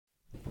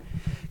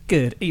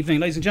Good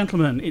evening, ladies and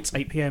gentlemen. It's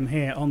 8 p.m.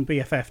 here on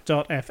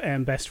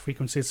BFF.FM, Best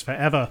Frequencies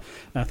Forever.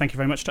 Thank you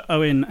very much to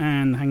Owen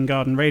and Hanging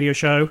Garden Radio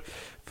Show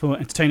for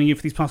entertaining you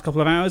for these past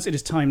couple of hours. It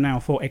is time now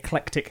for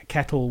Eclectic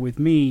Kettle with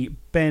me,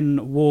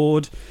 Ben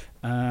Ward,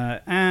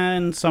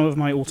 and some of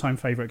my all-time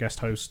favourite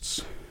guest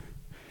hosts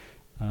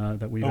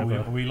that we've ever...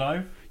 Are we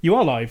live? You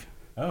are live.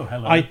 Oh,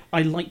 hello.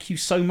 I like you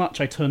so much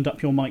I turned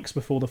up your mics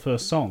before the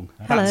first song.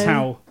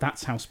 Hello.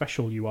 That's how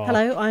special you are.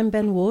 Hello, I'm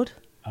Ben Ward.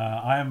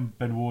 I am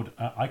Ben Ward.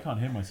 I can't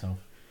hear myself.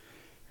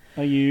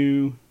 Are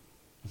you...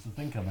 Does the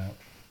thing come out?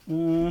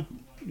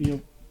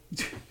 You're...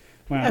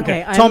 Wow.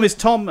 Okay,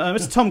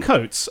 Mr. Tom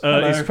Coates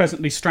is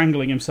presently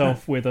strangling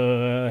himself with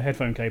a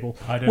headphone cable.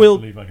 I don't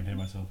believe I can hear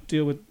myself.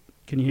 Deal with...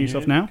 Can you hear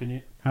yourself now? Can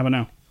you? How about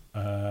now?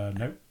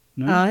 No.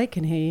 No? I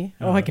can hear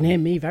you. I can hear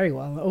me very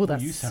well. Oh,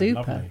 that's you sound super.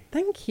 lovely.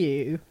 Thank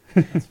you.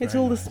 That's It's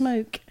very all the nice.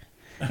 smoke.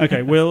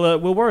 Okay, we'll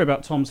worry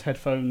about Tom's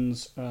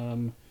headphones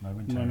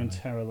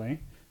Momentarily.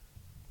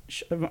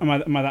 Am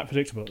I that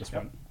predictable at this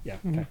point? Yeah.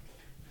 Okay.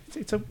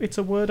 It's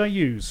a word I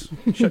use.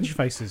 Shut your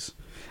faces.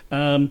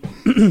 We're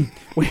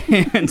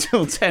here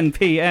until 10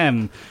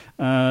 p.m.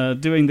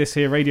 Doing this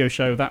here radio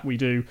show that we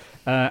do,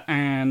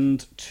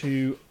 and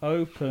to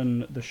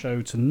open the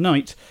show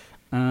tonight,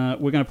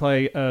 we're going to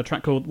play a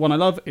track called "One I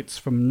Love." It's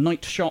from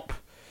Night Shop.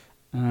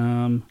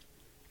 Good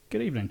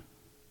evening.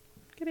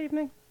 Good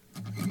evening.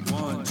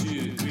 1,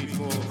 2, 3,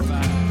 4,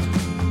 5.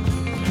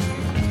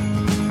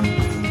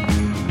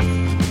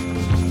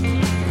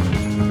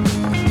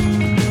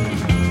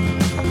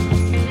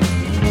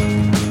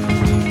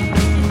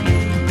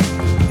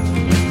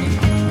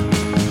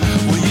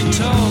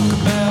 Talk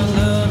about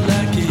love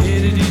like you're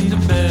headed into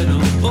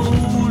battle.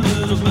 Oh,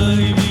 little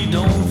baby,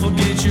 don't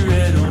forget your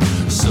head.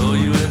 Saw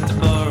you at the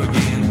bar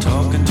again,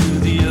 talking to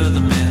the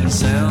other men.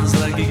 Sounds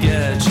like you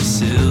got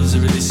yourselves a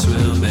really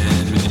swell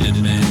band with dead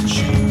man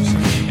shoes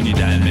and your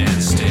diamond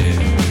man stare.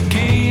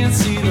 Can't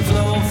see the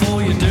floor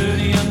for your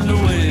dirty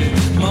underwear.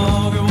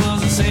 Margaret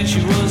wasn't saying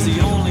she was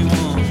the only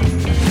one.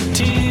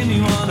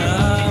 Timmy won a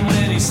high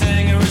when he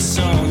sang her a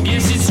song.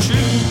 Yes, it's true.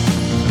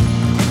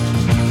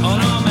 On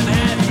our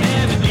Manhattan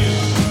Avenue.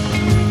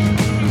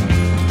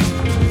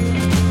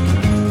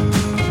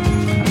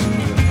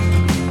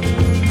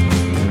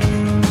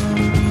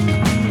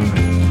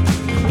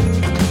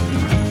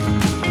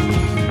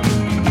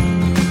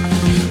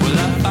 Well,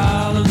 I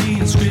follow the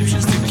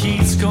inscriptions to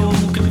Keith's gold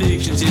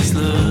convictions. His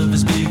love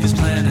as big as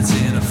planets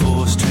in a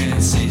force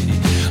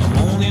transcending. I'm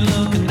only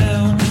looking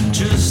down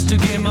just to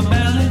get my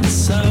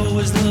balance. I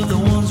always love the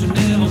ones who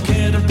never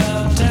cared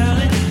about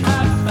talent.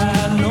 High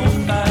five, no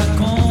five,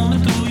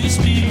 coming through your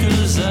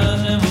speakers. I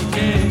never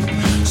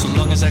cared, so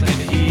long as I can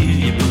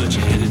hear you. But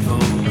you're headed for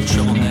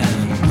trouble now.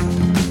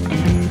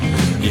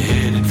 You're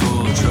headed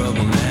for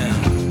trouble now.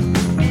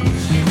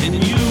 And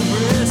you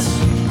breath,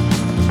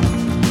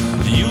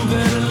 you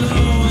better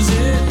lose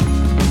it.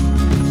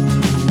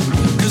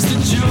 'Cause the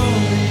joy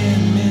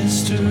and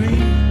mystery,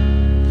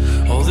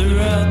 oh,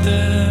 they're out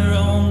there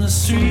on the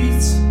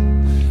streets.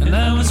 And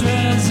I was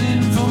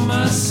rising from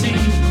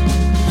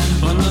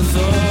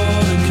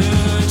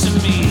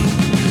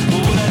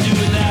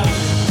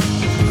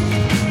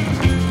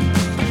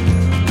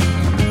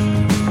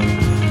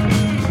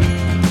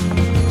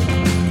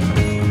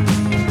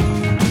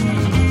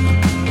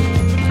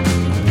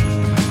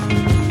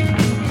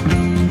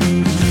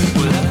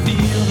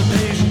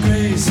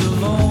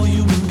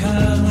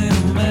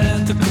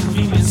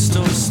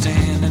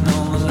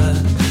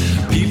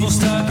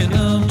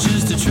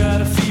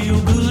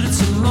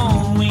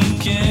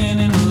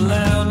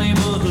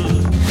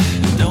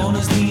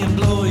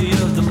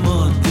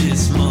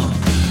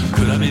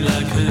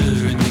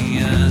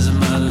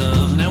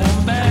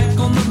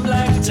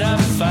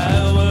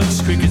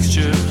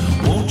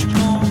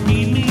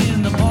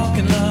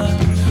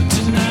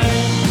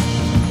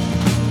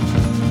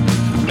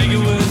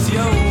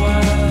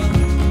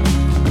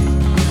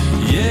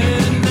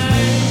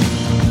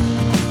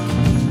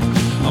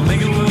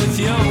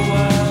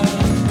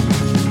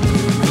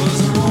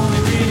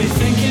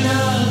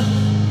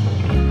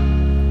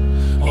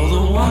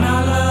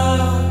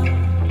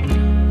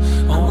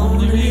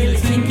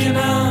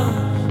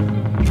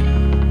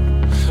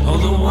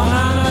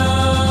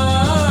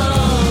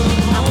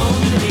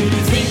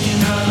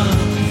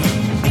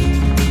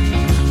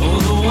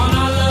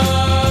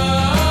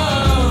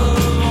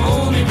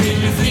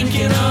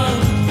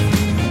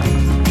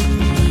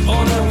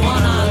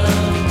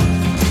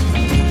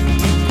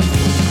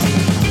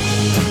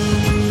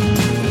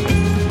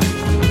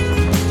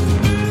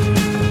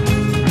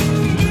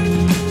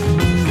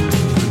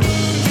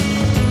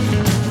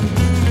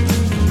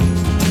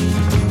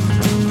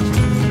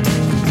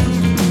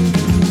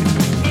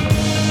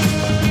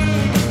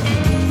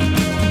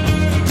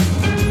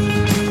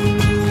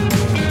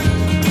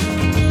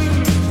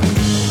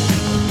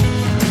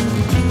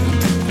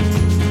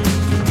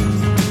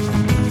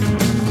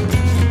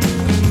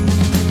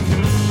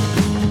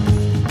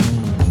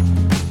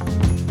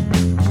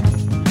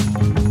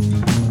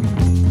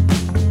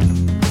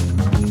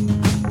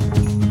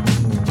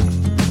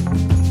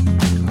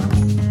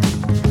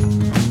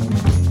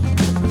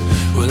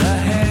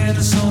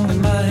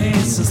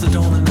the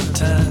dawning of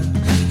time,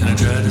 and I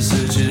tried to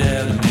search it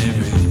out in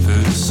every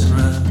verse and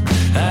rhyme.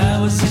 I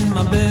was in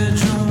my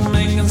bedroom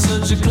making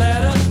such a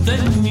clatter,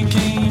 then you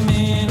came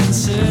in and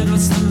said,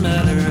 what's the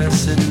matter? I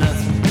said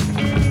nothing,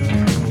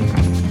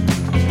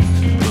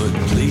 but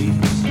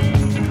please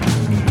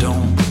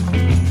don't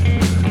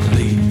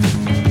leave.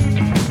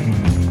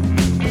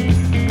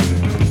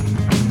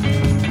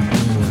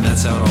 And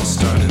that's how it all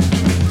started.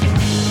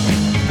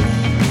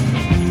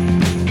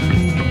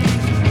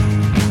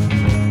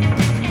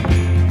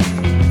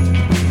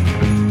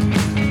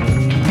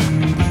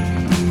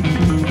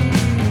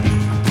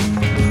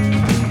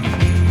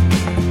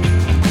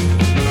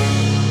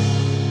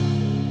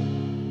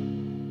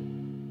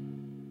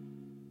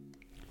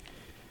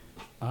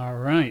 All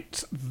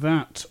right,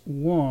 that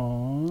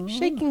was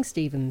Shaking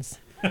Stevens.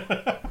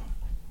 I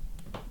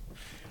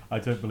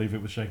don't believe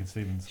it was Shakin'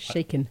 Stevens.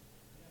 Shaken.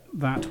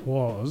 That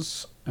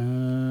was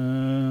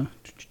Night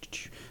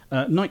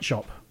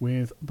Shop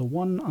with The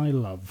One I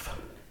Love.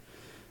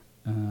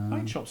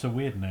 Night Shop's a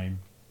weird name.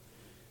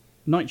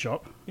 Night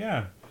Shop.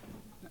 Yeah.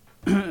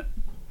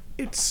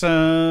 It's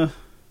the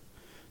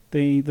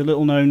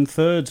little known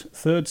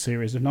third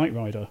series of Knight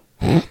Rider,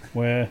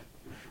 where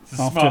It's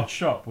a smart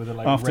shop with a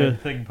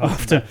red thing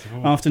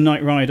after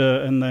Knight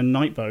Rider and then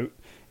Night Boat,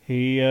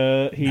 he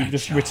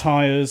just Shop.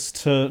 retires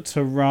to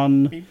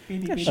run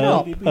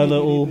shop. a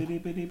little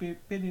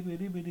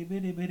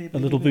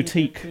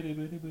boutique Yeah,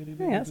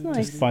 that's nice.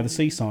 just by the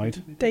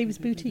seaside. Dave's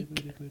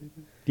Boutique.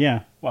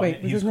 Yeah, Well,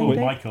 Wait, was he was his name called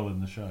Dave? Michael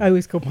in the show. Oh,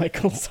 he's called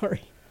Michael,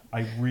 sorry.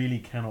 I really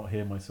cannot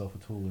hear myself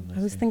at all in this.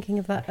 I was thing. thinking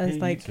of I that hear as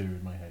you like... two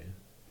in my head.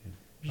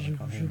 And I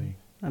can't hear me.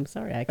 I'm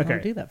sorry, I can't okay.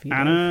 do that for you.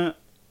 Dave. Anna,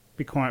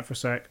 be quiet for a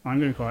sec. I'm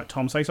going to be quiet.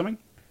 Tom, say something.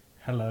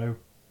 Hello.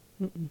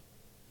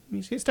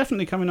 You see, it's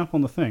definitely coming up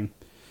on the thing.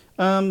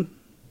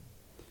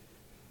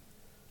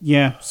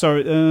 Yeah,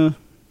 sorry.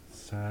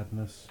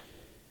 Sadness.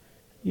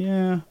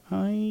 Yeah,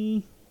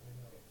 I.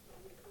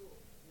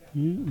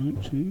 Yeah,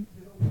 actually.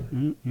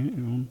 Yeah,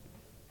 you're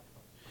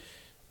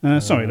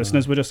on. Sorry,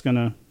 listeners, we're just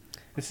gonna.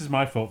 This is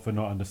my fault for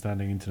not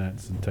understanding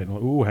internets and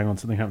technology. Oh, hang on,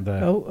 something happened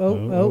there.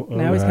 Oh,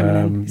 now he's coming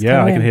in. He's Yeah,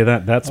 coming I can in. hear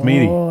that. That's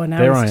me. Oh, now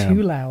there it's I am.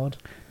 too loud.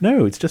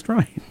 No, it's just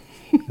right.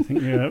 I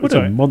think, yeah, What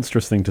sorry. a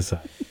monstrous thing to say.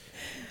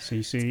 So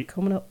you see,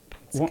 Coming up.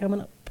 It's What?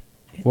 coming up.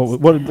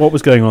 What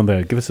was going on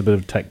there? Give us a bit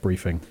of tech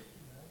briefing.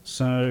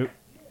 so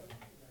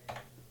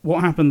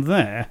what happened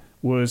there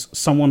was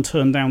someone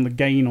turned down the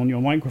gain on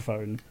your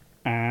microphone,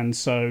 and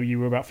so you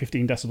were about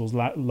 15 decibels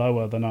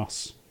lower than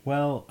us,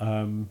 Well,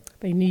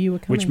 They knew you were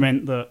coming. which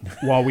meant that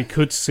while we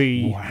could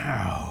see,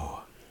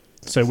 wow.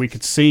 so we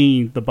could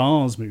see the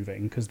bars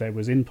moving because there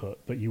was input,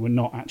 but you were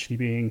not actually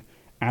being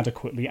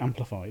adequately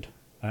amplified.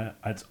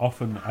 It's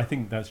often, I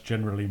think that's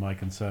generally my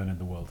concern in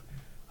the world.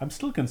 I'm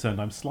still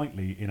concerned I'm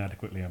slightly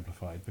inadequately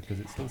amplified because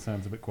it still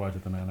sounds a bit quieter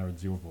than Anna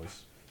and your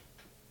voice.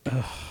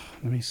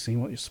 Let me see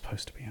what you're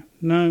supposed to be at.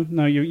 No,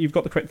 you've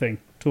got the correct thing.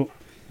 Talk.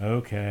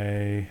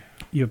 Okay.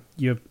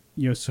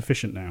 You're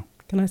sufficient now.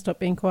 Can I stop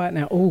being quiet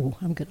now? Oh,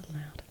 I'm good and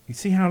loud. You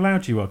see how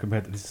loud you are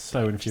compared to this? Is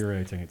so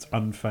infuriating. It's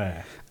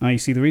unfair. You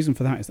see, the reason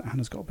for that is that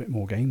Hannah's got a bit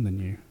more gain than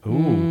you.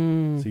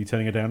 Ooh. So you're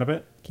turning it down a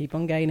bit? Keep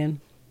on gaining.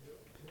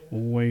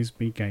 Always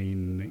be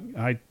gaining.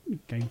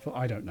 Gainful.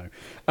 I don't know.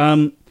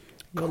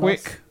 Your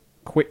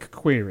Quick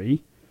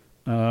query.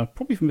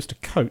 Probably for Mr.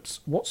 Coates.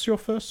 What's your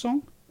first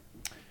song?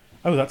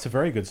 Oh, that's a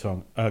very good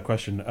song.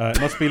 Question.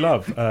 It Must Be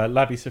Love.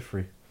 Labby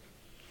Sifri.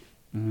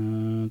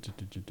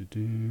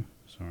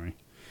 Sorry.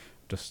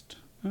 Just.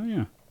 Oh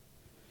yeah.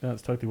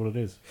 That's totally what it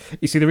is.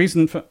 You see, the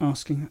reason for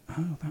asking.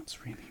 Oh,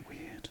 that's really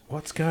weird.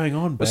 What's going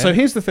on, Ben? So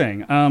here's the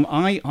thing.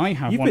 I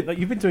have one.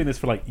 You've been doing this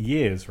for like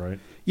years, right?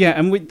 Yeah,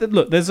 and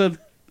look, there's a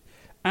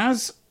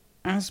as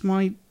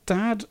my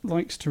dad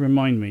likes to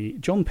remind me,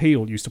 John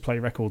Peel used to play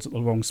records at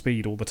the wrong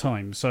speed all the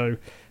time. So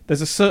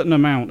there's a certain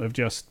amount of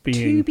just To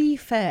being be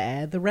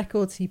fair, the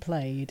records he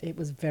played, it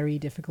was very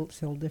difficult to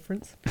tell the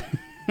difference.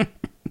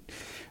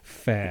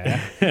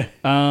 fair.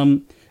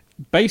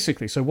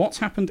 Basically, so what's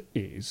happened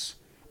is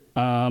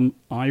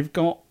I've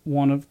got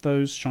one of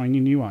those shiny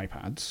new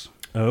iPads,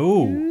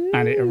 Oh.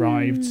 and it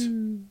arrived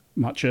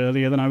much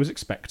earlier than I was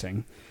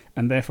expecting.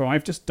 And therefore,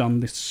 I've just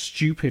done this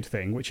stupid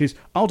thing, which is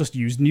I'll just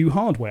use new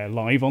hardware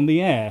live on the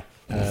air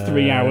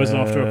 3 hours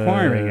after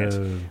acquiring it.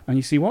 And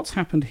you see, what's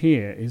happened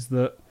here is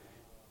that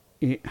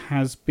it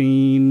has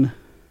been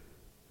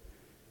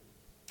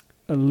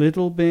a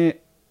little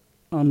bit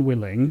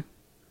unwilling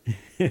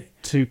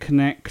to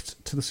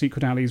connect to the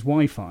Secret Alley's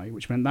Wi-Fi,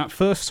 which meant that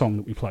first song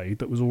that we played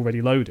that was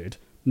already loaded,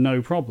 no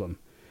problem.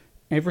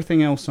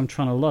 Everything else I'm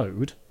trying to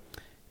load.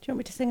 Do you want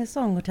me to sing a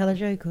song or tell a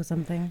joke or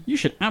something? You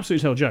should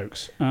absolutely tell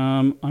jokes.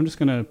 I'm just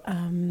going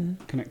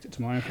to connect it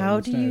to my iPhone How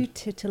instead. do you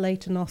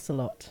titillate an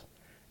ocelot?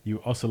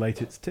 You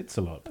oscillate its tits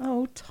a lot.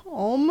 Oh,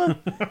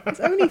 Tom. It's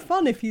only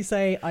fun if you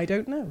say, I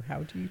don't know.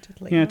 How do you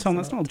titillate Yeah, an Tom,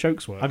 that's ocelot? not how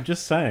jokes work. I'm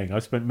just saying,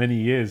 I've spent many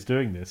years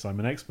doing this. I'm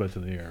an expert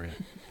in the area.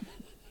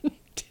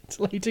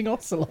 Titillating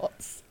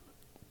ocelots.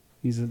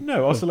 He's a,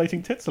 No,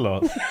 oscillating tits a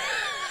lot.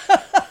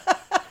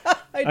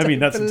 I mean,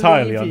 don't that's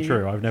entirely believe you.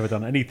 untrue. I've never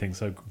done anything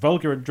so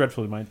vulgar and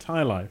dreadful in my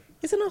entire life.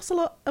 Is an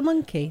ocelot a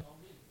monkey?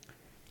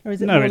 Or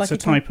is it No, more it's like a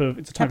type of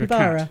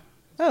capybara? cat.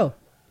 Oh,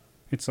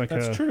 It's like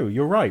That's a true.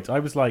 You're right. I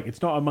was like,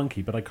 it's not a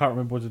monkey, but I can't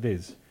remember what it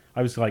is.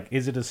 I was like,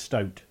 is it a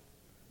stoat?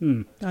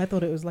 I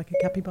thought it was like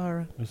a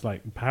capybara. I was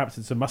like, perhaps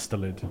it's a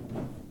mustelid,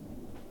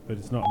 but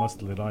it's not a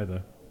mustelid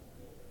either.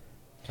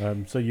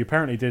 So you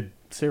apparently did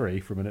Siri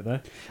for a minute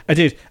there. I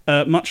did.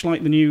 Much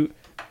like the new,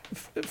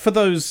 for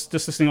those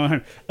just listening at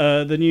home,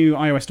 the new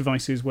iOS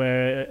devices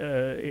where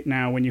it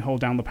now, when you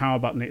hold down the power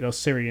button, it does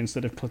Siri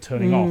instead of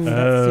turning off. That's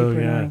Oh,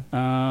 super yeah.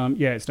 annoying.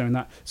 Yeah, it's doing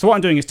that. So what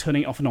I'm doing is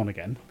turning it off and on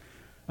again.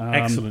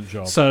 Excellent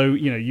job. So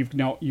you've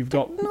got,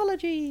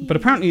 Technology. but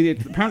apparently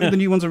the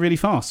new ones are really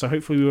fast. So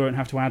hopefully we won't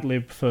have to ad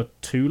lib for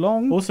too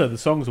long. Also, the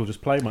songs will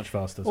just play much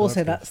faster. So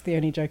Also, that's that's the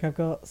only joke I've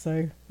got.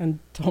 So, and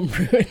Tom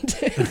ruined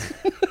it. good.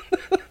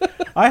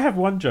 I have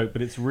one joke,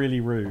 but it's really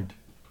rude.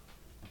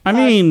 I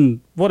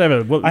mean,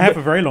 whatever. Well, I have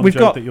a very long we've joke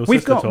got, that your we've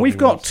sister got told we've me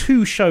got once.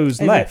 2 shows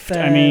Is it left.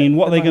 I the- mean,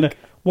 what are the they monk?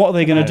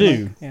 gonna The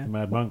do? Yeah, The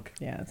Mad Monk.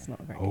 yeah, it's not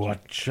a very good joke.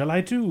 What shall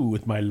I do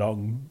with my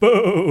long,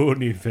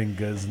 bony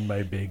fingers and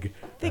my big,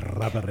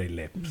 rubbery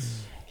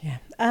lips? Yeah.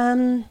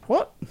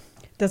 What?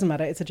 Doesn't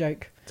matter. It's a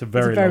joke. It's a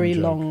very, It's a very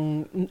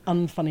long joke.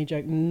 unfunny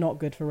joke. Not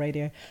good for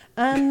radio.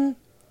 You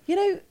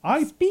know,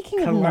 I speaking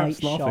of night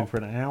collapsed laughing shop, for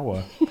an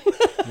hour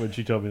when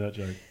she told me that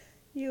joke.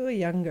 you were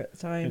younger at the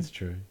time. It's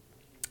true.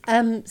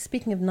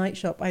 Speaking of night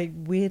shop, I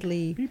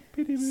weirdly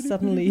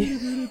suddenly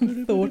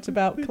thought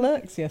about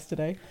Clerks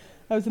yesterday.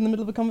 I was in the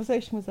middle of a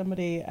conversation with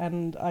somebody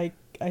and I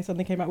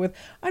suddenly came out with,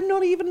 I'm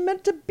not even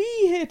meant to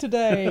be here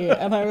today.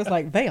 And I was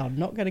like, they are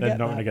not going to They're get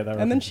not that. going to get that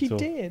And then reference she at all.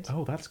 did.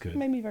 Oh, that's good. It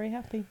made me very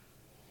happy.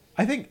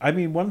 I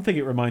mean, one thing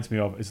it reminds me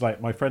of is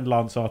like my friend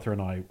Lance Arthur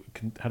and I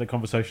had a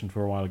conversation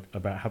for a while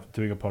about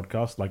doing a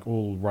podcast, like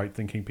all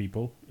right-thinking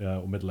people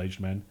or middle-aged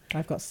men.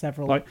 I've got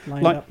several Like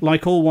lined up.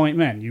 like all white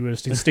men, you were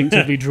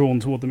instinctively drawn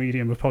toward the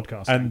medium of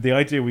podcasting. And the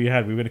idea we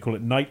were going to call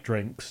it Night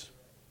Drinks.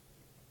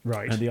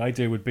 Right. And the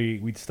idea would be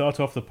we'd start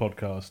off the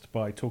podcast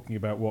by talking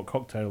about what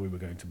cocktail we were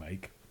going to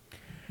make.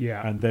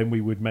 Yeah. And then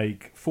we would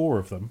make 4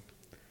 of them.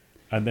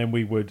 And then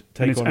we would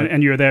And, take on...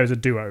 and you were there as a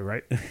duo,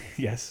 right?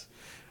 yes.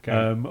 Okay.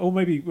 Or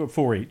maybe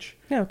 4 each.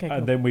 Yeah, okay, cool.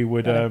 And then we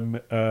would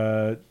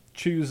Better.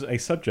 choose a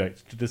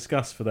subject to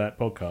discuss for that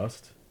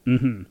podcast,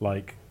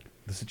 like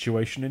the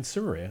situation in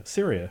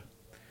Syria.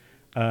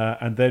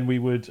 And then we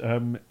would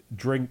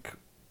drink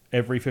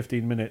every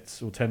 15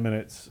 minutes or 10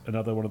 minutes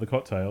another one of the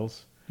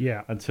cocktails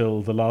Yeah.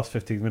 until the last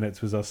 15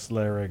 minutes was us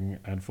slurring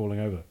and falling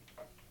over.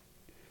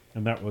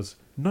 And that was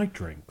Night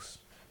Drinks.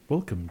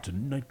 Welcome to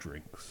Night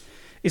Drinks.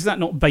 Is that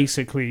not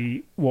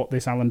basically what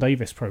this Alan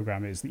Davis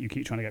program is that you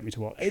keep trying to get me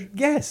to watch?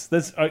 Yes,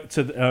 there's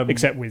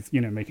Except with,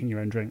 making your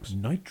own drinks.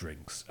 Night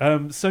Drinks.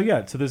 So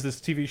there's this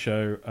TV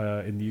show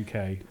in the UK.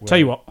 Where Tell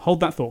you what,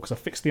 hold that thought because I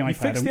fixed the iPad.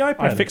 fixed the I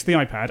iPad? fixed the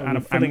iPad Oh,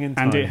 we're filling in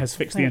and time. it has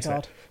fixed Thank the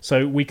internet. God.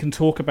 So we can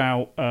talk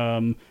about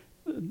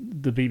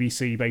the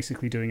BBC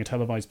basically doing a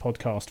televised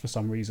podcast for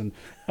some reason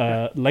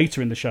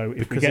later in the show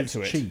if because we get it's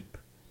to it. cheap.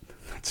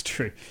 That's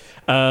true.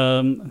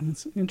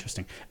 It's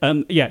interesting.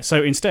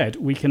 So instead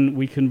we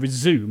can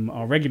resume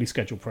our regularly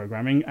scheduled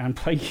programming and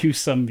play you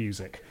some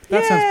music.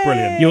 That sounds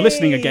brilliant. You're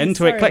listening again to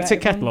Sorry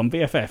Eclectic about Kettle on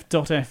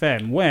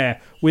BFF.fm,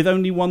 where with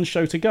only one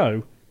show to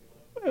go,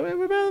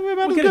 we're about We're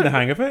as getting good. the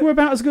hang of it. We're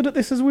about as good at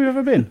this as we've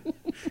ever been.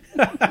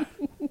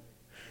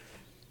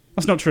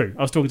 That's not true.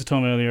 I was talking to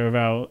Tom earlier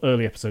about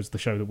early episodes of the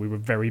show that we were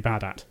very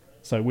bad at.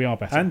 So we are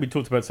better. And we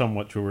talked about some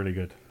which were really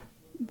good.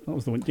 That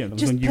was the one. Yeah, that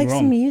was Just when you play were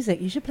some on. music.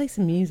 You should play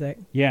some music.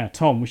 Yeah,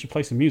 Tom, we should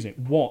play some music.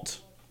 What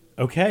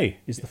Okay.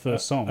 is the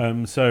first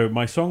song? So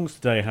my songs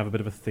today have a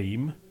bit of a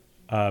theme.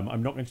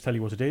 I'm not going to tell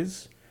you what it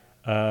is.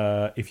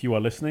 If you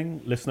are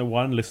listening, listener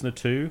 1, listener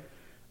 2,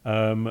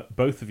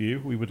 both of you,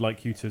 we would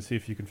like you to see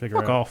if you can figure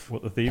Fuck out off.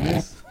 what the theme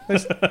is.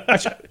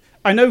 Actually,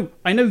 I know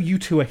you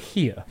two are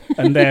here,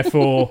 and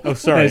therefore. Oh,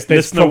 sorry, there's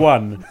listener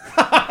 1.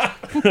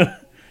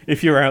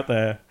 If you're out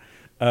there.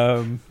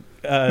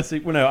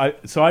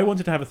 So I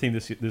wanted to have a theme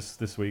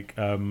this week.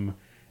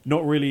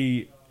 Not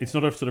really. It's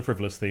not a sort of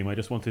frivolous theme. I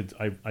just wanted.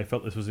 I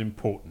felt this was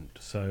important.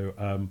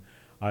 So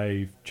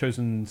I've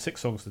chosen 6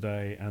 songs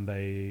today, and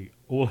they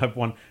all have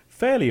one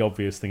fairly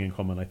obvious thing in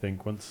common. I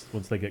think once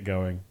they get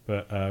going.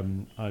 But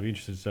I'd be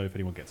interested to know if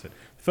anyone gets it.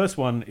 The first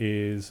one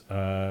is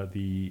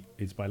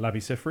it's by Labi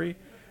Siffre.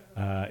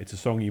 It's a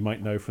song you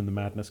might know from the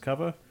Madness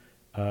cover,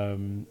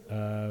 and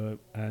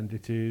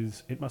it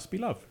is "It Must Be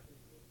Love."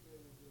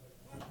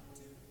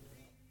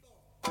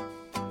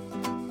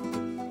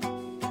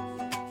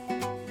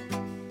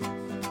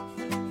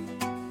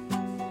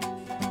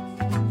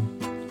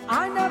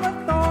 I never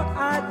thought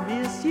I'd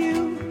miss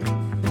you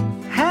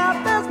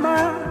half as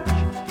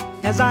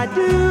much as I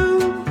do.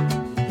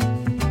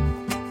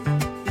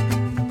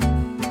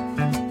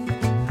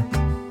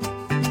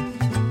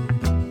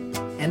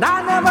 And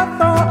I never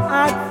thought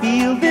I'd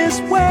feel this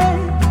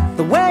way,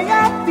 the way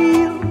I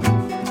feel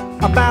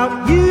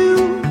about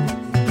you.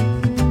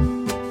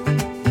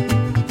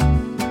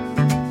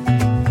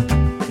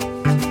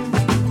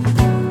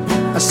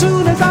 As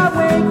soon as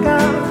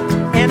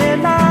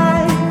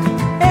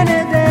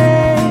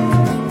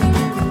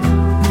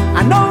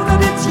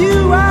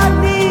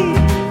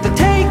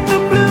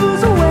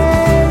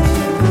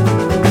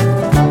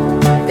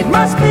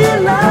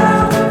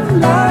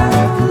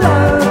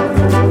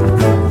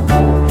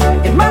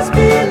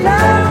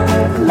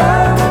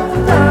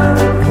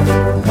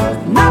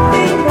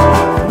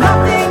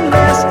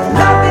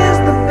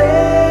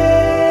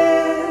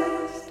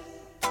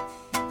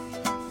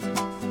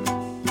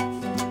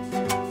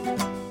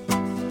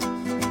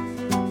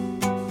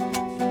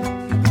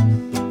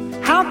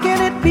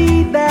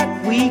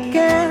we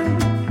can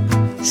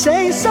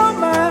say so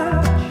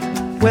much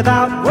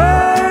without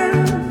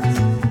words.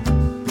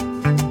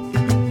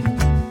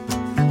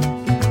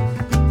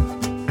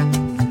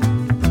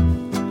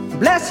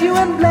 Bless you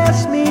and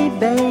bless me,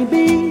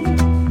 baby.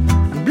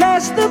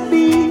 Bless the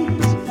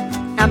bees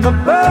and the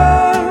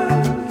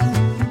birds.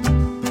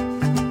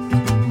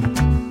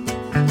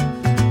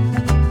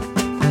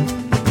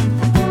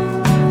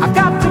 I've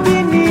got to be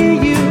near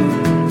you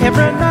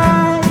every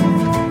night,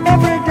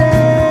 every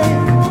day.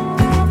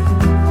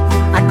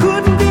 I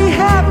couldn't be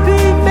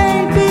happy,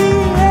 baby,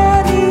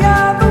 any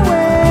other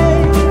way.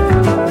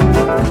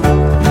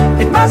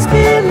 It must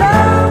be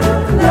love,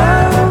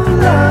 love,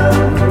 love.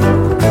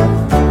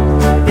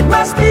 It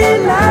must be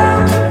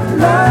love,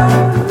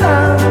 love,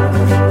 love.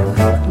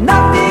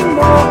 Nothing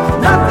more,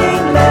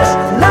 nothing less.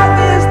 Love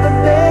is the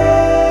best.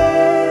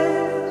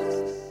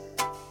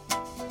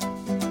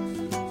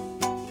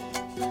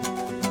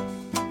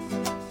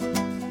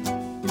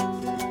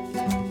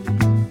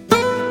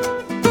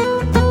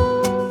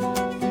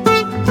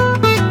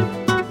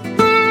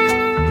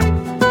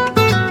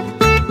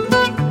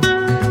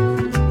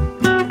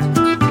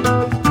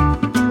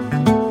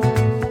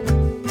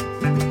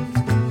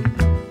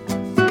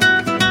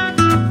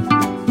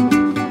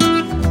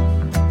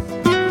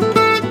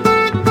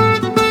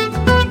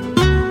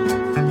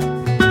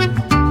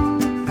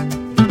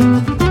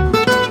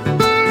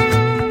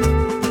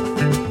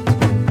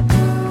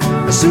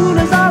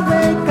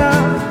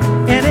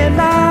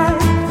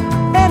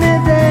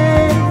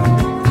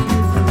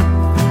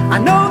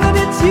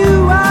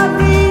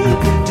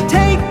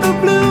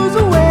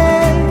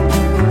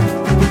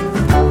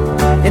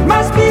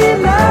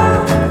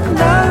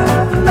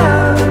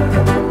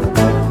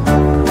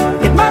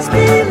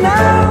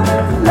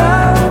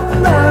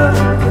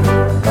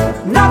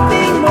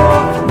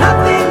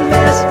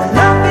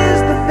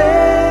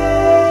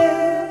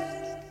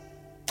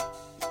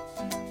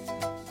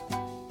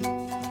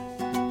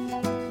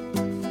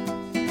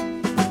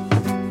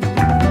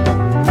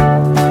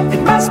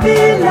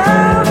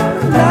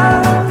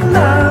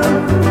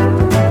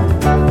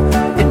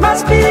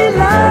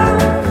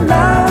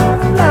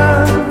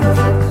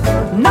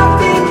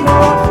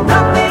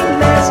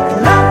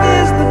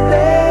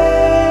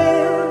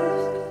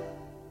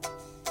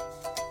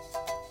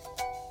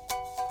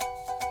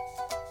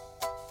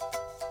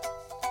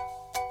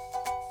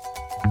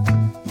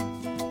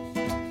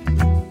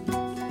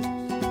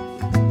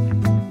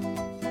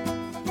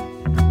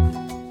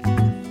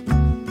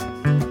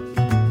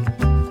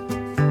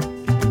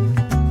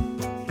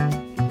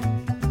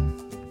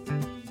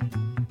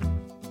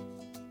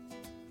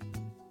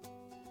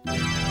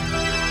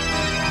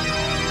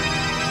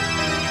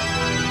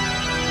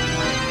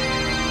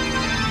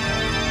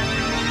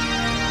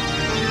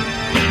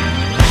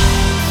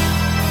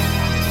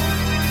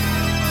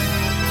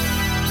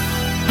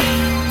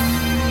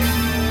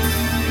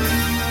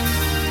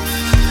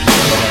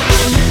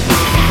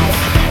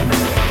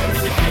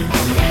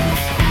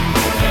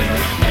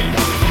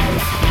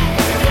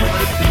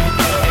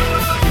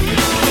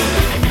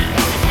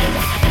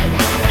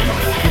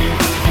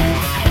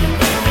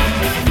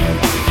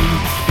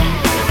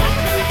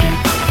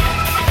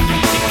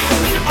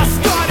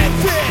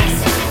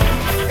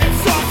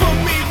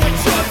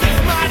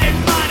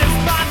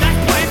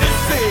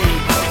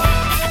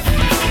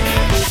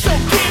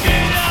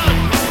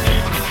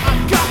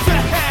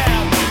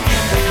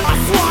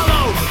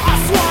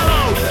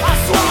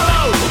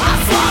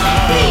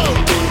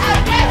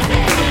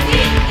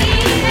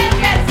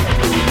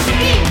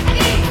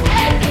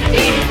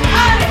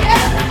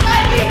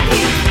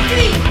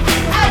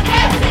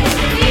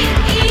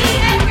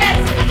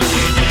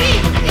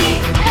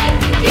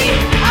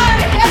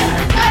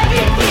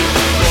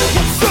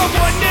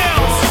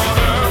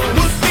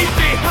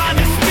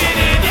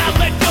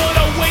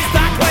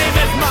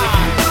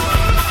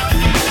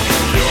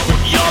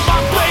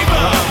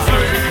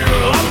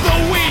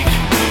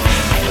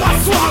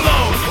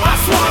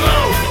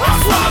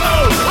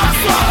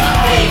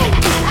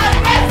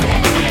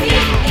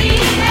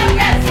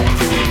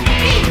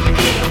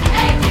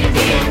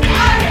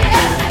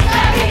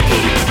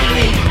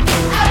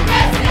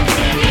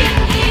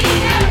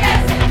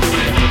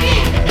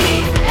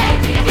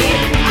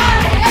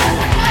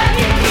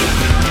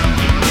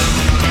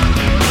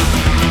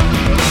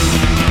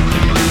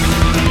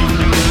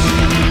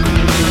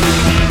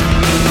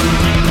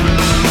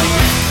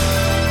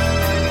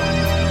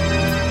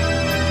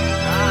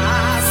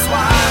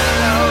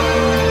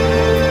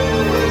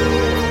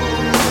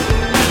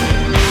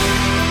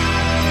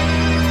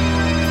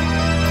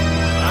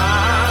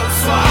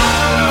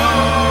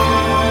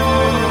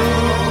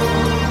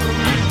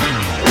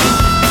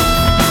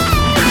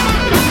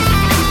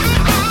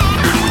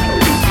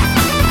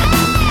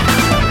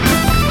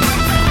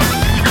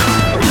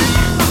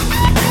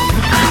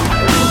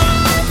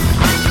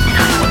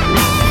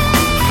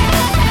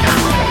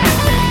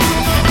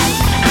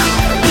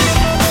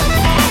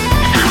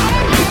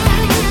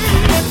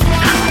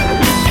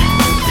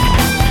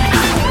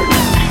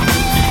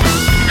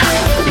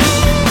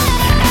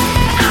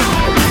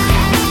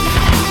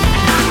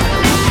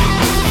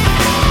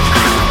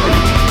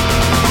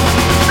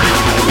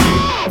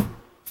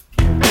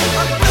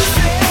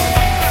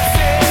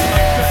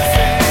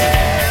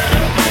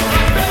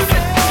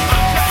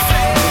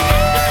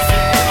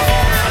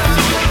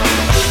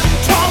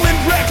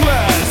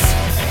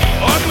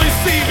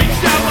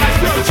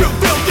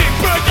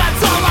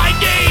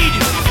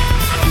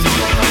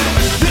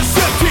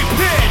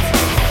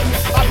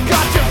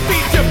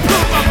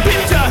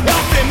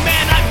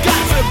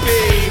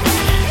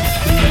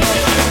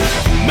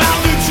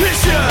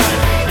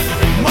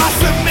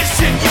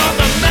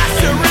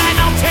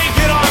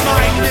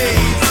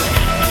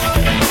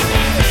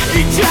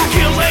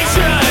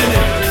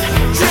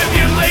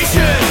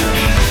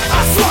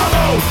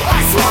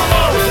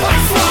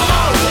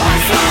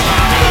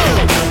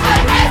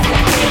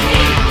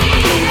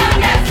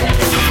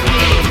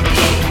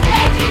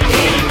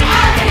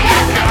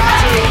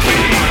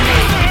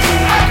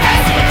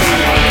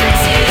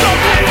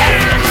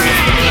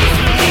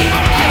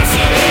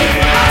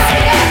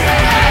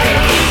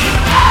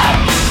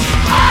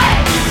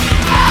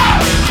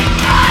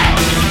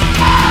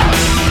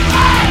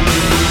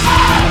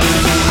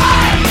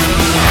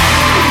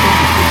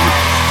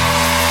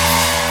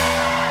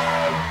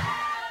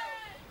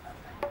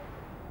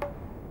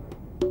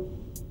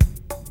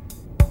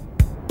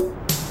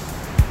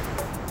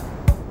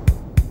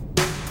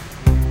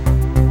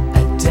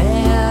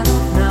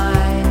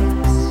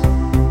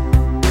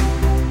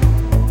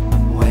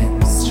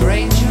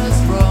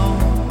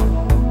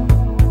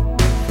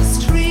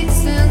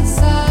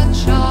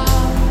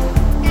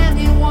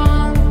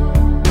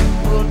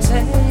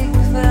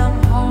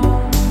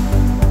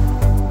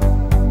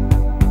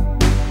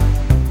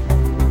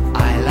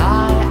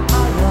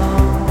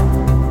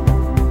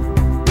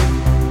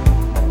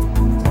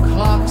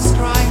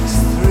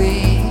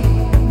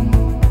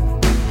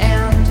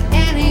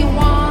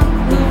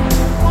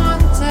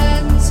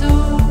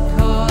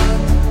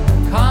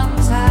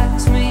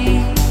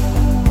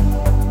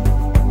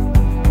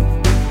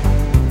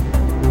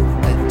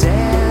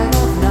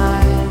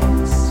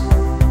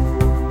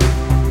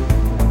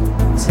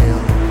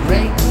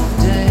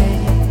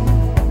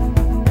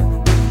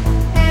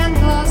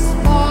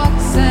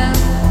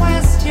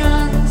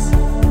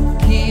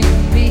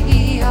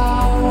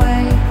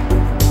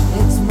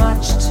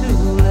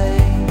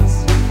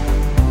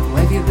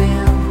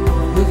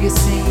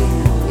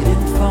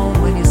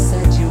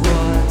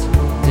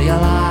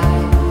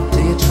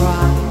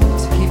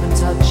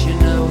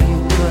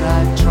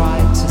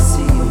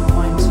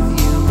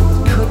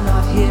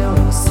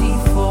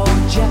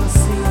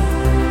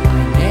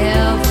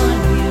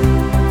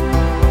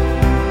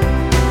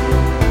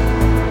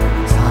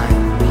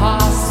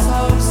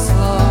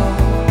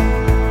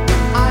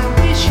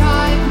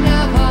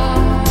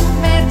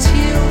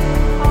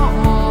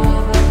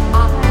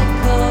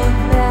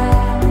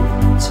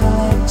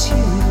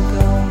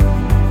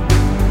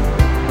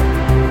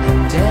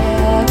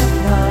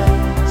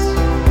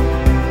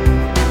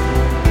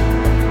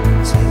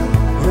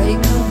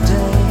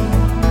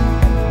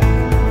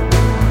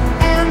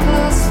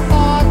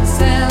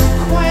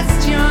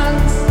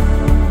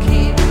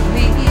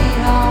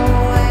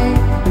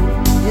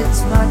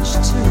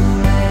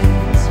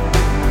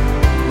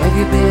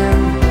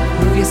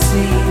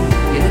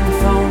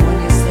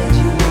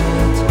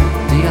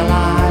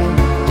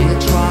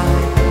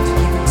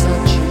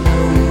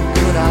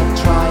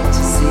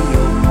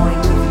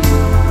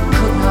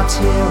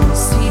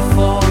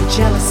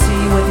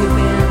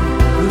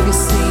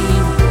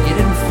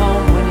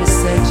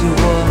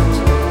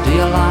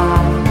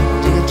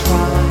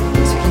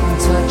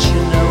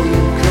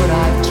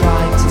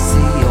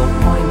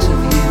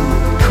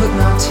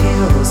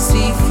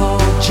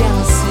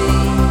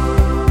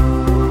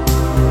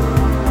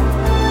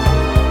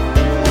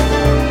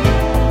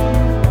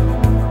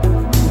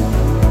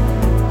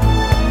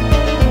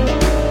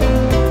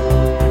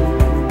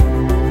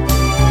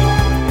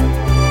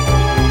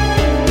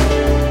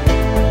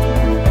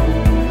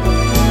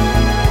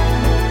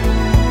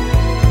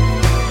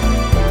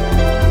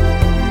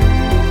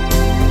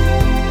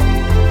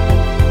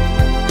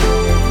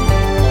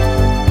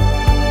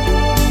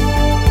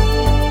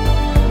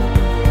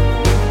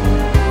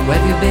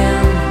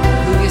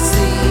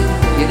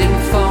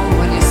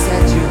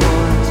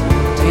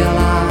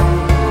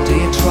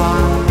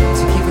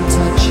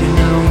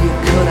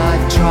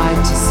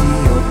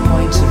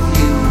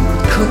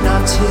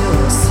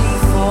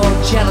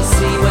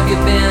 jealousy. Where have you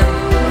been?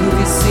 Who have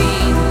you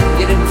seen?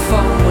 You didn't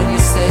phone when you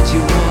said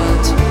you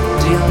would.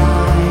 Do you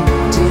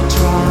lie? Do you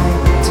try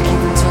to keep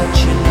in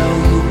touch? You know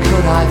you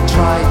could. I've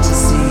tried to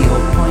see your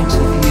point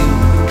of view.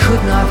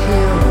 Could not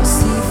hear or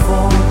see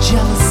for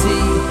jealousy.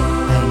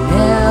 I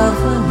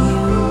never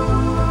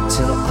knew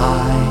till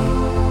I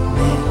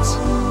met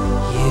you.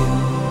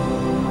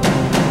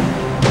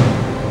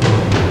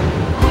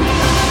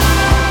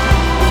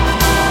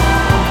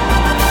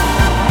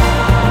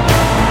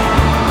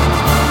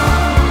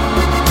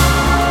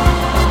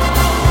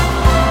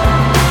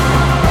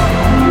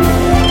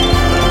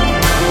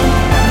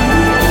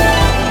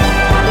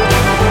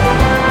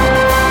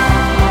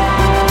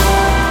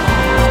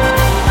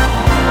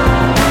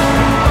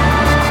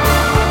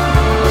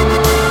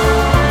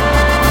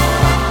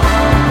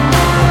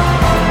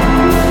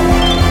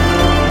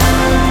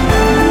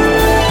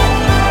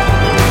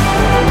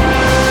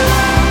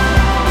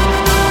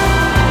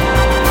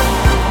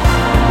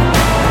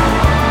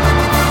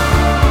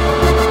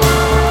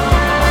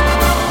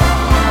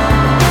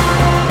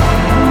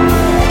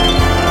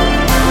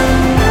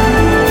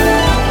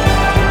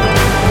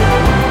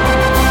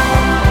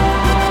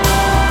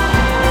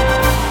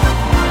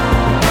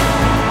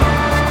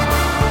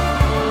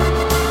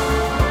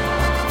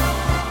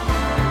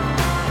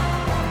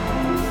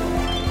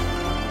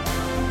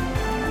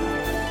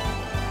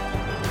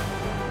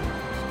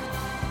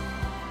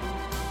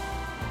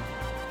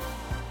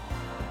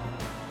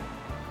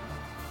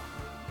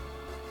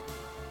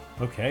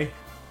 Okay.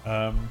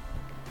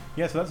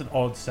 Yeah, so that's an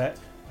odd set,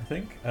 I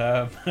think.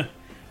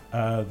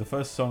 The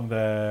first song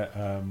there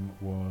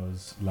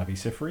was La Vie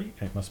C'est Free,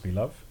 It Must Be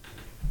Love.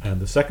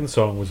 And the second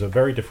song was a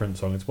very different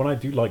song. It's one I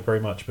do like very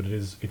much, but it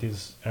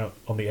is out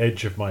on the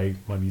edge of my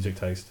music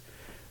taste.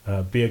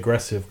 Be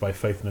Aggressive by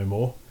Faith No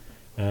More.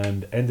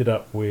 And ended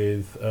up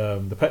with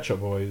the Pet Shop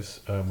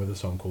Boys with a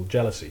song called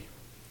Jealousy.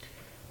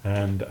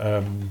 And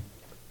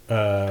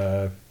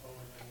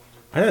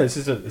I know this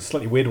is a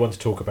slightly weird one to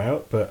talk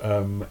about, but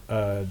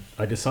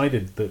I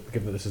decided that,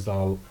 given that this is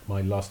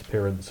my last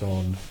appearance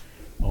on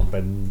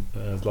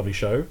Ben's lovely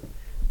show,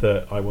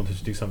 that I wanted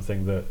to do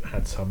something that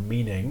had some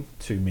meaning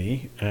to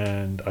me,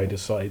 and I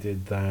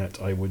decided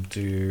that I would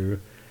do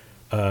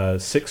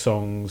 6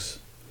 songs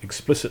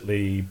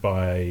explicitly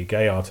by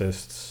gay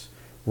artists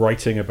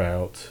writing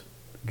about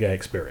gay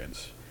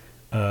experience,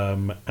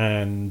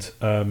 and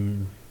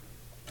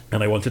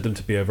I wanted them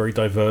to be a very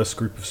diverse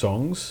group of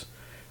songs.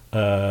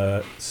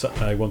 So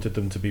I wanted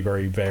them to be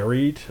very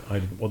varied. I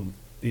didn't want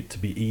it to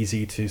be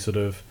easy to sort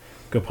of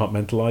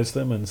compartmentalize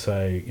them and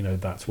say, you know,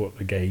 that's what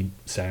a gay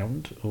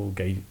sound or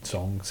gay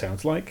song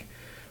sounds like.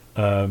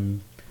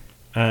 And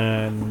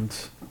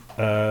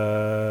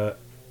I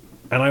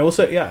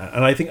also,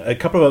 and I think a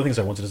couple of other things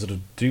I wanted to sort of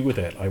do with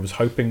it. I was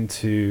hoping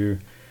to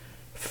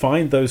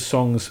find those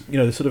songs, you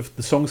know,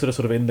 the songs that are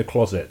sort of in the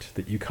closet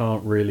that you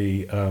can't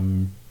really,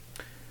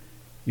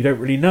 you don't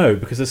really know,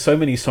 because there's so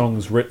many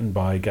songs written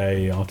by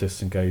gay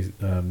artists and gay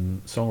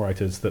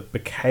songwriters that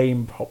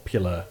became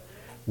popular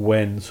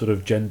when sort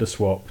of gender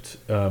swapped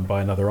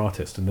by another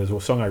artist. And there's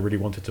a song I really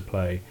wanted to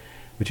play,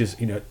 which is,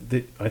 you know,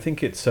 I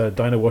think it's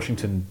Dinah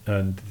Washington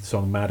and the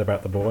song "Mad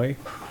About the Boy."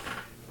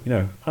 You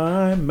know,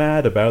 I'm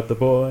mad about the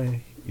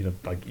boy. You know,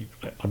 like,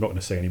 I'm not going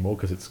to say anymore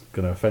because it's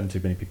going to offend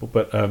too many people.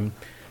 But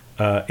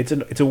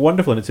it's a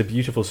wonderful and it's a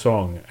beautiful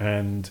song,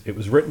 and it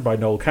was written by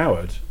Noel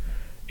Coward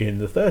in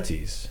the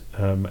 30s,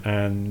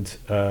 and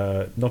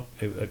not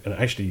an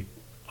actually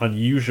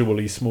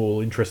unusually small,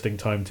 interesting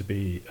time to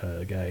be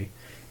gay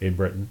in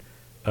Britain,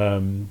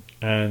 and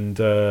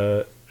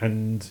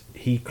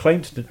he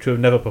claimed to have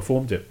never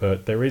performed it,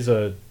 but there is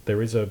a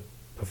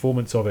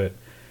performance of it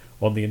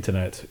on the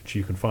internet which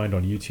you can find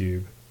on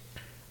YouTube,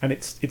 and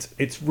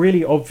it's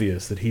really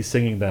obvious that he's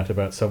singing that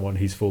about someone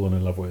he's fallen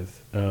in love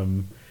with,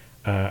 and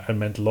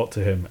meant a lot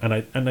to him. And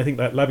I think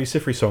that La Vie C'est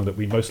Free song that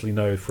we mostly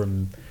know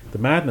from the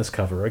Madness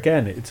cover,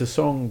 again, it's a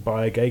song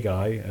by a gay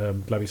guy.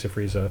 La Vie C'est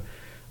Free is a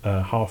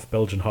half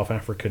Belgian, half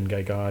African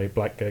gay guy,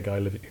 black gay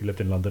guy who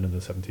lived in London in the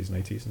 70s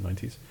and 80s and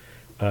 90s.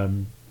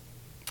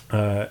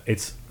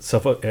 It's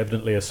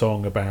evidently a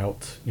song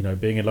about, you know,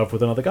 being in love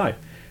with another guy,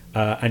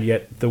 and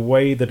yet the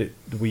way that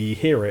we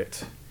hear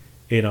it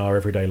in our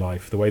everyday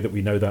life, the way that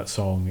we know that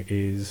song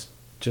is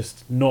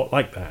just not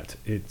like that.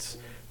 It's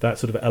that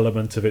sort of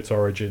element of its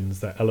origins,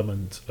 that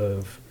element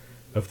of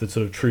the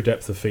sort of true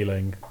depth of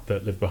feeling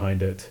that lived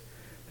behind it,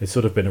 has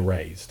sort of been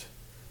erased.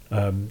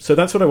 So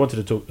that's what I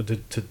wanted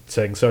to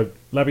sing. So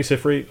La Vie C'est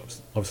Free,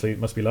 obviously It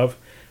Must Be Love,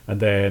 and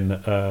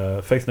then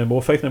Faith No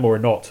More. Faith No More are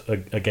not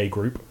a gay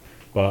group,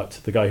 but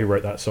the guy who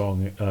wrote that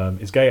song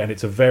is gay, and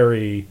it's a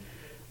very...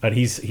 And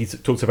he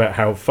talks about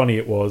how funny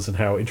it was and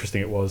how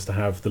interesting it was to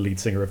have the lead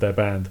singer of their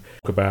band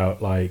talk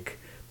about, like,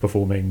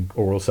 performing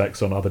oral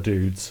sex on other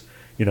dudes,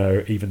 you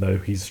know, even though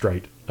he's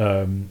straight.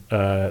 So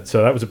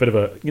that was a bit of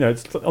a, you know,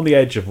 it's on the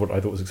edge of what I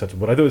thought was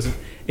acceptable. But I thought it was an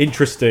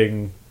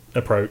interesting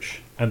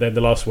approach. And then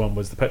the last one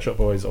was the Pet Shop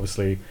Boys,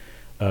 obviously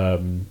a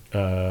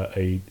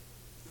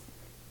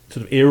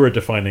sort of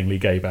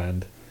era-definingly gay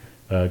band,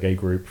 gay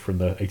group from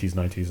the 80s,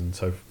 90s, and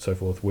so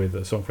forth, with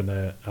a song from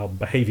their album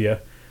Behaviour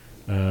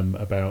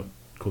about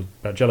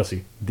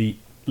jealousy. The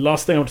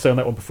last thing I want to say on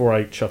that one before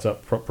I shut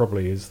up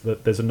properly is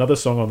that there's another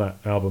song on that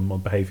album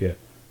on Behaviour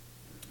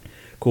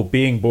called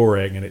Being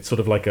Boring, and it's sort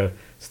of like a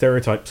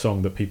stereotype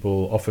song that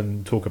people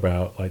often talk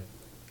about, like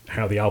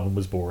how the album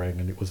was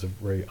boring and it was a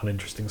very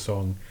uninteresting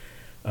song,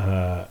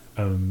 and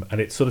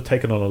it's sort of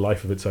taken on a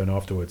life of its own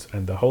afterwards.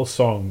 And the whole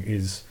song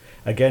is,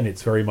 again,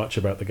 it's very much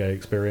about the gay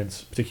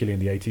experience, particularly in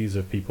the 80s,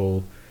 of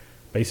people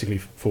basically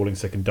falling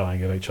sick and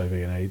dying of HIV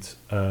and AIDS,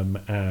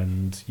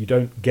 and you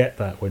don't get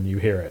that when you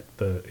hear it.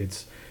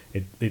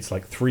 It's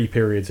like 3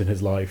 periods in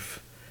his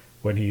life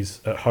when he's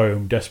at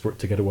home, desperate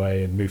to get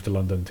away and move to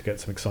London to get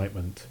some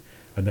excitement,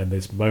 and then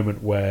this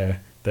moment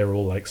where they're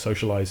all like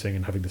socializing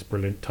and having this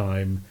brilliant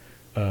time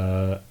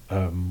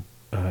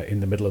in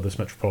the middle of this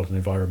metropolitan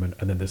environment,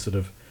 and then this sort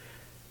of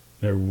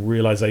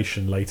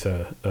realization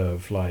later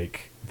of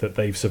like that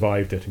they've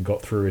survived it and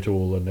got through it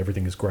all and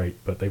everything is great,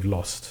 but they've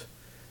lost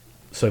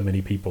so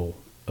many people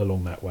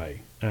along that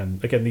way.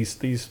 And again,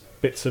 these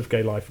bits of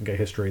gay life and gay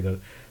history that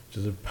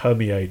just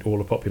permeate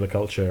all of popular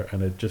culture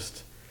and are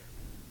just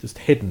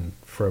hidden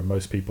from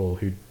most people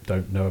who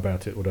don't know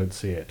about it or don't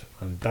see it.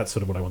 And that's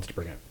sort of what I wanted to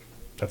bring out.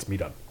 That's me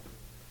done.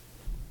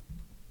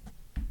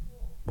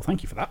 Well,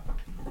 thank you for that.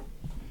 I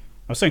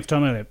was saying to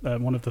Tom earlier,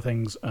 one of the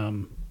things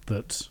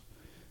that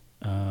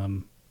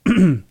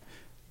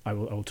I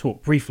will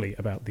talk briefly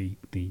about the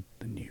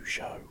new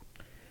show.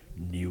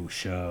 New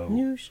show.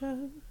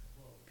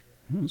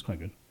 That's quite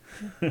good.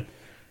 You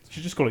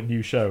should just call it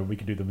New Show and we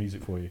can do the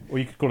music for you. Or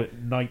you could call it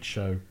Night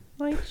Show.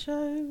 Night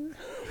show.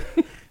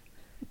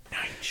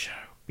 Night Show.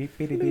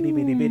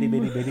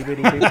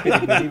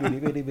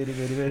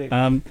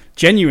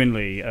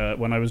 Genuinely,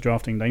 when I was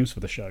drafting names for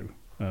the show,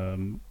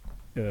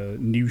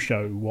 new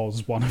show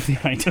was one of the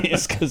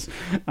ideas because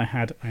I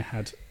had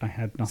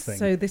nothing.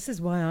 So this is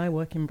why I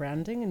work in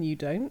branding and you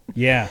don't?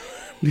 Yeah.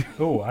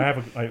 Oh,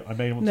 I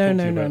may want to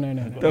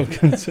No. talk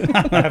to you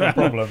about. I have a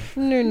problem.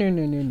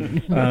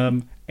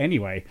 No.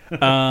 Anyway,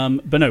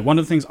 but no, one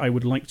of the things I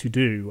would like to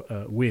do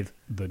with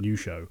the new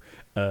show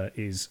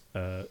is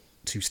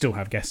to still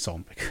have guests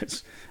on,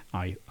 because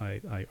I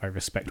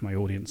respect my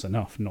audience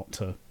enough not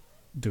to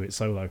do it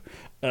solo.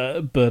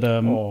 But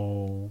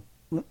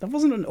that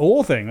wasn't an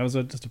 "or" thing. That was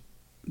I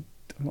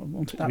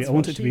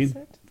want it to be.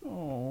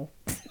 Oh.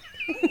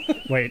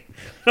 Wait.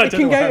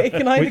 It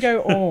can either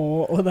go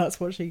or that's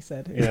what she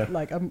said. Yeah.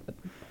 Like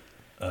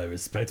I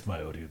respect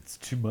my audience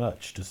too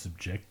much to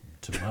subject them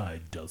to my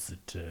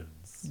dulcet tones.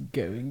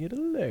 going it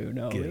alone,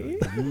 are we?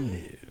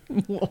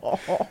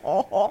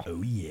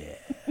 Oh yeah.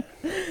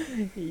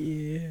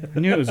 Yeah. I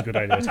knew it was a good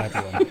idea to have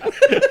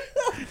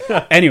you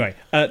on. Anyway,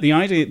 the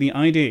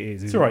idea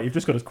is It's all right. You've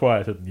just got us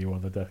quieter than you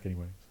on the deck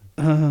anyway.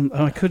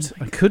 I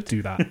could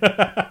do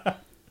that.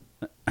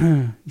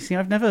 You see,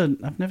 I've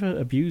never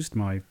abused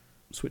my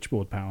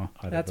switchboard power.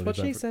 That's what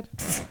she said.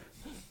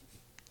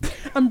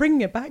 I'm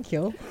bringing it back,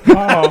 y'all.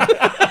 Oh,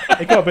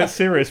 it got a bit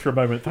serious for a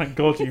moment. Thank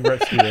God you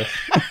rescued us.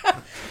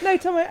 No,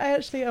 Tom,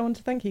 I want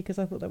to thank you because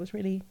I thought that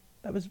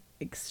was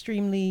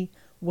extremely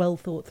well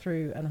thought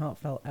through and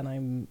heartfelt, and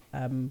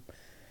I'm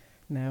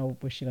now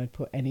wishing I'd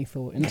put any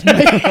thought into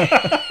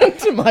my,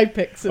 into my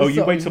picks of Oh, you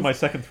songs. wait till my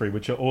second three,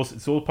 which are also,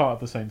 it's all part of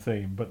the same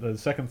theme, but the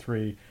second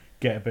three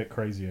get a bit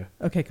crazier.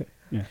 Okay, good.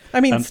 Yeah. I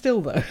mean,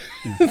 still though,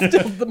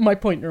 my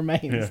point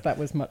remains. Yeah. That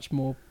was much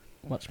more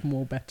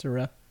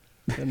betterer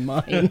than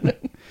mine.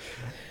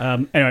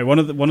 Anyway, one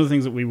of the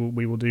things that we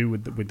will do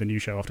with the new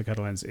show after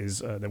Cuddlelands is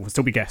there will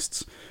still be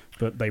guests,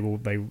 but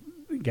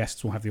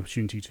guests will have the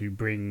opportunity to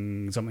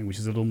bring something which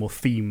is a little more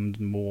themed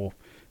and more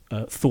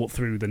thought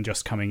through than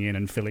just coming in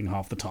and filling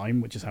half the time,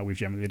 which is how we've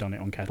generally done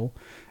it on Kettle.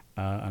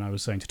 And I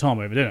was saying to Tom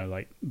over dinner,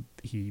 like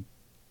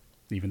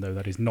even though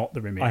that is not the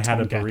remit, I had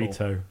on a Kettle,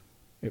 burrito.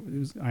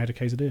 I had a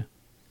quesadilla.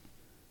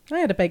 I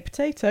had a baked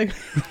potato.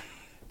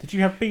 Did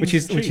you have beans? Which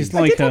is and cheese?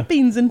 like I did have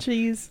beans and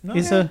cheese. No.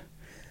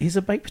 Is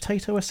a baked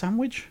potato a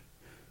sandwich?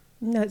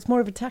 No, it's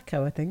more of a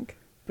taco, I think.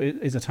 But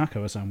is a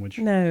taco a sandwich?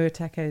 No, a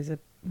taco is I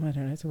don't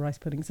know, it's a rice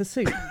pudding. It's a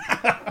soup.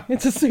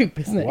 It's a soup,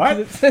 isn't it?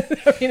 What? 'Cause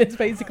it's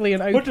basically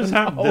an open What just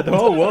happened? holder. The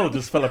whole world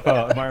just fell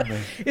apart around me.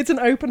 It's an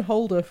open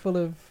holder full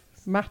of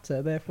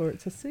matter, therefore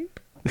it's a soup.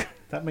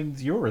 That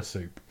means you're a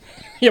soup.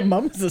 Your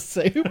mum's a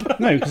soup.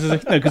 No,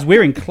 because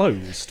we're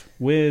enclosed.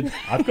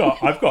 I've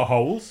got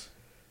holes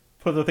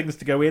for the things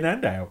to go in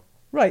and out.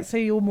 Right, so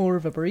you're more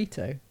of a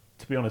burrito.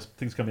 To be honest,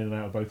 things come in and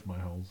out of both of my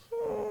holes.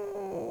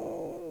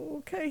 Oh,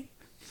 okay.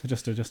 So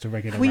just a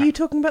regular. Were wrap. you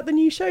talking about the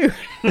new show?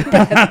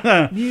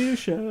 New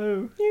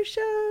show. New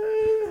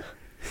show.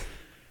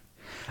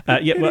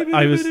 Yeah, well,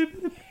 I was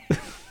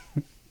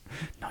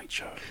night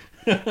show.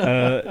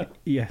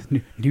 Yeah,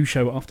 new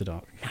show after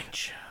dark. Night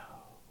show.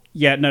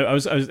 Yeah, no, I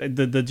was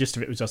the gist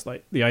of it was just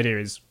like the idea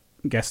is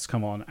guests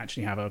come on,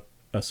 actually have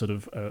a sort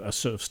of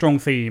strong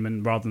theme,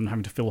 and rather than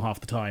having to fill half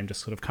the time, just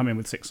sort of come in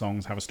with 6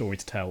 songs, have a story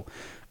to tell.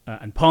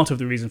 And part of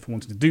the reason for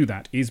wanting to do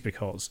that is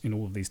because in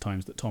all of these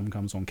times that Tom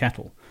comes on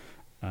Kettle,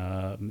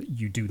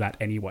 you do that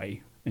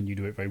anyway and you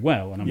do it very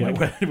well. And I'm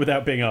like,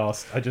 without being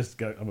asked, I just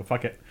go, I'm a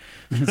fuck it.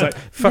 it's like,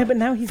 fuck, but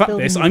now he's fuck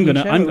building this. his I'm new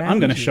gonna, show I'm around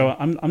gonna you. show up.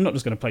 I'm not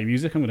just gonna play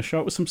music. I'm gonna show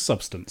up with some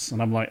substance.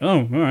 And I'm like, oh,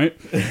 all right.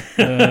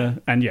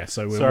 And yeah,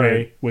 so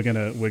Sorry. we're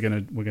gonna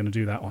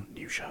do that on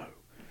New Show.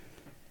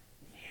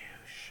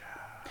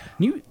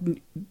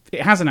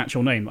 It has an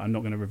actual name that I'm not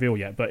going to reveal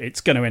yet, but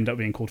it's going to end up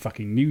being called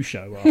fucking New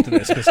Show after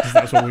this, because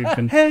that's what we've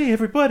been. Hey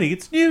everybody,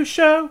 it's New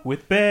Show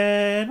with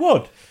Ben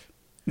Wood.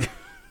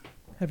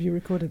 Have you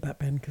recorded that,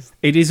 Ben? Because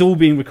It is all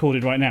being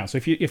recorded right now. So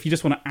if you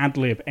just want to ad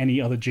lib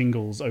any other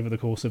jingles over the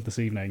course of this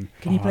evening,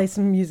 can you play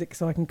some music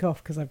so I can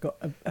cough? Because I've got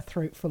a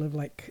throat full of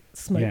like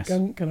smoke Yes.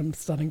 gunk, and I'm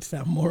starting to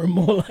sound more and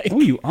more like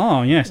oh, you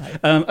are, yes.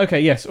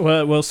 Okay, yes.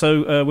 Well,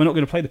 so we're not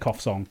going to play the cough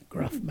song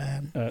gruff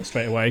man.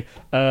 straight away,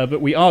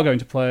 but we are going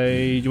to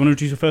play. Do you want to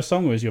introduce your first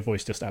song, or is your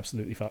voice just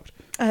absolutely fucked?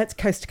 It's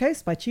Coast to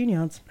Coast by Tune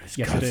Yards.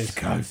 Yes, it is.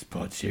 Coast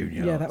by Tune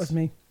Yards. Yeah, that was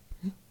me.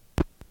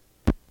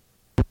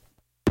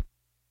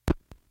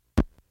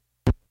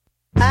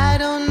 I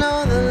don't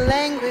know the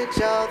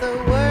language, all the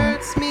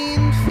words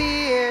mean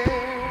fear.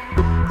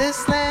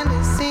 This land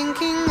is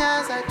sinking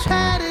as I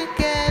try to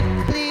get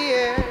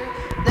clear.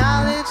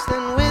 Knowledge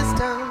then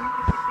wisdom,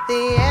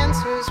 the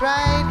answer's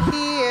right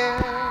here.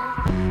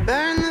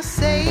 Burn the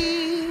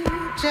sage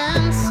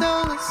and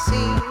sow a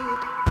seed.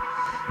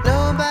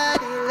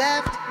 Nobody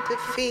left to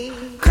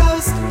feed.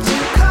 Coast to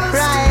coast,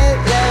 right,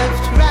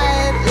 left,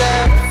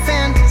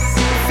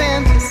 fantasy,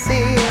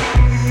 fantasy.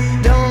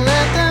 Don't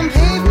let them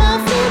pave my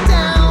feet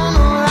down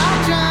or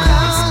I'll drown.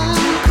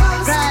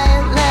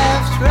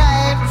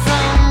 Right,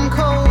 from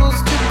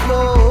coast to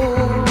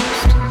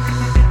coast.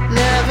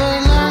 Never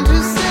learn to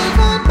say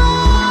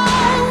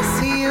goodbye.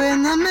 See you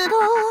in the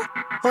middle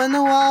when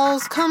the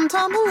walls come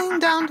tumbling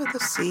down to the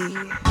sea.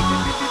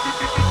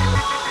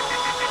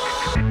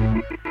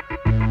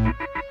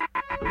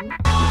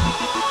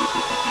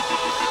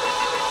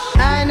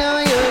 I know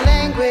your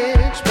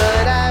language,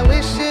 but I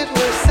wish it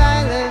were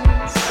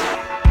silence.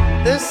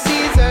 The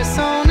seeds are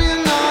sown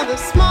in all the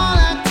small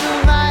acts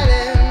of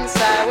violence.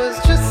 I was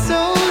just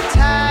so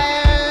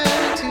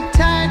tired, too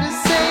tired to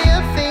say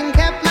a thing.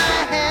 Kept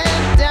my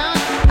head down,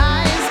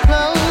 eyes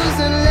closed,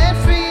 and let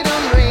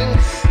freedom ring.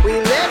 We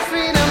let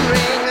freedom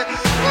ring,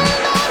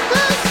 and I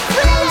was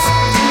free.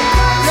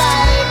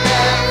 Right,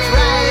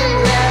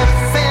 left,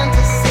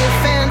 fantasy,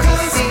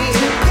 fantasy.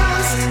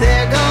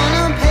 They're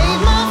gonna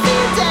pave my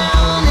feet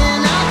down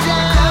and I'll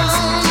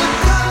drown.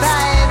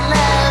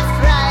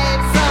 Right,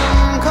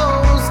 from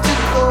coast to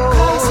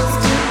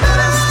coast.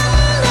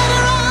 Let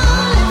it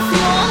run if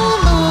you wanna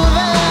move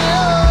at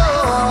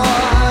all.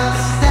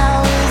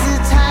 Now is the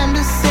time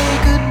to say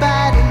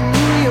goodbye to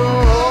New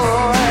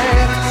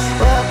York.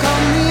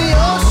 Welcome the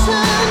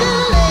ocean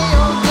and lay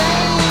your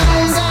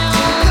blame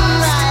down.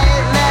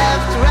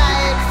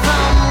 Right,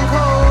 from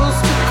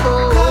coast to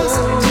coast.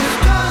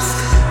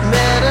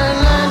 Better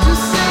learn to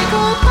say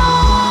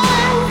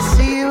goodbye.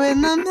 See you in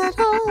the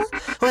middle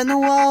when the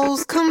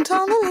walls come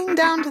tumbling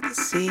down to the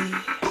sea.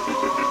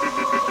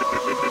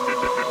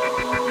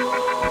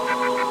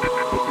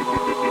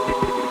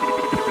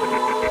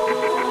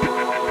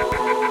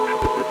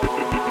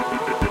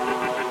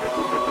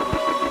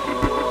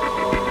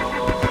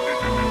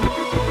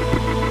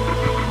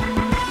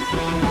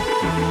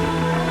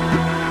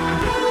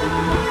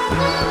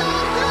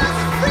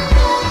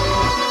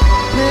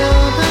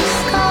 Build a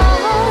sky,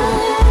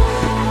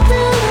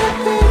 build it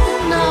big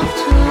enough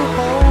to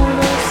hold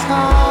us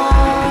all.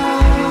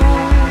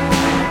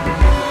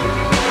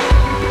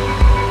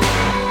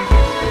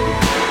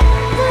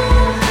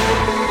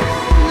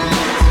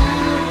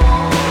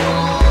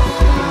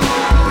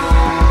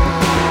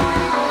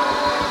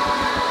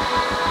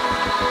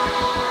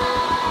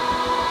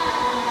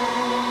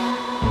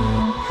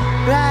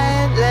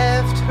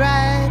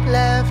 Right,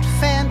 left,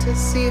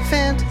 fantasy,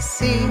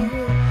 fantasy.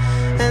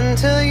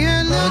 Until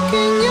you're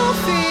looking your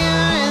fear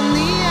in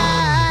the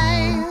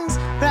eyes.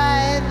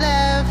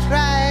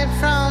 Right,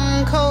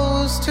 from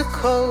coast to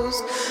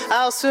coast.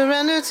 I'll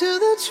surrender to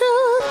the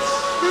truth,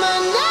 but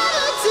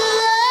never to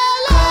the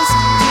lies.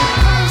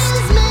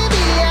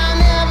 Maybe I'll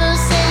never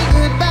say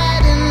goodbye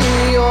to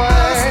New York.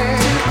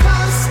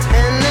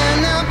 And then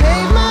I'll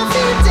pave my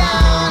feet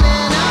down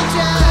and I'll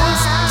drown.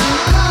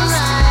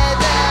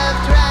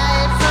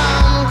 Right,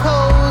 from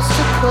coast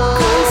to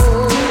coast.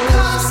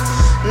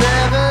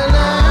 Never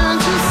learn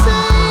to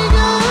say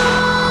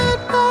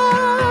goodbye.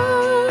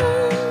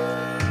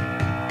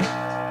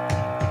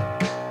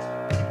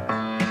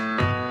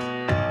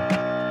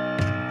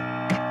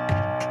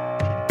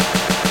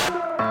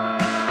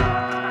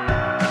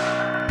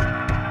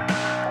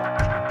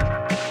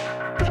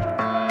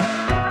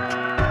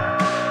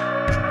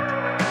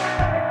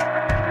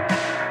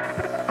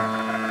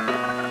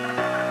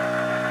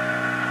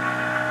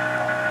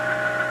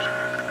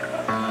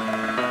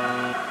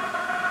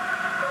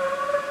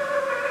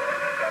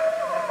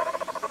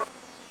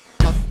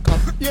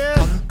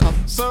 Yeah,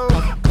 so,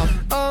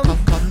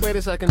 wait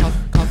a second.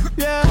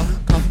 Yeah,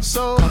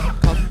 so,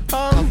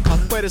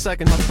 wait a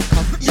second.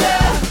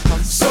 Yeah,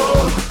 so,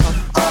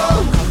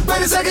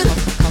 wait a second.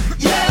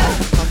 Yeah,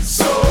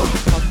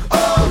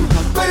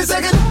 a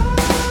second.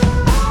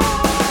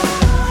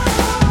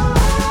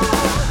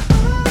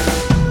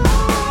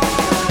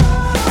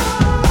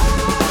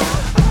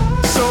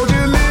 Sold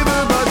your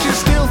liver, but you're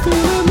still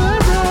feeling the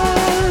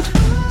red.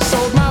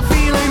 Sold my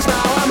feelings,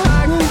 now I'm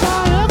hanging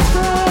by a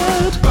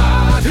thread.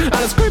 Bad,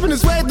 and it's creeping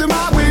its way through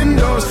my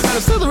windows, and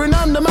it's slithering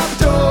under my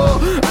door,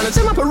 and it's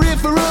in my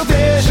peripheral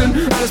vision,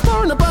 and it's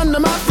pouring up under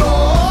my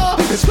floor.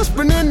 It's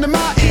whispering into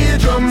my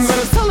eardrums, and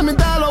it's telling me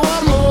that I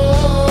want more.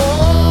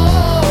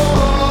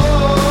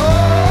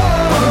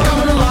 I'm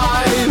coming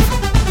alive.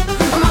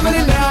 I'm having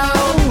it now.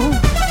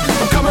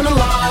 I'm coming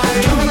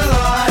alive.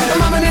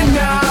 I'm having it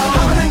now.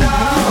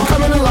 I'm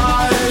coming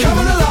alive.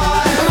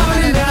 I'm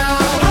having it now.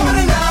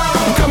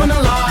 I'm coming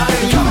alive.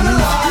 I'm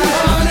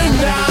having it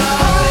now.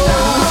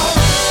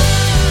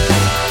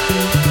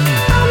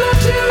 I'll let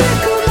you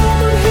make a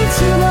moment hit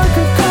you like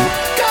a cop.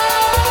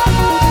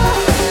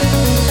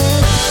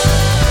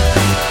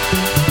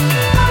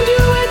 And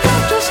you wake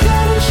up just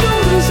head and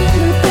shoulders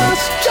in a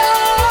dust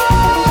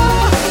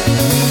jar.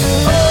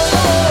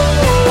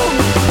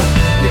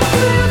 You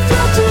clear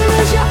throat to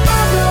raise your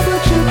eyebrow,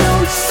 but you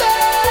don't say.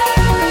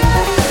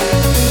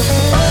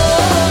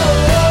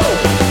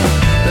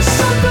 There's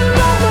something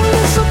wrong, but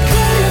it's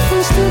okay if we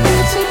still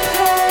get to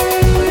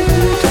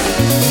paid.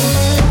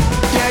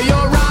 Yeah,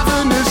 you're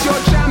ravenous,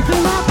 you're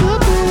champing at the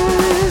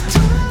bit.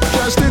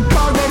 Just a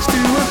cog next to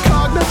a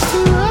cog next to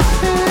a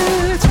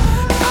pit.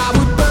 I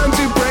would burn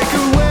to break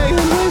away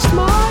and waste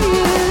my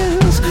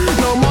years.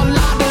 No more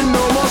laughing,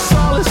 no more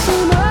solace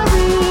in our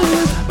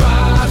ears.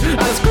 Bad,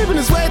 and it's creeping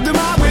its way through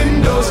my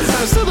windows, and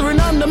it's slithering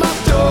under my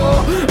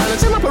door, and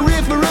it's in my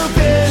peripheral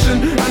vision,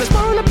 and it's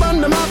pouring up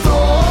under my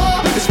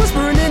floor. It's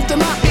whispering into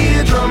my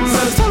eardrums,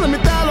 and it's telling me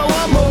that I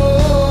want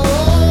more.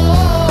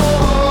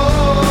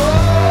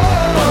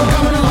 I'm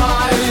coming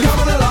alive.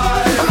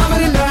 I'm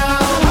having it now.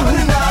 I'm coming alive. I'm having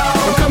it now.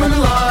 I'm coming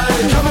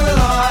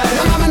alive.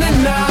 I'm having it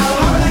now.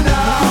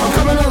 I'm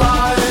coming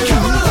alive.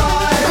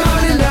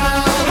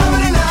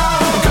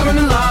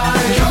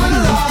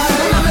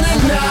 I'm having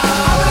it now.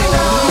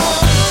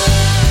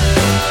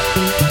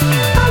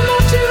 I'll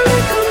let you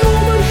make a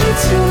moment hit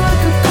you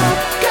like a pop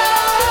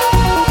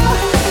gun.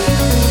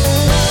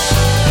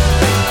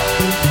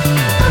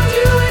 And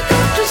you wake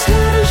up just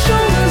head and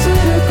shoulders in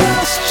a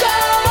glass jar.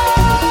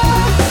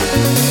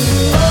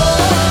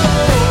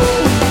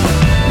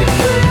 You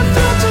clear your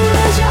throat to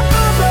raise your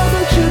eyebrow,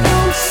 but you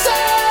don't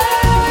say.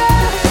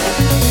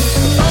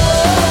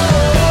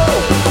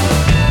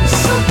 There's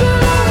something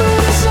wrong, but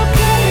it's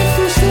okay if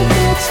we still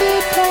get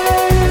it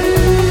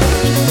paid.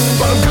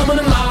 But I'm coming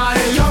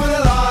alive.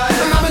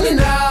 I'm having it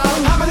now.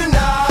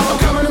 I'm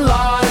coming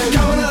alive.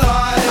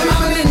 I'm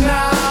having it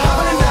now.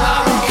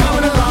 I'm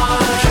coming alive.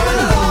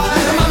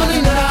 I'm having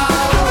it now.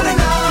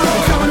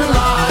 I'm coming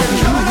alive.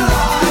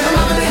 I'm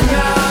having it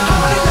now.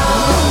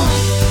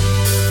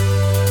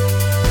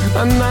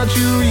 And that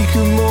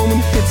eureka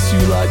moment hits you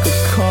like a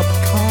cop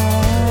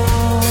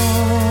car,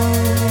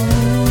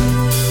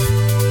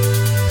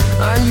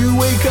 and you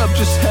wake up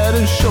just head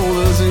and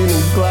shoulders in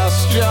a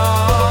glass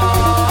jar.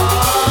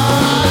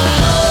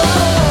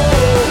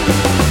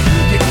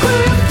 You clear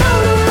your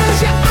throat and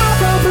raise your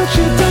eyebrow, but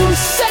you don't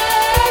say.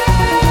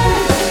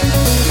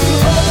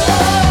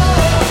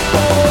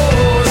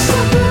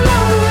 Something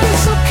wrong, but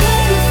it's okay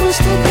if we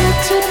still get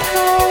to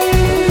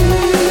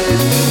paid.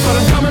 But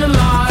I'm coming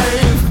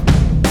alive.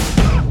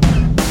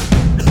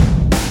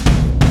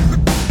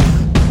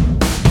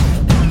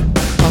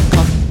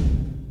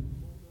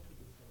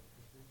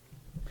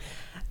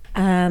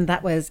 And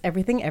that was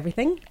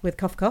Everything with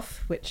Cough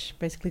Cough, which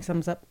basically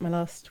sums up my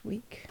last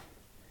week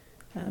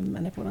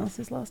and everyone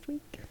else's last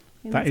week.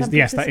 in That San is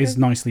yes, that is Francisco.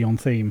 nicely on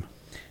theme.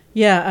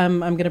 Yeah, I'm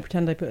going to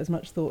pretend I put as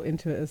much thought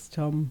into it as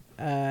Tom.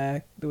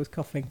 There was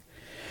coughing.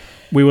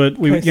 We were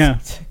Coast yeah.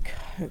 to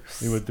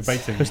coast. We were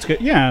debating.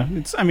 Yeah,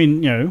 it's. I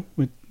mean,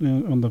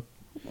 on the.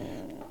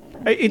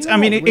 It's. I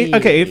mean, Not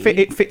okay. really.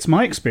 It fits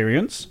my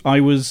experience. I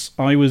was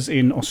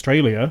in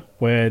Australia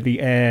where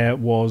the air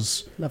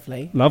was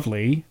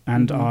Lovely.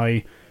 and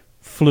I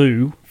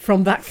flew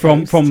From that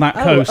from coast. that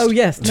Oh, coast. Oh,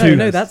 yes. to-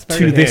 No, that's very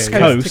to good. this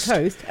coast, to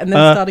coast, and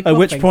then started coughing. at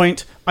which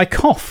point I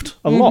coughed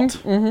a lot.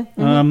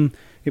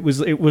 It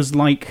was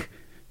like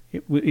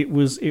it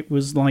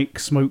was like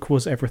smoke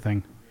was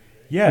everything.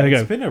 Yeah, There you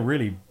it's go. been a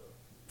really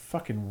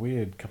fucking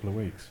weird couple of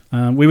weeks.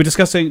 We were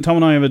discussing, Tom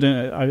and I, over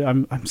dinner.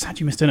 I'm sad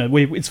you missed dinner.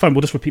 It's fine. We'll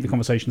just repeat the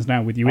conversations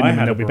now with you in I them, and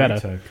had they'll a be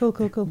better.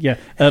 burrito. Cool. Yeah.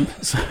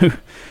 So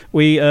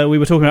we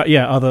were talking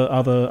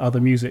about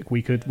other music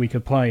we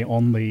could play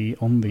on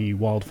the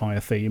wildfire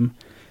theme.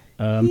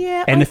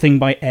 Yeah, Anything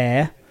by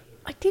Air.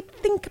 I did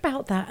think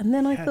about that, and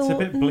then I Yeah, thought,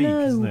 it's a bit bleak, no.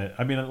 isn't it?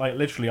 I mean, like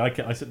literally,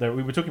 I sit there.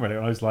 We were talking about it,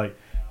 and I was like,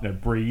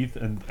 Breathe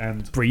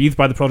and Breathe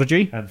by The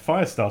Prodigy. and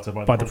Firestarter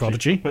By by The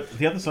Prodigy. But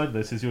the other side of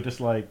this is you're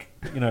just like,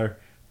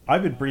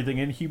 I've been breathing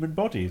in human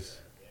bodies.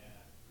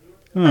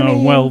 Oh, I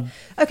mean, well,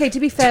 Okay, to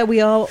be fair,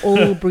 we are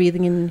all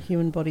breathing in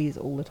human bodies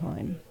all the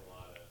time.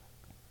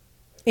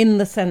 In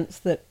the sense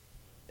that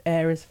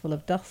air is full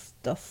of dust.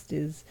 Dust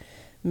is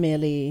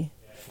merely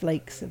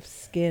flakes of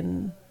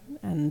skin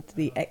and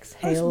the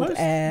exhaled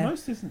air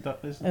Most isn't of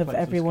flakes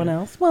everyone skin.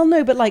 else. Well,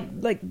 no, but like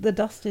the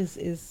dust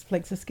is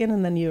flakes of skin,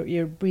 and then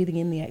you're breathing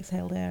in the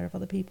exhaled air of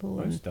other people,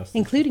 Most and dust is-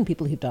 including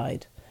people who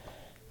died.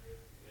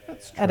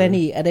 That's At true.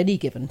 any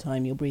given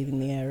time, you're breathing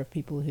the air of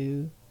people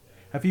who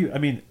Have you? I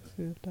mean,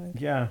 have died.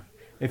 yeah.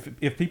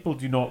 If people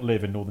do not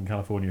live in Northern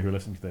California who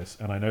listen to this,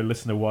 and I know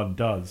listener 1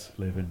 does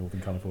live in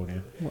Northern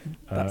California, Well,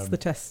 that's the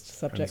test and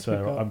subject. we've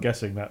so got. I'm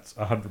guessing that's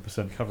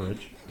 100%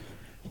 coverage.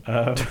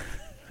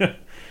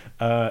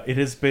 It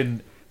has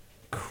been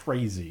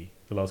crazy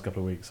the last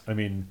couple of weeks. I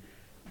mean,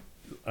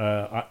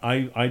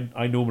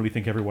 I normally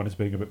think everyone is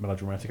being a bit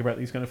melodramatic about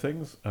these kind of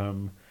things,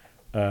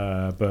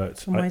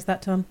 but And why is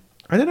that, Tom?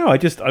 I don't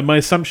know. My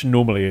assumption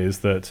normally is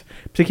that,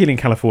 particularly in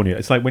California,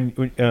 it's like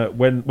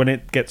when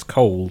it gets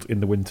cold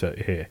in the winter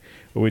here,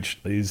 which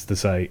is to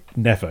say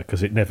never,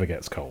 because it never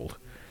gets cold.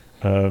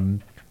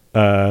 Come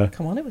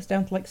on, it was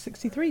down to like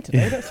 63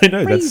 today. That's I know,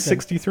 that's freezing.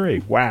 63.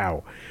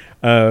 Wow.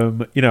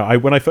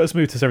 When I first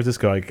moved to San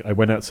Francisco, I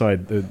went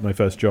outside my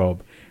first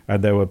job,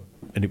 and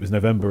it was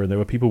November, and there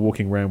were people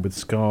walking around with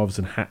scarves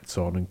and hats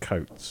on and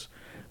coats,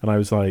 and I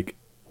was like,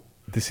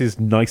 this is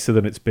nicer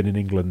than it's been in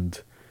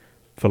England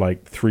for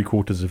like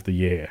 3/4 of the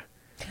year.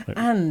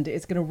 And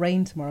it's going to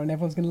rain tomorrow, and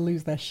everyone's going to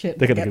lose their shit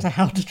They're to gonna get go- to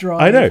how to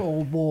drive I know.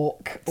 or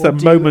walk. It's or that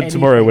do moment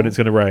tomorrow when anything. it's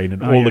going to rain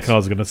and Oh, all the yes.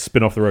 cars are going to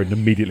spin off the road and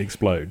immediately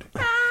explode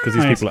because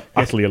these Yes, people are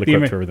yes, utterly the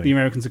ill-equipped for The everything.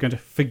 Americans are going to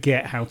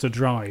forget how to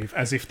drive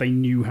as if they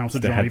knew how to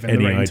They had drive in the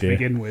any rain idea. to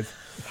begin with.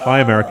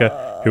 Hi,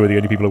 America, who are the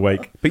only people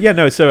awake. But yeah,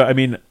 no. So I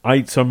mean,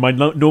 my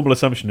normal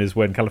assumption is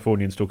when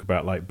Californians talk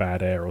about like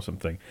bad air or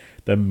something,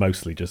 they're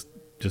mostly just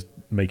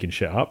making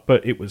shit up.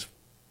 But it was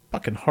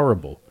fucking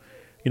horrible.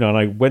 And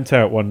I went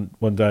out one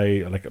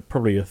day, like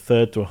probably a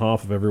third to a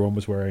half of everyone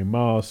was wearing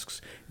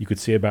masks. You could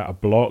see about a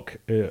block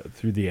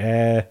through the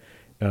air.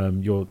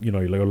 Your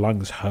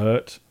lungs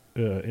hurt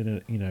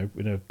in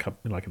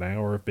like an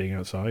hour of being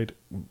outside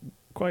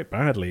quite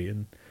badly,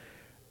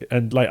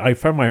 and like I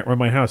found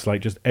my house, like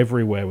just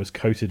everywhere was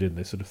coated in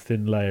this sort of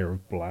thin layer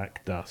of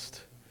black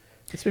dust.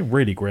 It's been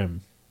really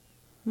grim.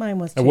 Mine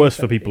was And too, worse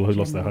for but people who it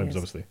lost their generally homes,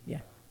 is. obviously. Yeah.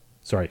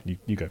 Sorry,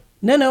 you go.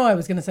 No, I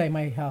was going to say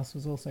my house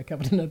was also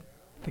covered in a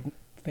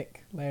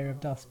thick layer of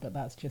dust, but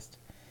that's just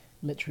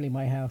literally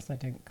my house. I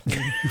don't clean.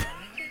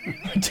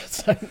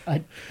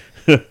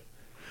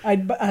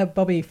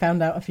 Bobby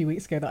found out a few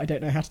weeks ago that I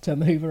don't know how to turn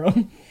the Hoover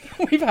on.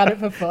 We've had it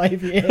for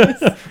 5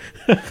 years.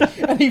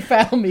 And he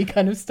found me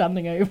kind of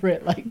standing over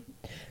it, like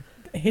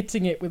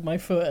hitting it with my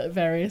foot at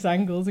various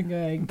angles and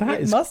going, That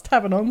it is must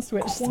have an on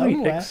switch Quite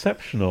somewhere.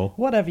 exceptional.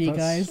 Whatever, you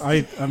guys.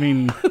 I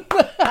mean,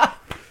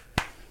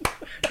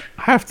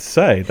 I have to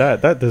say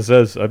that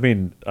deserves. I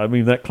mean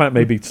that clap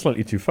may be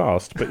slightly too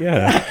fast, but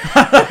yeah.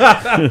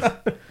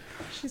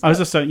 I was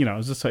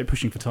just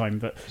pushing for time,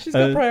 but She's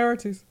got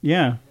priorities.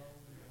 yeah.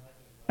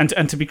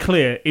 And to be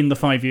clear, in the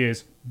 5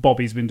 years,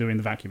 Bobby's been doing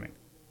the vacuuming.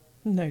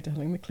 No,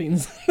 darling, the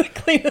cleaners have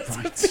been doing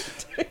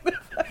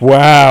it.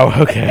 Wow.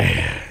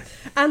 Okay.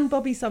 And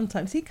Bobby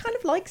sometimes. He kind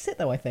of likes it,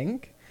 though, I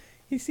think.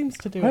 He seems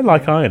to do it. I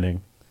like more.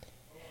 ironing.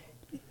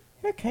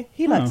 Okay,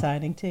 he likes Oh.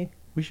 ironing too.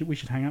 We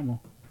should hang out more.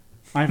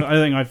 I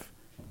think I've.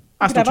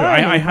 That's Could not have true. I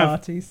ironing have.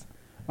 parties.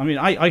 I mean,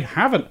 I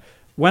haven't.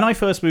 When I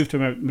first moved to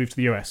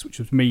the US, which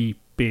was me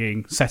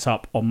being set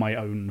up on my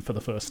own for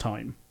the first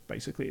time,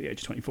 basically at the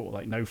age of 24,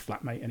 like no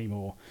flatmate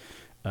anymore.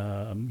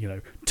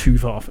 Too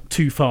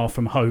far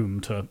from home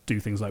to do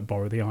things like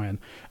borrow the iron.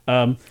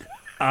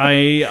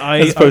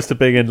 As opposed to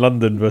being in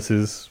London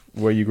versus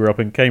where you grew up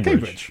in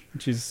Cambridge.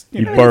 which is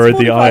You know, borrowed it's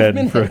the 45 iron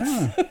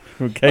minutes.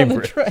 from On the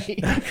Cambridge.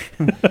 train.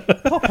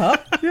 Pop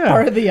up,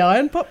 borrow the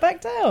iron, pop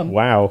back down.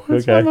 Wow.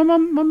 That's why Okay. my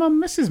mum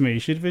misses me.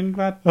 She'd have been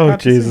glad. Oh, glad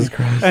to see Jesus me.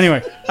 Christ.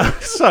 Anyway,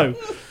 so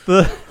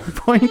the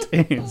point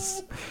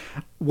is,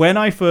 when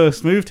I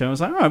first moved here, I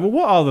was like, all right, well,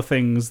 what are the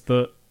things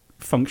that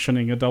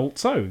functioning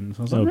adults own?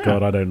 So I was Oh like,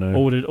 God, I don't know.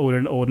 ordered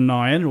an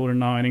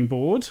ironing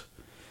board.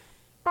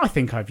 I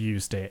think I've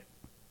used it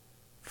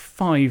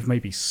 5,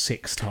 maybe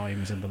 6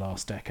 times in the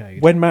last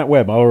decade. When Matt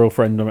Webb, our old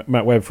friend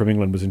Matt Webb from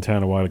England, was in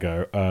town a while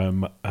ago,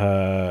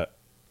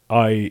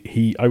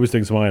 I was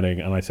doing some ironing,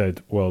 and I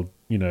said, "Well,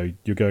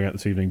 you're going out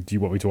this evening. Do you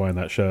want me to iron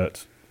that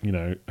shirt?"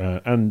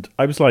 And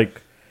I was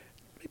like,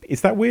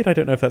 "Is that weird? I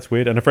don't know if that's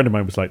weird." And a friend of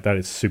mine was like, "That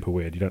is super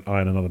weird. You don't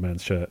iron another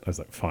man's shirt." I was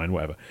like, "Fine,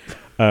 whatever."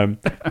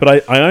 But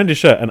I ironed his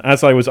shirt, and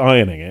as I was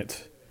ironing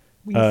it,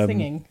 Were you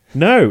singing?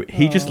 no,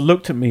 he just Oh.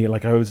 looked at me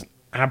like I was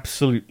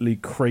absolutely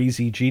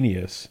crazy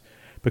genius.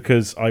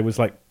 Because I was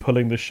like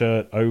pulling the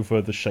shirt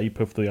over the shape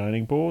of the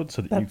ironing board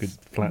so that you could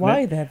That's flatten why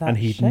it. they're that And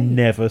he'd shape.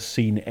 never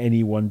seen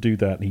anyone do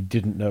that, and he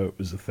didn't know it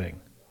was a thing.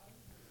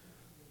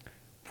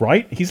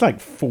 Right? He's like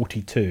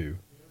 42.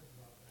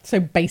 So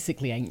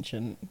basically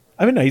ancient.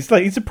 I mean, no, he's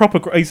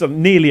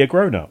nearly a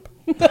grown up.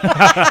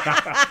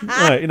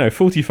 Like,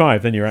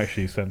 45, then you're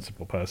actually a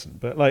sensible person.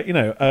 But like,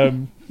 I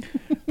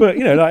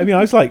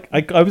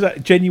was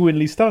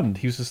genuinely stunned.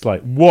 He was just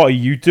like, "What are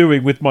you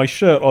doing with my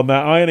shirt on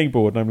that ironing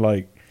board?" And I'm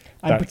like,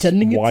 I'm That's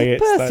pretending why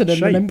it's a it's that person,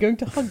 and then I'm shape. going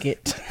to hug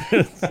it.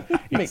 It's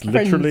Make friends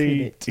literally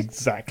with it.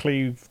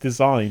 exactly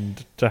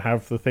designed to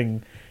have the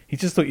thing. He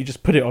just thought you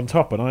just put it on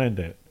top and ironed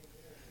it.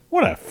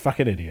 What a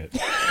fucking idiot!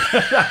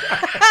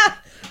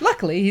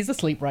 Luckily, he's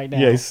asleep right now.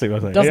 Yeah, he's super,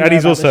 Doesn't and know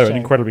he's about also this an show.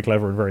 incredibly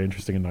clever and very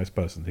interesting and nice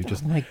person who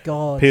just Oh my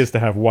god. appears to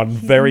have one He's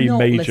very not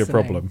major listening.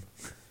 problem.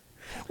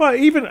 Well,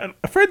 even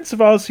friends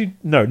of ours who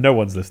no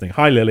one's listening.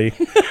 Hi, Lily.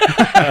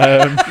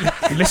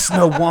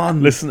 Listener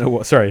one. Listener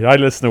one. Sorry, hi,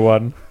 listener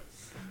one.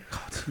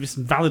 You just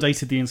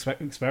validated the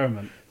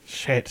experiment.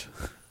 Shit.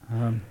 Do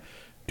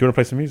you want to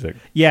play some music?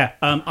 Yeah,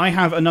 I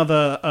have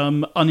another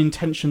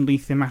unintentionally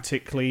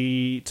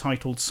thematically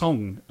titled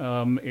song.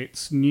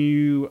 It's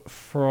new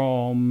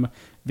from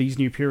These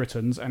New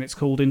Puritans, and it's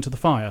called Into the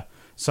Fire.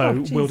 So Oh,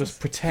 we'll Jesus. just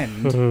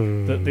pretend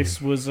that this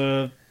was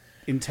a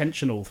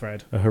intentional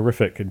thread. A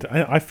horrific.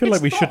 I feel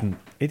It's like we not. shouldn't.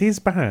 It is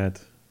bad.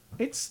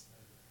 It's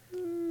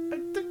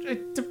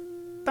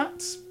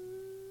that's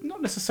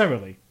not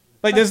necessarily.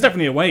 Like, there's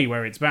definitely a way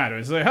where it's bad.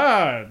 It's like,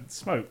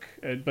 smoke.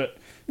 But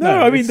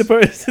No, I mean,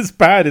 it's- it's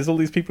bad is all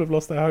these people have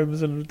lost their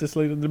homes and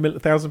in the middle,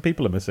 1,000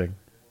 people are missing.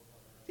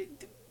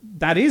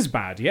 that is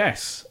bad.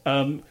 Yes.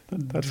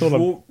 That's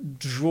all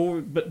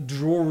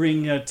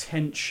Drawing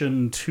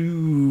attention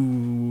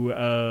to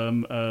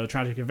a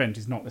tragic event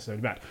is not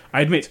necessarily bad.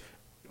 I admit,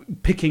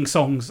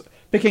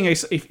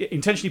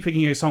 intentionally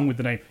picking a song with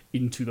the name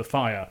 "Into the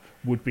Fire"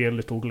 would be a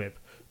little glib.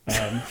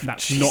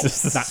 That's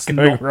Jesus, this is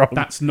going wrong.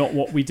 That's not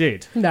what we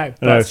did. No, No,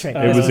 that's true.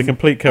 it was a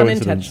complete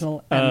coincidence.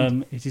 Unintentional.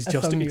 And It is a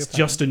just song you it's were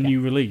just a playing, new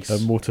release. A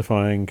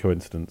mortifying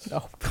coincidence.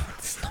 oh, God,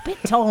 stop it,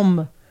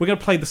 Tom. We're going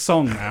to play the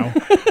song now.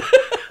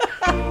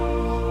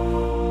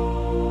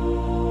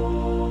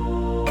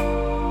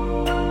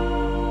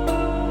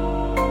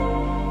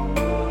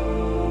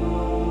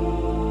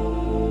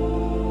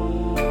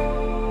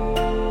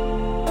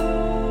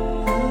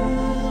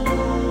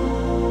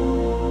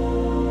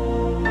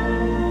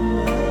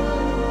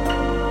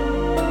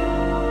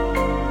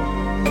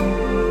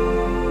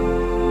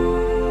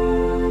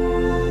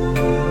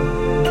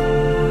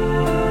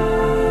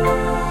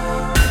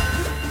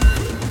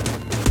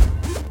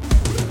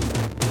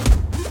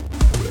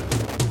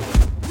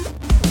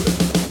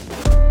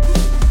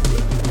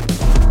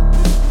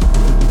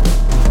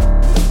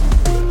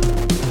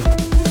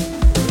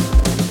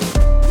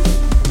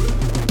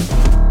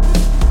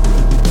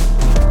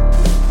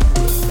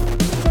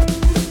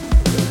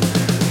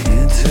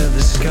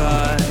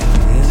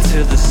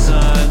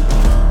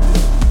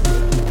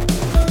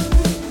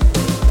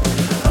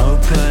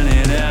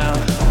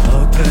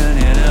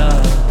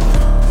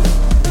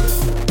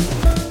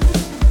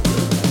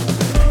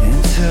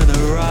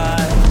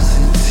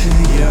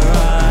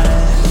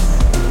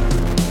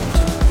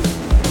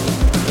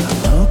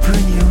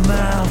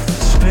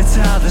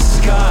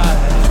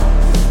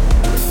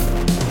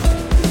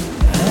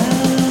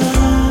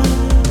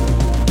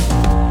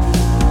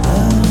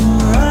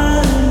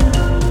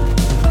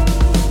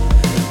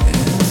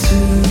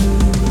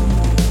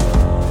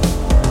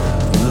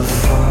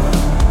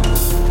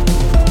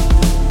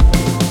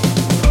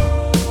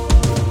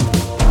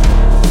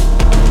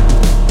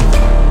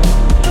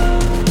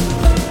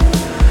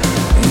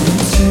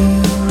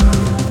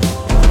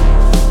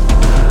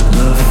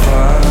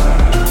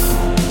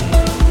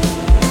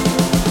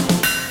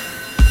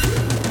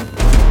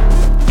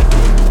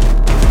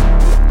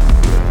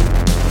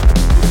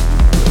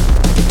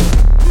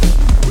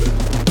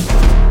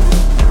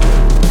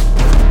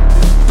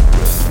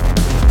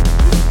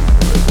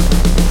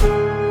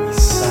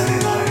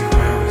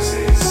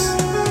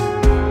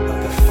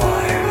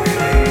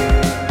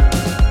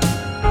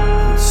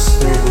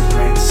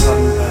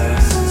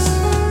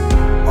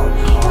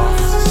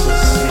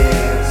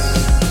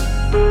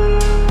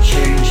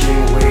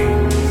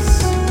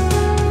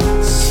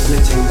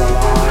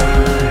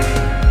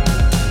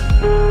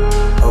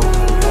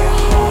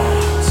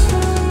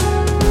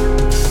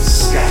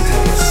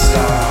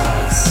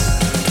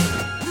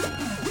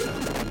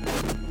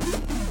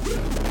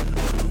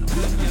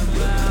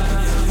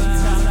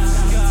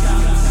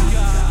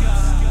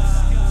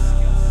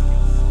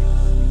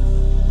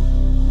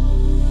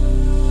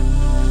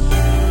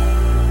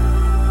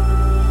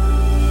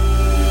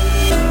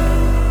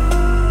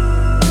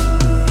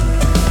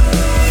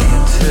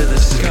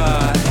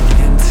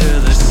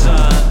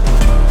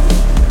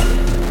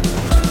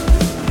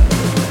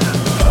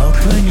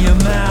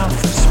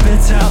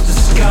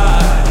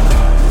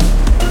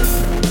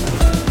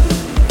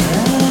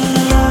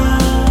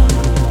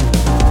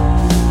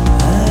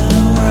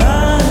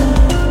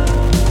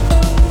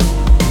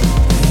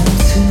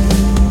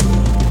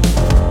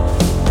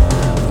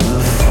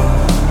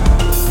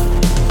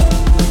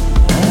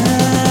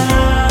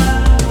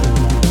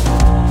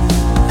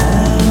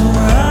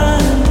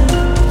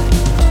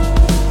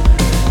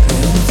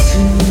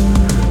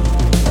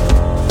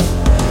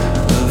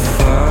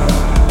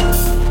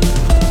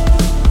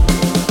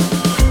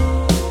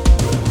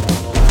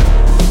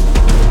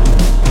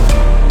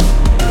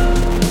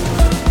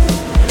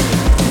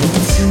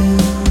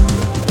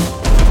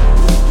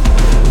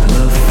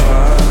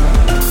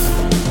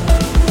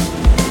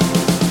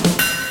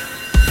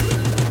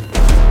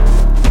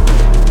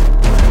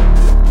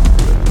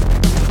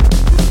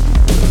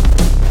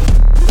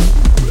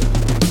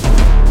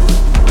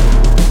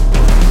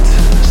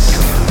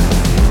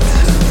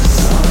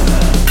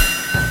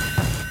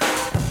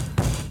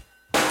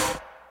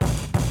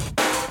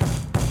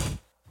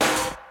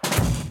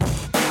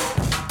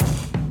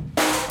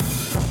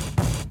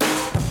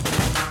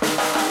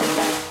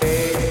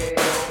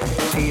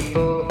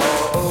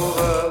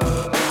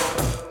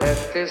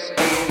 this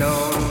be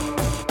known,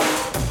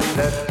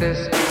 let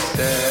this be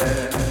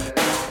said.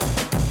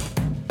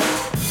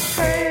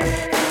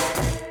 Hey,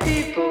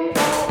 people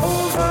all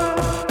over,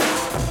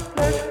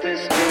 let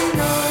this be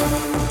known,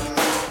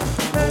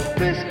 let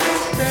this be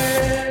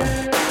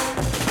said.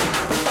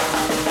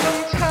 I'm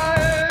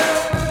tired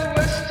of the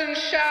Western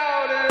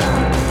shouting.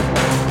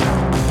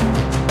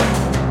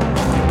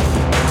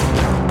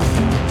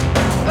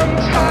 I'm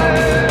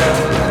tired of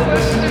the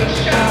Western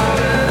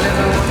shouting.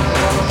 Everyone's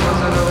once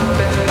was an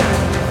open.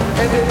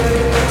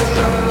 Everybody knows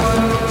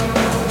someone.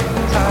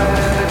 Tired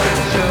of the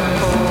picture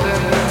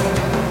holding.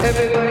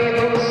 Everybody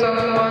knows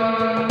someone.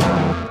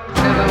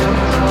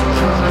 Everyone's once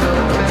was an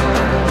open.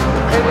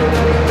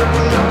 Everybody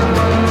knows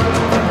someone.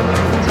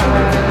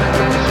 Tired of the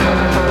picture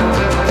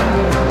holding.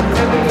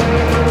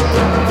 Everybody knows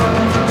someone.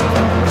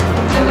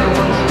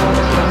 Everyone's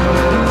once was an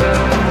open.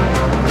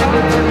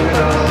 Everybody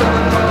knows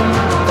someone.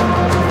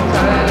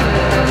 Tired of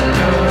the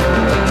picture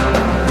holding.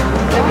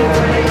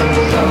 Everybody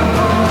knows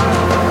someone.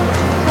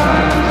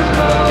 Time to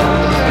go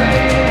say,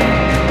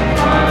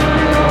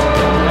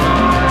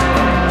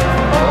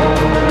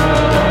 open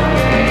up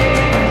the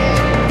gates,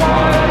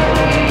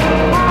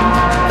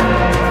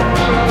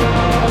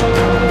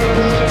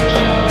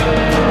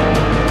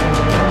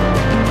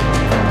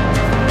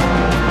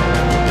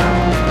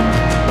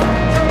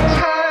 I'm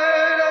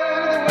tired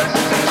of the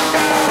Western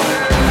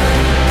shouting.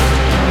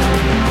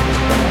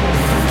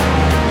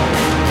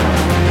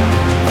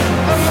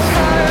 I'm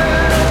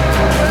tired of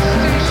the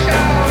Western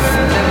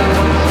shouting.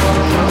 Everyone's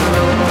once was an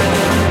open.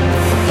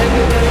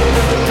 Everybody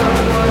knows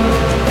someone.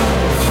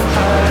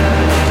 Tired of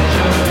the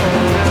picture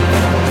holding.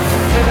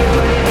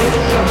 Everybody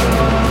knows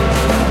someone.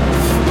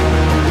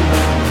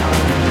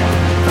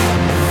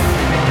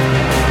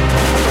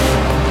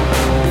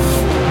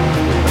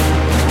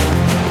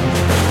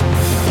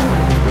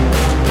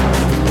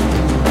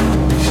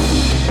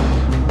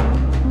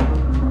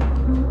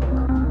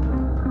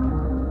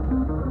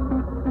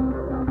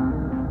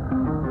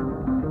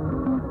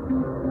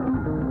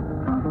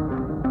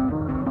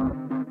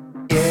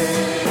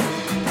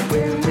 Yeah,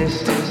 when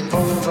this is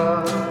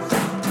over,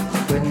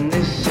 when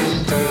this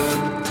is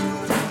through,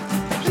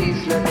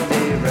 please let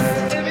me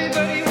rest.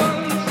 Everybody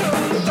wants to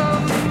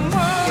someone.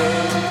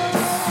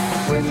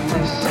 Yeah, when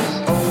this is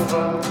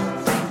over,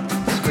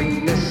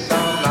 scream this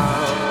out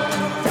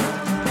loud.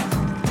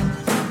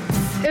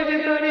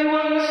 Everybody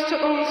wants to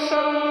own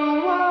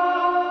someone.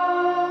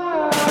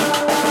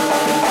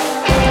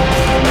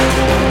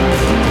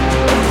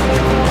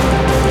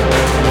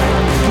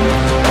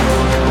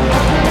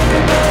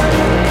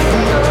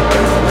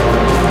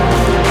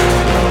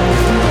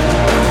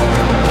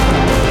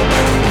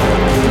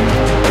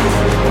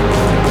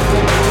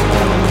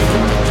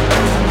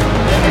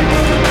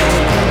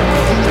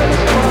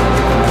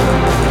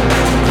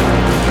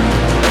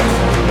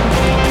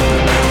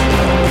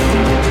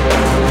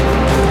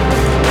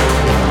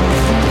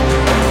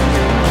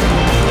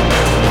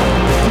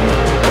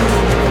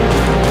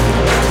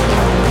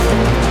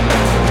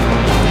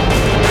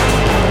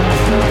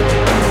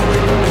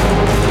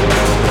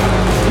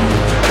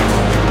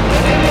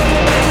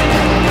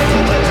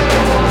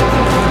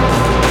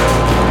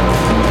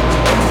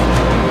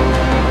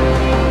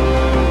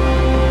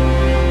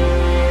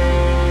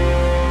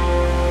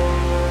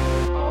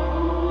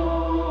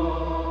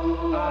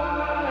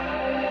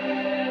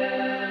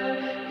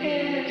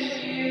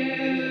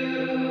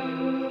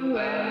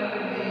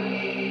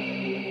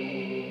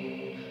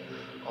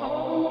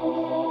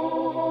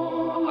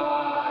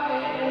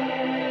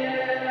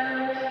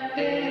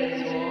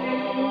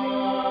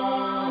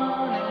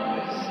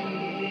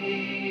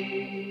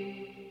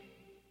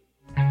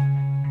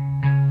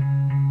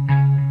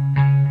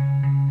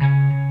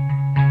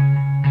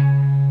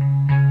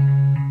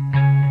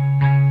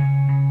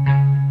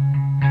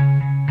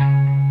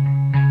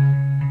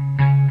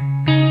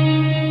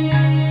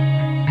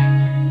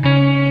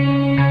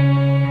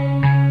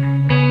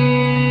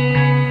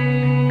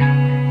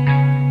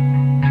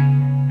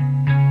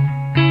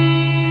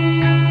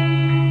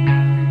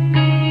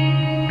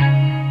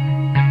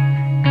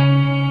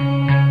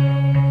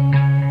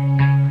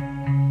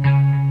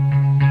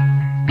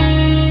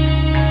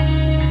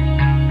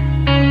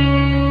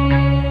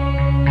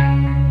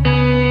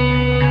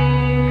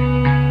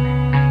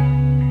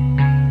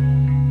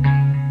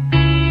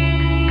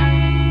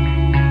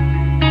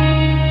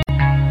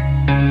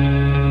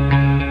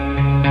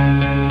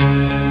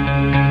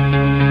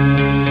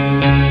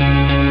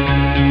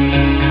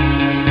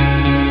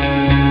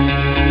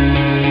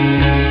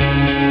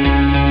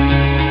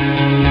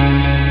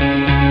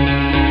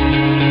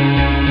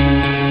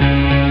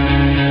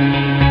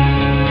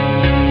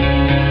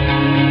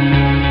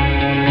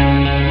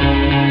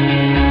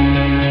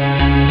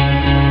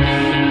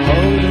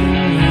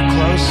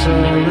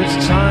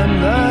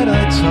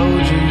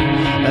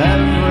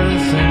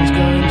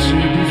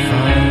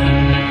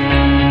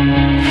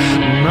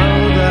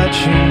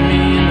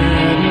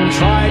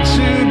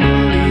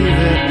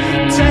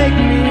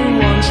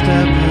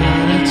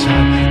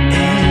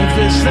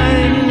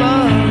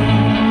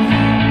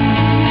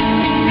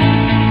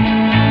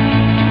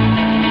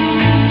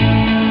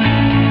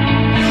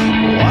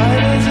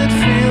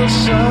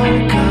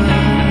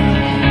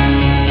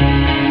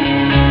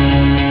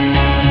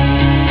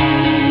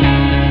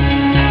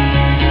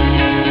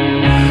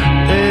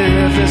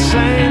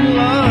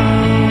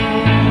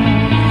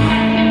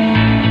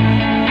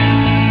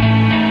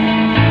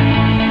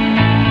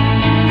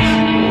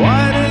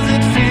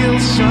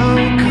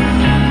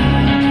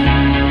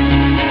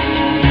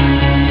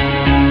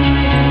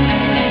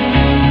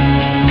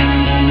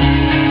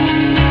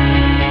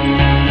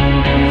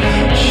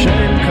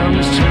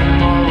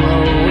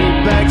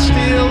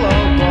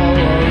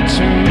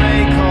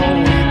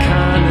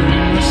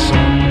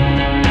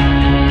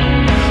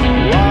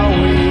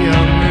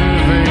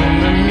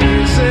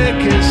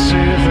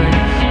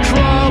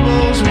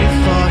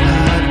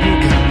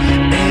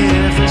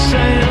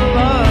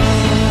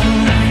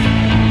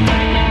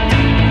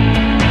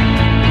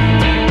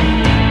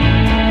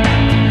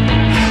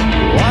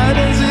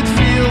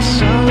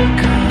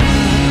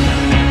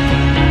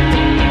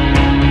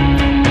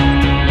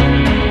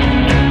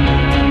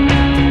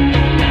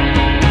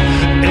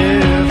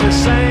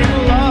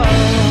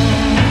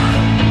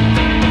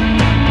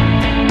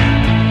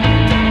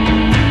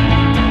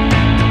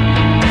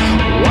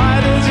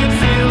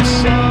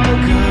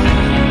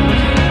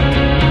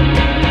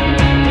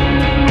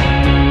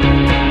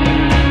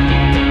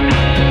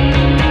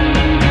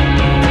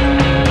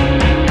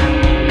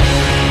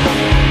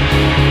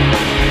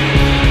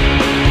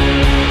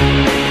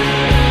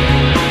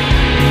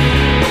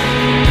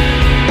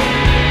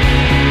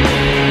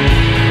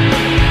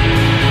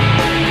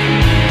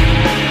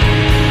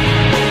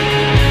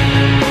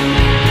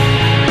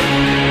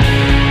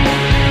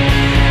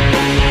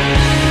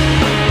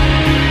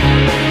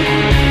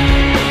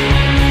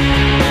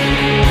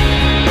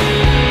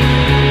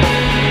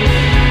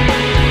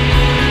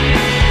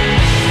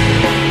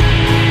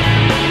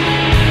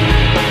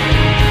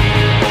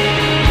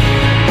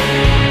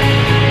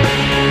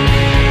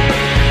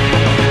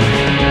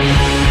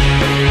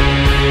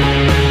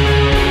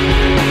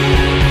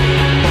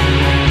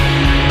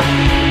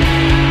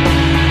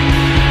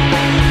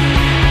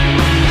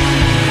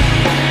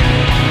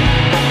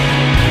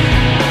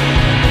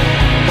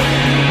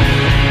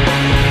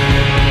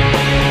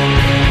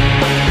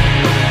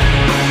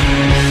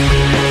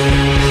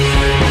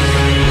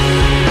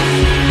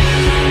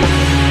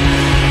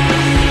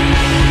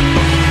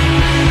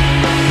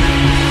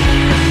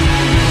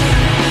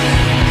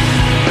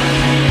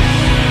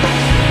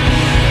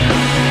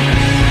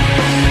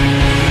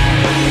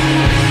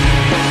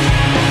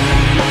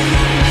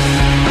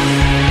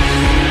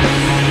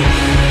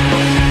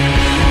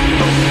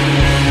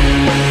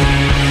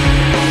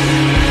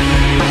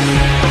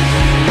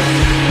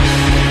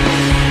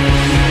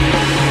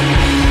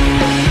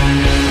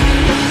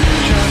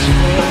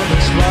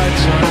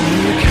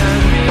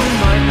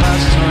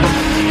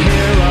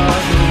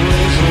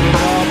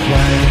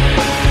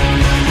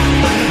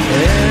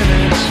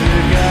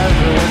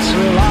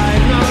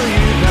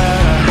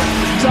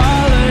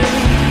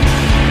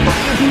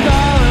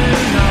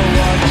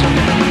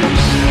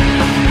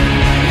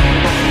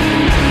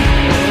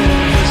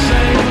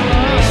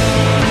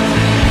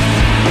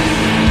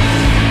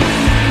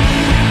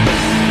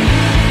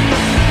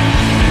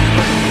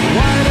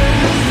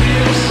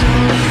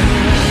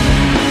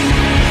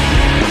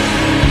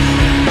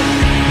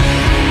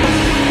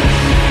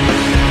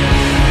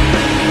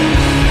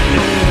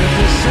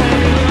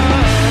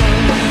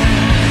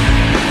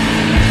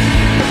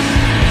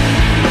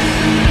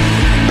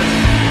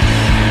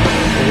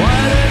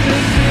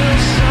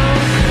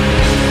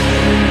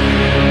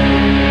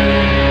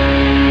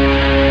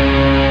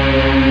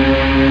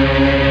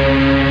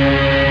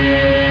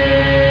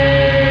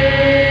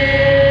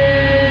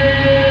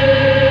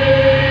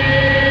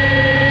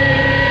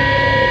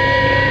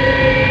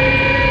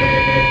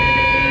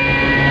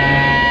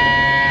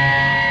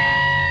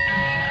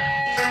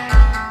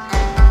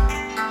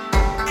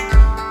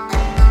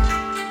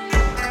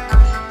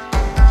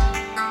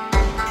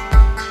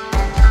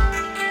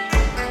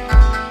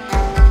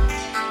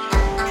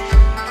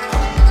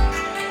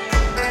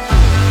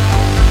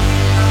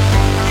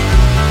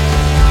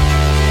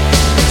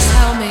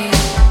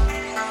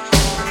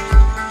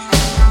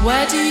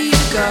 Where do you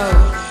go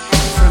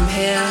from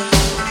here?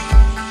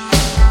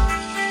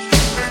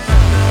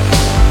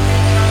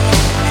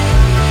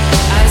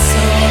 I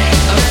saw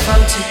a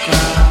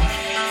photograph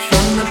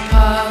from the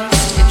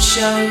past. It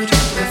showed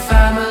the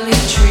family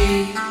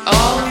tree,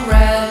 all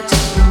red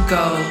and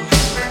gold.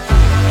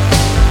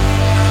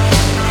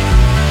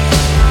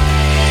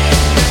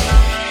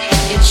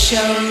 It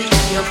showed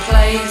your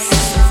place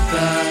of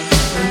birth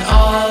and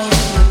all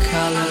the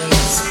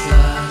colors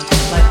blurred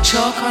like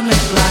chalk on a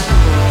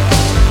blackboard.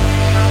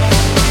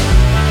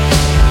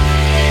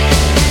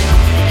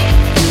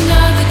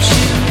 Now that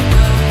you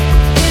go,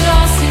 it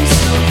all seems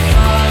so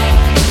far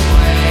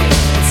away.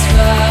 It's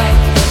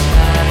further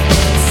than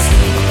it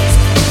seems.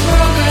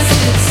 Progress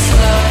is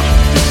slow,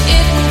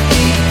 it will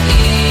be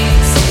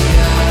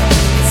easier.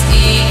 It's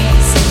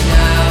easy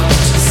now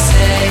to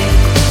say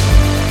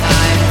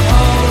I'm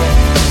home.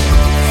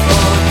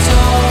 For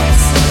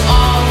doors and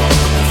all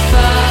the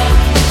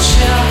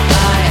furniture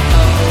I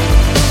own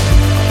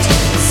to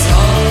the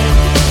soul.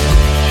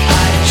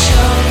 I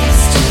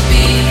chose to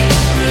be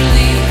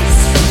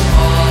released from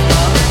all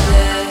of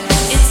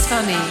this. It's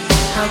funny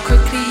how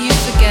quickly you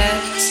forget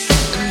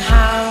and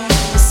how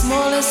the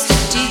smallest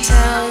of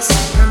details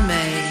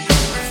remain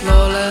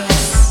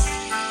flawless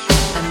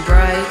and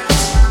bright.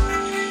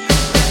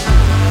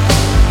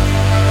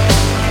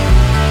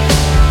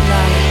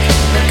 Like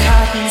the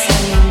curtains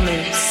hanging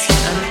loose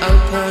and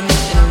open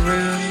in a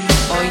room,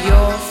 or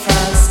your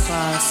first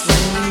class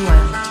when you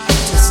went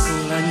to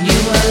school and you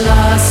were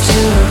last to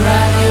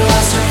arrive. You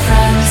asked your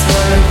friends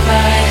for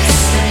advice,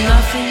 and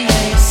nothing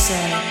they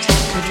said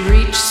could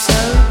reach so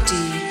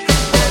deep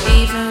or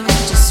even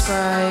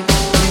describe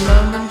the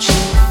moment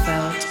you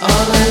felt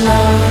all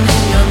alone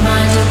in your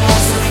mind. It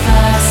was the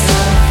first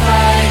of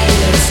 5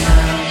 years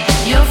now.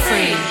 You're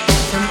free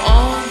from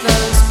all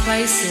those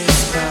places,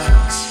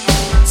 but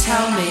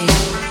tell me,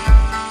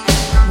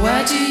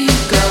 where do you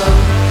go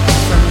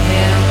from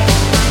here?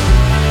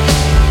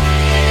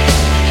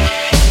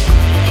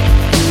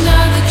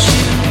 Now that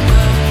you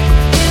go,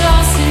 it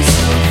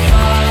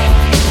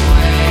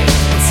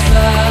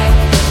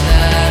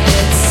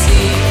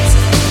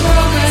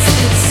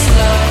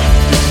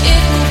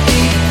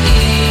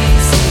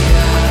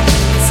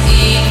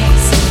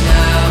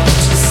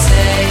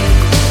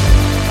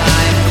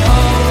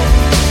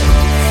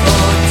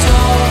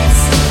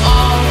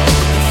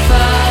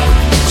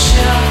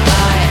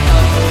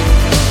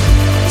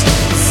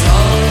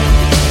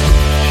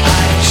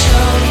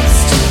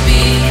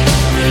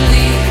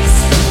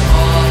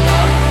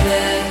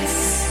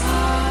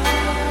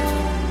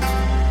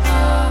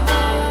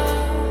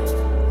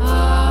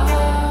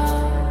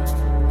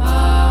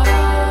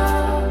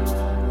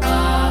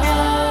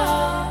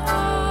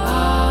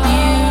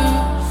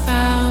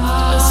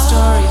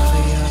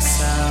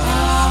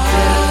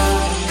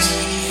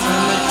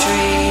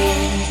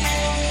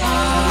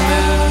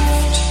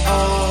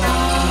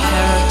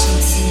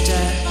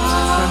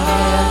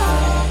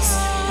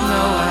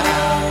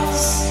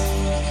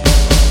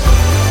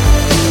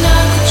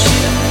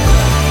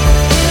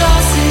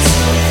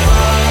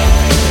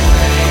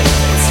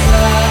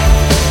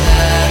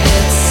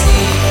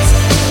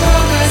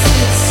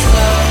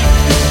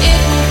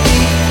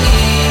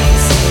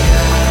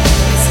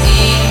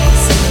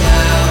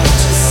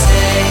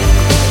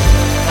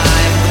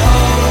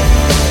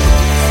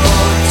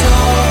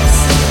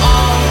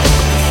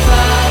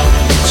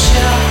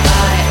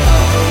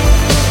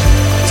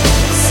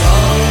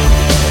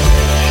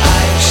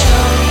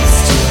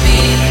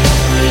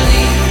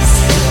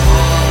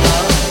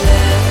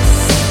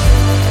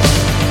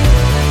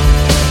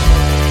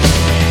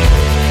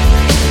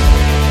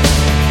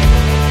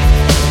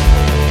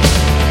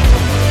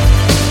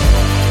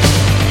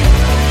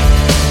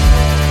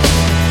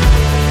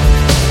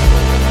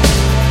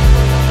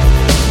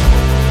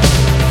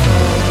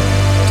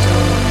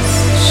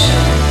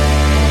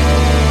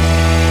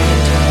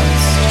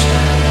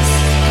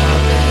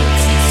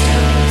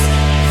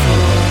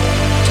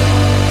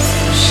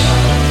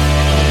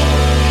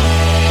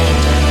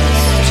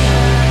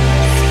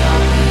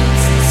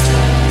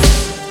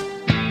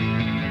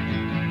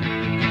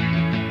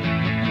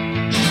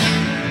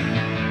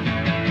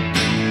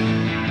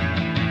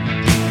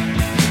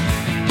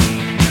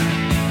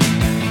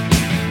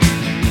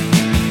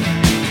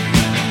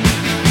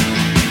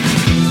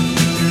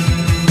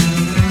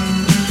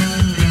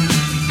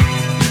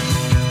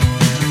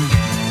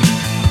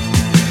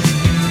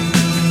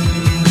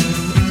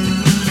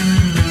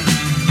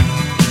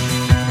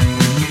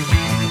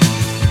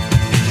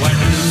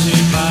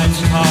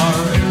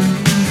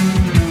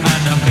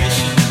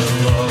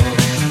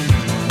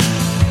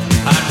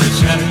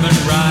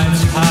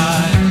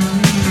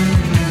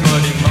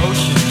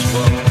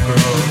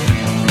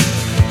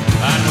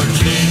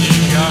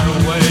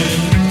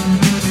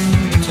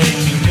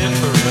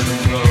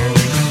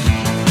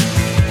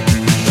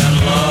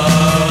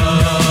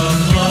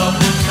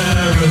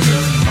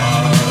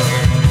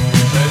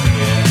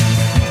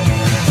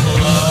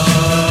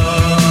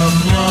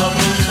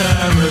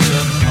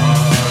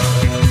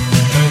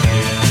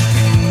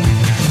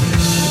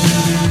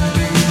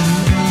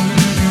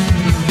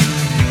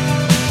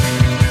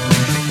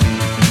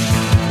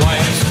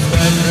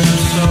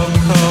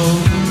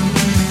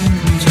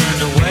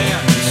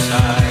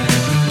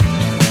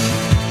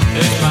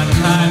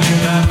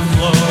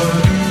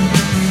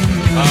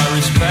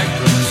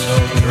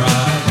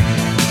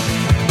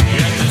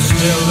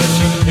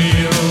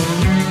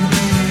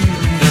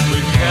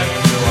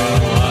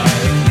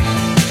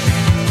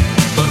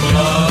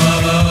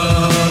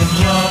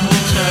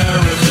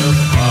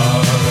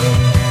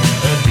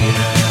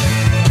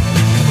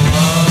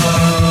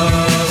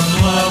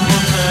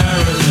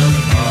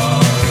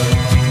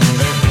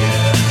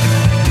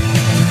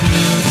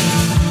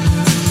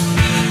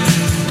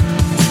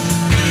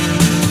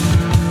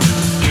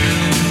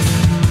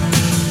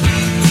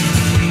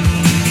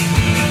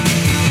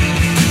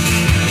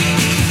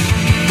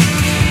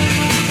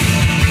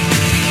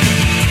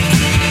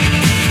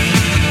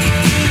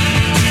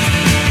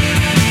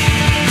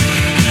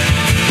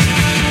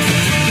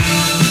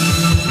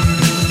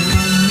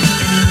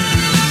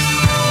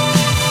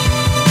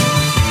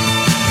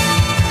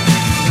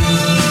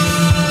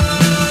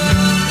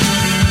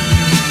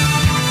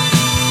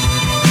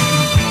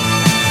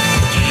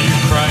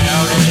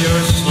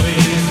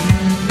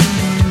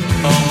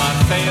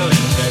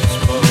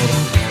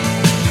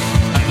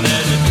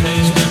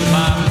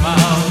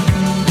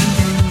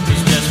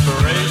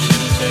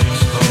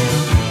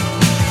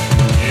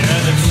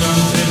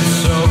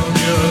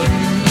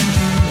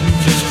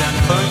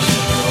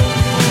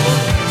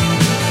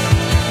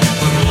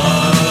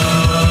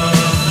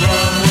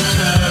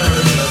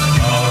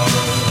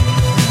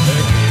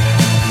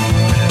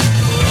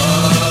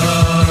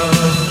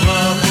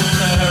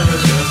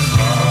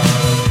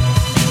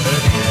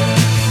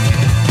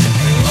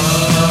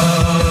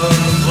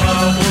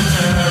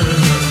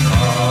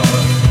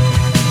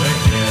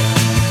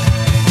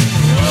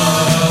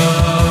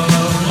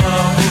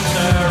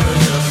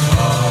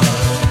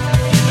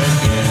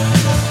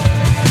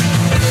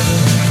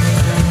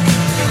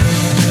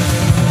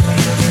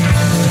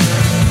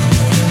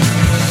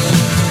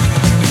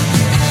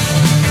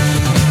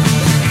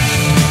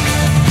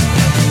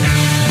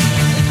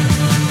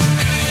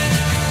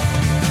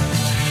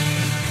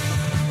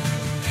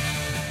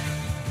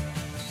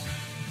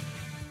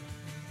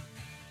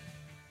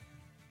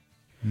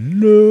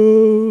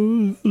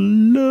Love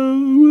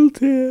will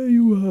tear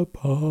you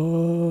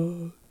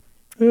apart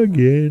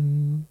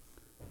again.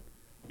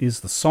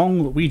 Is the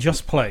song that we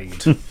just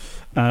played.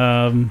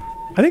 I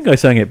think I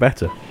sang it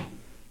better.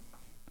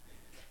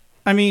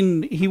 I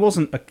mean, he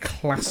wasn't a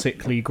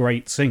classically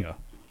great singer.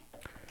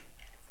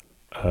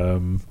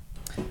 And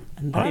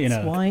that's you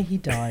know. why he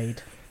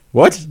died.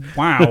 What?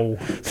 Wow.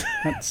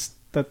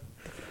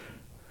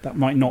 That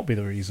might not be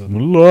the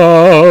reason.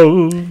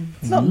 Love.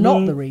 It's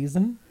not the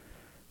reason.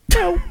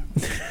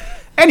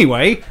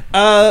 Anyway,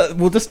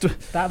 we'll just...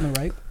 That and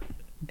the rope.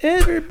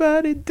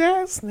 Everybody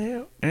dance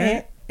now.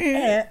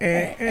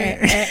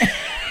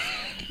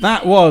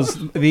 That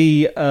was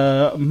the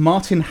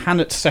Martin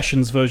Hannett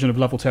Sessions version of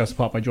Love Will Tear Us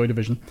Apart by Joy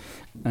Division.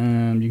 You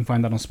can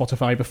find that on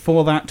Spotify.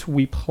 Before that,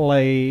 we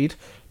played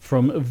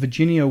from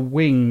Virginia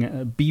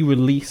Wing, Be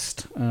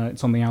Released.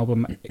 It's on the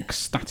album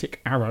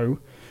Ecstatic Arrow,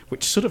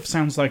 which sort of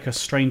sounds like a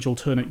strange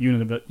alternate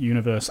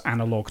universe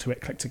analog to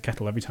Eclectic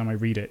Kettle every time I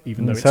read it,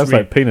 even though It it's sounds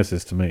real. like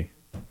penises to me.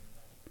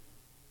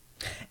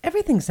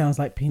 Everything sounds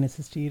like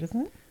penises to you,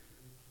 doesn't it?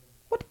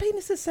 What do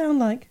penises sound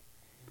like?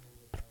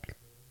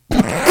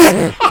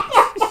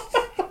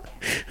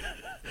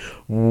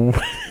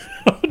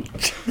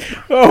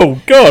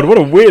 Oh God! What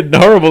a weird and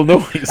horrible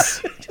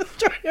noise. Just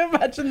try to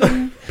imagine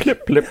them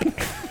Plip plip.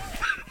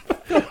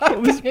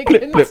 acting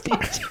plip, against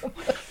plip. each other.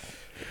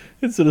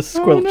 It's sort of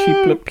squelchy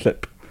no. plip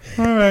plip.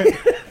 All right.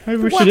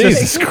 Maybe we should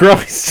Jesus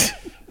Christ!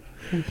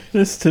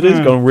 Today's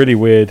gone really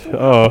weird.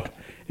 Oh,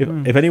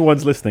 if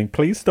anyone's listening,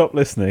 please stop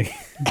listening.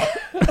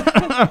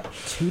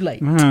 Too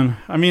late. Man,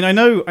 I mean, I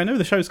know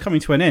the show's coming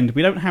to an end.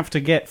 We don't have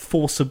to get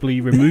forcibly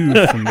removed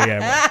from the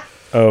air.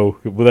 Oh,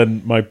 well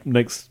then my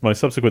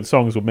subsequent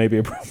songs were maybe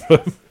a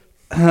problem.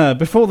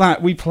 Before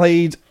that, we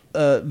played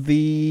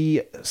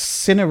the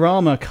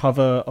Cinerama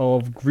cover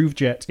of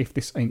Groovejet, If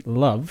This Ain't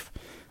Love.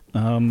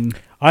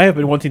 I have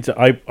been wanting to.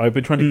 I've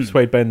been trying to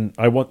persuade Ben.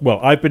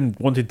 I've been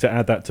wanting to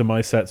add that to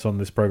my sets on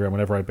this program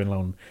whenever I've been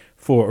on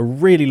for a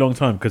really long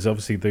time, because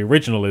obviously the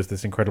original is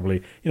this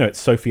incredibly, it's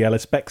Sophie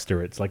Ellis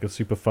Bextor. It's like a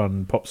super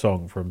fun pop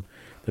song from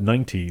the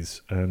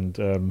 90s,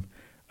 and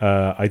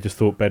I just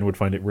thought Ben would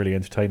find it really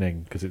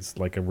entertaining because it's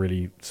like a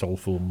really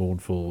soulful,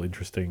 mournful,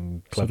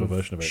 interesting, clever Sort of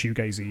version of it.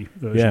 shoegazy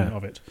version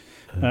of it.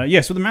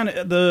 So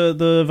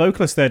the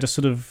vocalist there just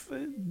sort of,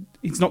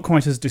 it's not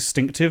quite as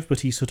distinctive,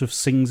 but he sort of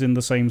sings in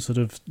the same sort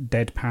of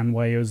deadpan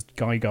way as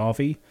Guy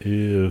Garvey.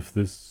 If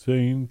this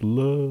ain't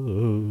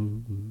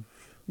love,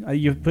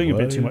 You're putting a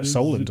bit too much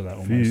soul into that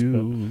almost.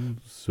 Feels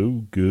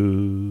so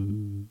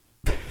good.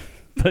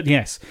 But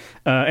yes.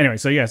 Anyway,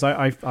 so yes,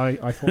 I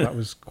thought that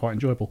was quite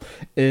enjoyable.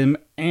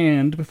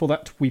 And before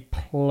that, we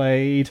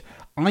played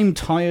I'm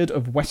Tired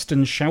of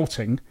Western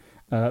Shouting.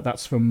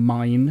 That's from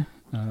Mine,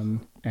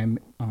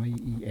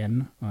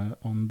 M-I-E-N,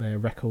 on their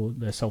record,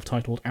 their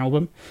self-titled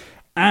album.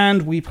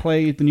 And we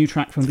played the new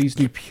track from These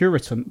New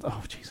Puritans.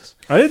 Oh, Jesus.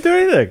 I didn't do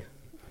anything.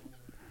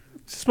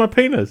 It's just my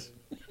penis.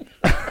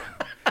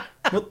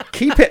 Well,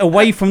 keep it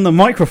away from the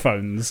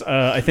microphones,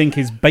 I think,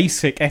 is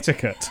basic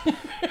etiquette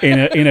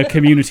in a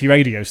community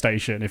radio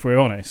station, if we're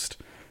honest.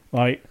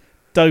 Like,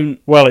 don't...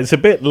 Well, it's a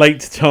bit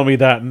late to tell me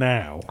that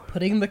now.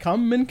 Putting the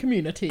cum in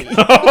community.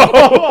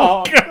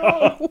 Oh,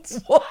 God.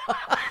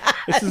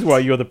 This is why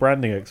you're the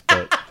branding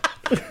expert.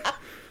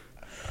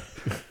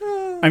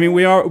 I mean,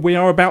 we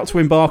are about to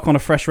embark on a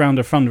fresh round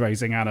of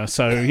fundraising, Anna,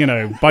 so,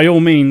 by all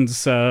means,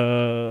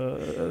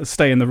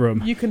 stay in the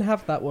room. You can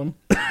have that one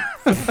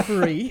for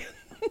free.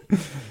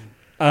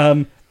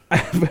 I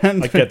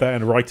get that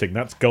in writing.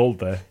 That's gold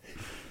there.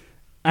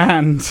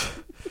 And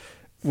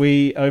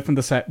we opened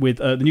the set with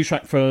the new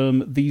track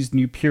from These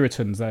New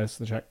Puritans. There's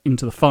the track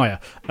Into the Fire,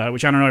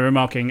 which Anna and I were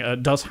remarking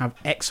does have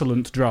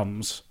excellent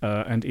drums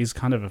and is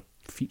kind of a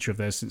feature of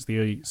theirs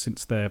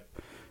since their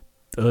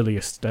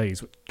earliest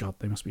days. God,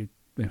 they must have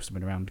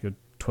been around a good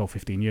 12,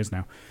 15 years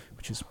now,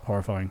 which is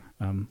horrifying.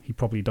 He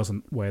probably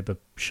doesn't wear the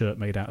shirt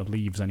made out of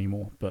leaves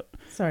anymore, but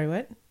Sorry,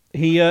 what?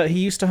 he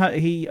used to have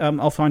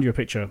I'll find you a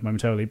picture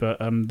momentarily, but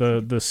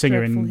the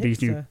singer in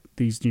Dreadful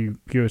These New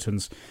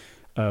Puritans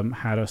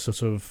had a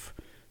sort of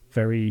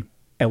very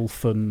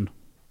elfin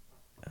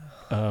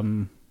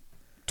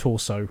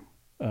torso.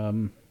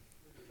 Calm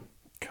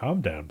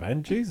down,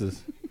 Ben.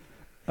 Jesus.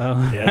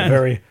 Yeah,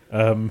 very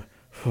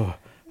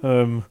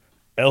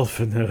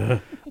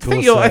elfin.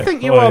 I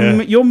think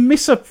you're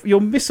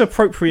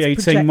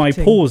misappropriating my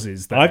Projecting.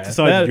 pauses there. I've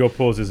decided your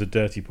pauses are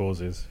dirty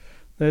pauses.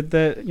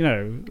 They're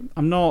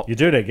I'm not. You're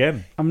doing it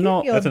again. I'm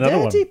not. Your That's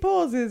another dirty one.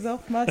 pauses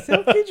off my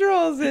silky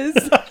drawers.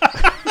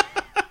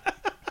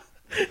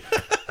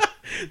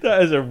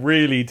 That is a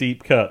really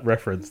deep cut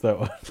reference, that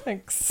one.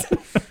 Thanks.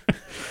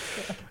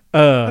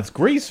 That's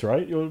Grease,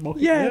 right? You're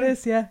mocking, Yeah, it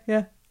is. Yeah.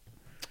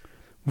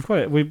 We've got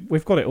it.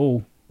 We've got it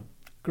all.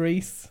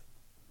 Grease.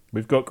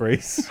 We've got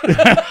Grease.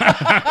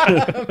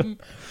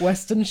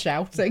 Western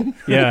shouting.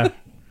 Yeah.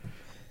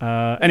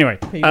 Anyway,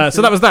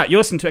 so that was that. You're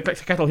listening to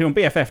Eclectic Kettle here on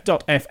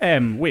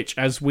BFF.FM, which,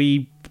 as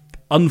we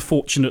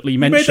unfortunately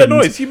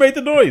mentioned, You made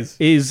the noise.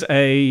 is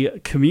a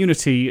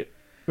community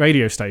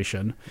radio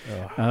station,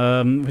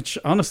 which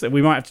honestly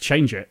we might have to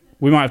change it.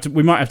 We might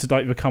have to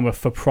like become a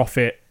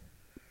for-profit,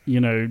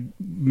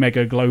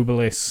 mega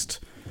globalist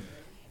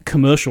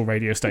commercial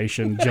radio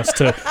station just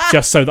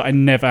so that I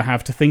never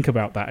have to think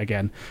about that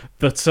again.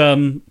 But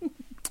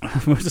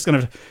we're just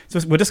gonna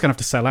have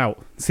to sell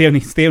out. It's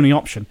the only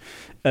option.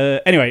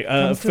 Anyway,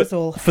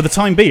 for the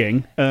time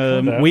being,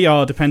 we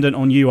are dependent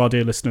on you, our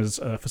dear listeners,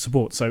 for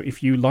support. So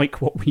if you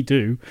like what we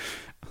do,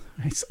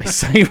 I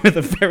say with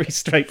a very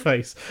straight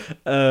face,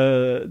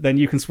 then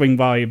you can swing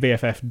by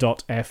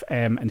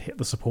bff.fm and hit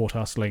the support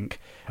us link.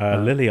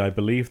 Lily, I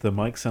believe the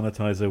mic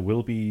sanitizer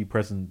will be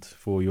present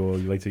for your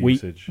later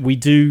usage. We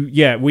do,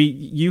 yeah.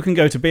 You can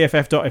go to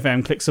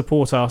bff.fm, click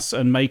support us,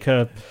 and make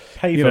a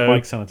mic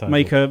sanitizer.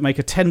 Make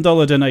a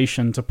 $10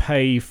 donation to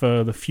pay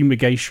for the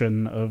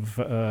fumigation of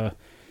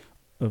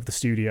the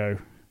studio.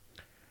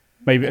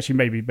 Maybe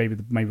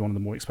one of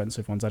the more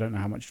expensive ones. I don't know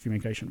how much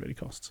fumigation really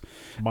costs.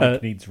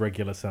 Mike needs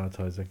regular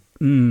sanitizing.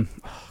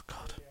 Oh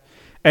God.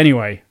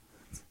 Anyway,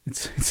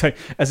 it's like,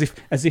 as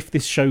if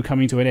this show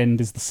coming to an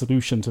end is the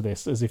solution to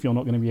this. As if you're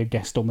not going to be a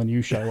guest on the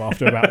new show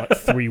after about like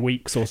 3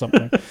 weeks or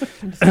something.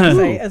 I'm just going to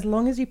say, as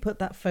long as you put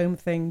that foam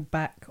thing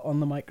back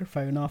on the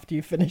microphone after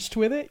you've finished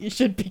with it, you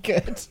should be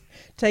good.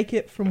 Take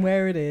it from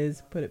where it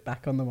is, put it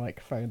back on the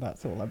microphone.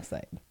 That's all I'm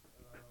saying.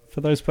 For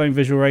those playing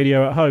visual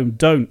radio at home,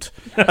 don't.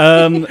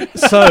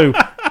 Mr.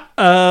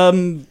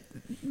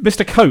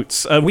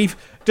 Coates,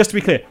 just to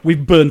be clear,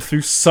 we've burned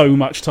through so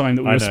much time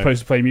that we were supposed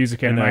to play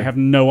music in, and I have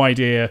no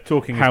idea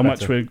how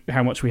much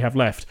we have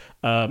left.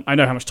 I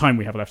know how much time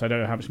we have left. I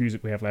don't know how much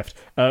music we have left.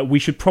 We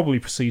should probably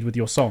proceed with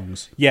your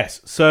songs. Yes.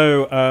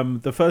 So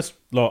the first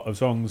lot of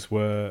songs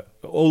were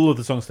all of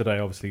the songs today.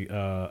 Obviously,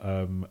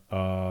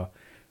 are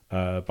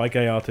by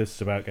gay artists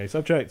about gay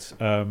subjects.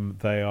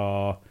 They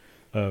are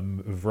a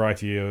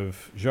variety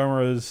of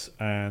genres,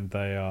 and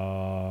they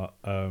are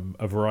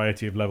a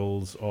variety of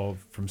levels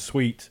from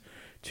sweet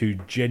to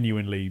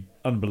genuinely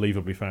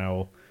unbelievably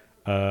foul.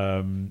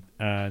 And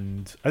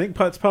I think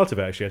it's part of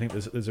it, actually. I think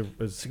there's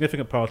a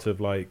significant part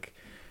of like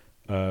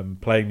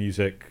playing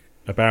music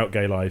about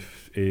gay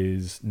life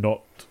is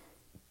not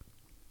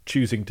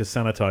choosing to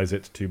sanitize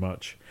it too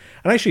much.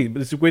 And actually,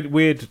 there's a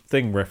weird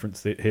thing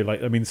referenced here.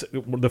 Like, I mean,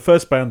 the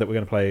first band that we're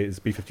going to play is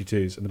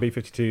B-52s, and the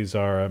B-52s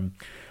are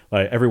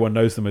like everyone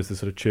knows them as the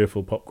sort of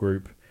cheerful pop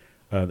group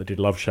that did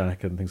Love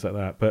Shack and things like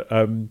that. But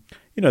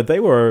they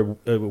were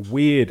a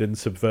weird and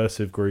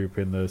subversive group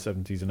in the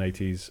 70s and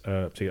 80s,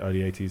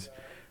 particularly early 80s,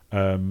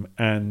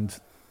 and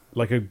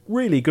like a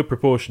really good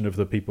proportion of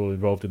the people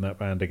involved in that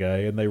band are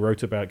gay, and they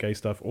wrote about gay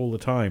stuff all the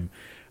time.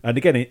 And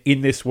again,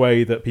 in this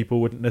way that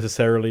people wouldn't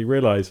necessarily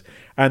realize,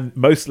 and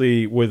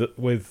mostly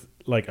with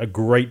like a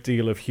great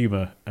deal of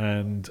humor.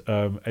 And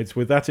it's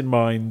with that in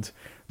mind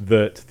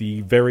that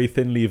the very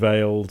thinly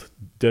veiled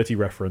Dirty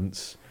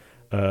Reference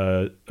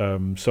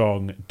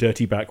song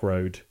 "Dirty Back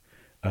Road"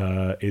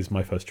 is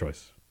my first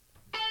choice.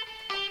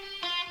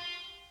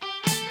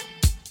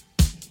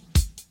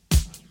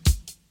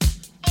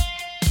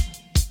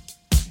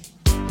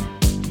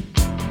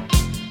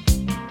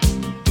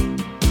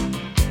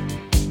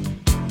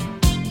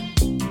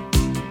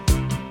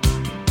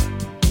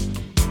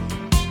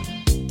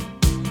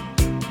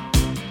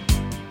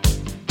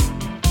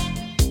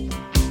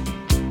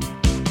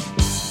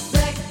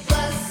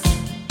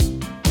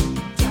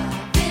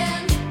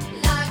 Driving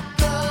like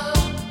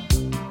gold,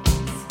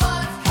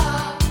 sports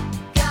car,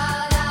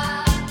 got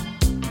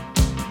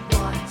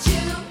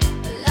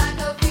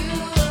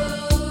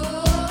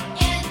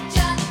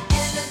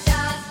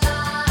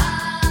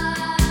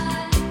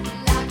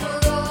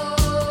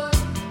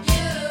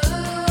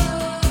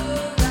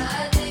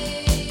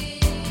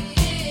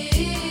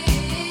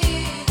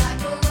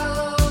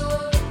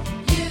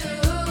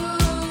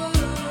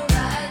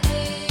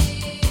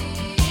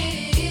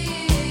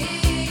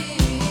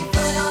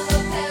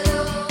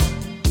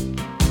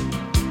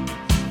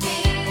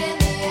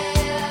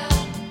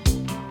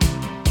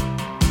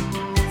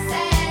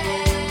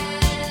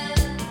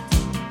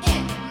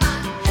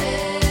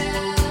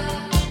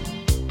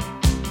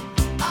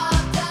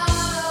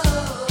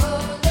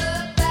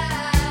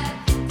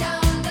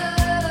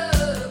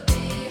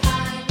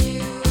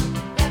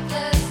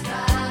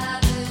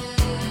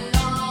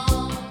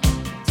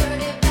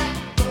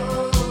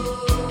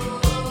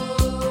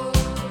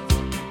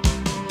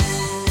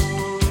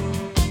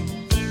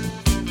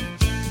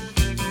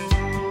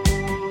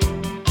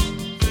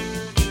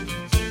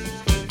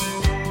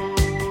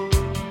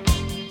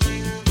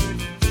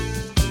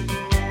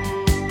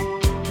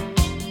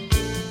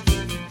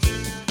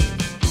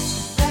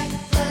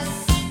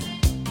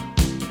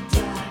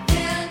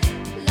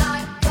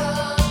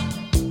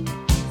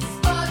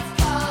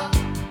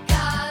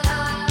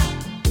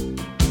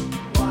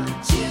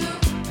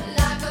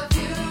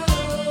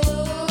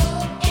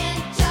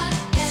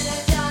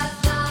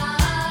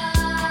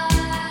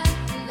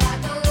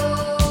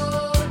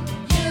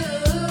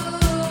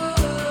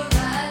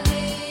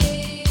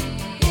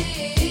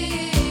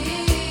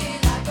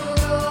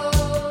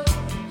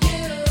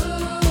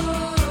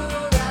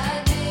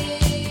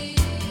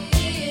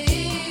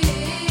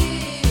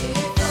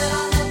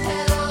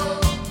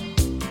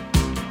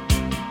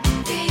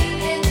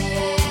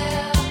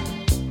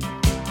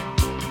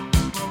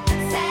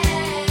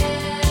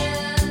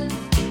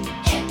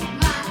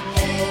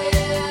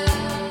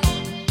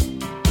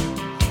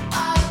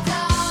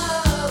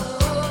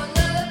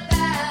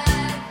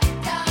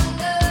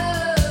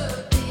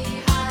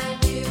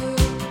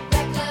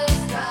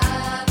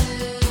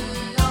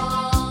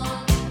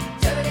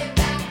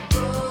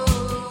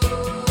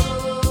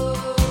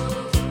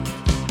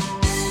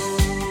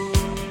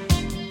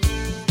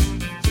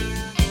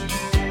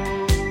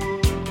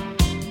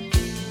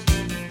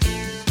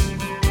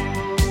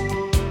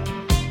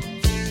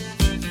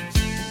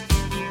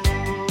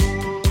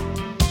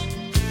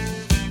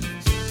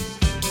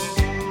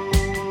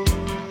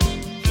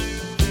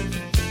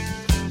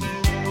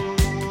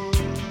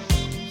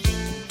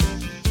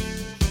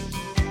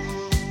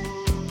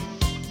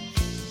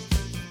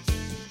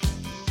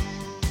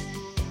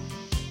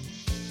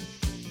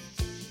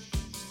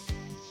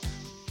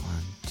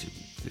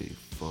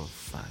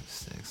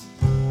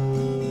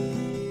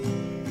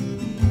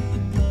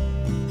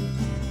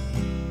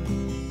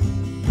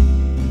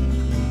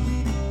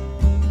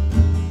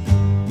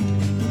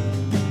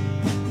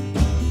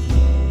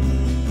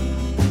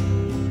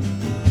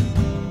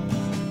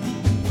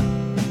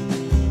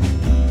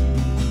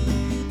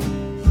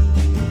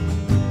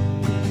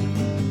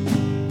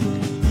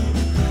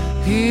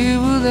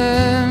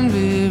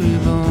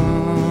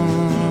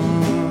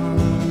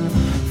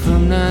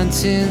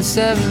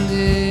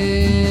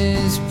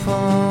 1970s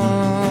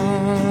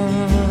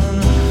porn,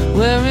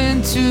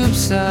 wearing tube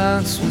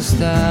socks with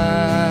style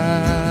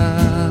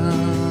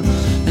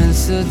and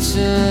such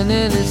an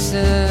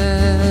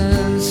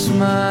innocent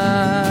smile.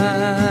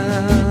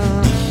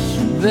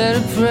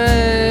 Better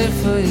pray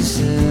for your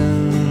sins.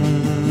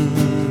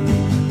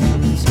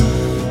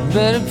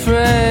 Better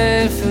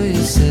pray for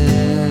your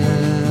sins.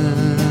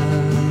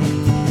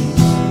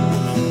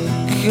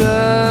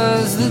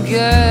 'Cause the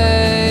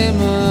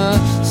game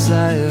of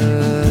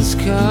Messiah's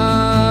coming.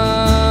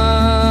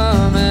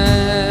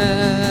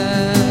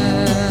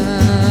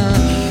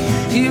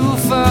 He will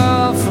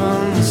fall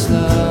from the star.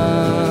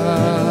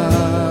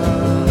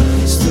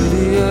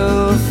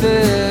 Studio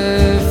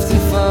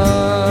 54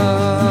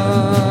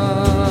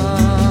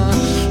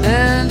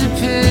 and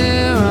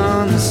appear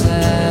on the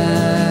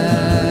sand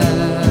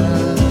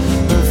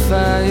of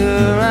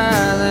Fire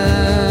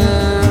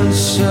Island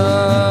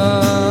shore.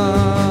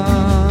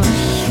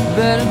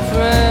 Better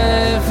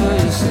pray for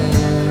your sins.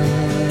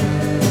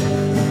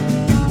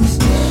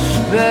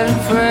 Better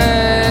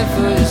pray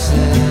for your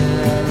sins.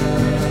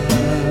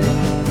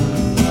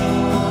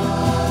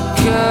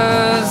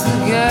 'Cause the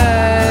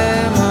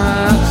game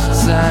of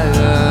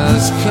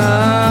Silas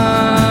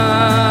coming.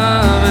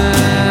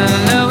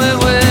 No, it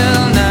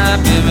will not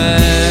be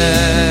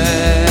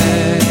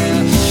made.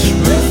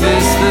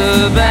 Rufus the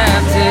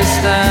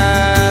Baptist, I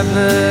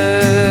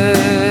believe.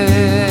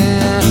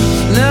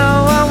 No,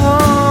 I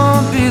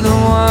won't be the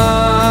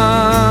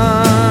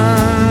one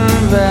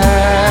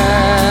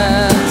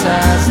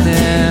baptized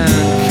in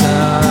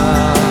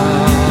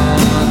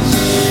God.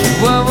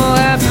 What will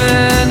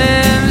happen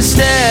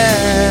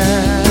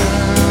instead?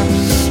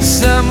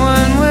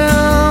 Someone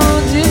will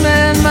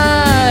demand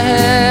my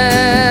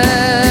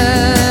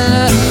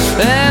head,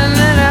 and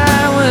then I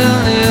will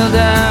kneel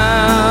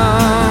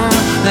down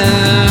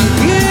and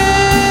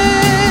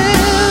give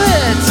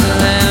it to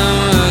them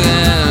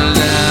again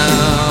now.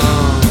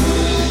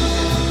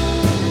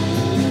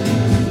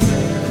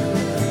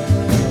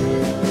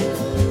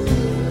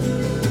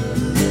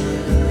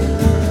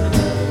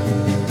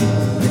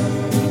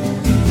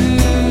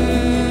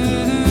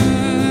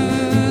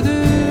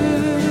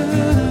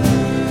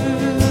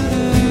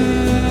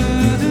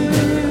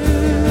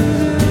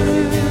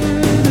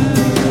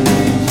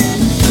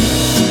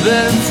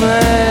 Better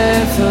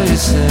pray for your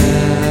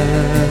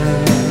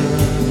sins.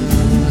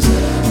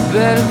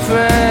 Better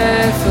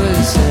pray for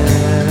your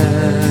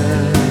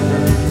sins.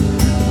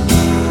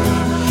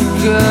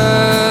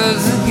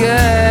 'Cause the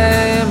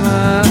game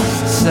of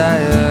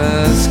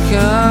Messiah's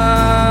coming.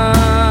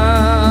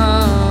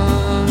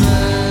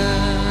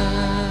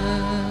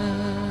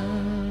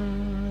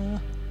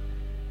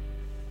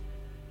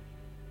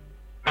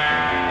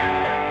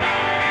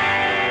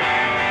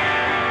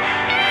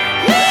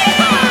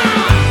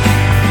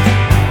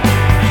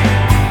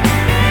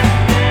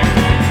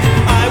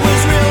 I was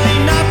really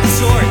not the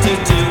sort to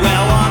do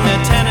well on the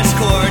tennis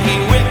court. He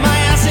whipped my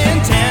ass in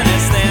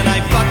tennis, then I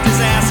fucked his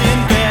ass in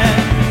bed.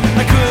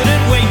 I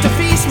couldn't wait to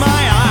feast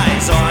my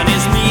eyes on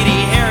his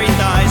meaty, hairy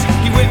thighs.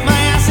 He whipped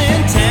my ass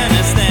in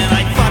tennis, then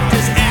I fucked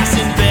his ass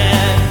in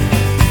bed.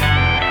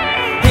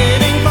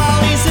 Hitting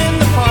volleys in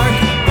the park,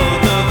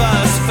 both of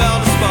us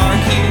felt a spark.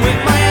 He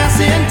whipped my ass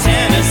in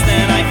tennis,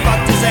 then I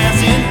fucked his ass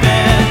in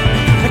bed.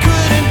 I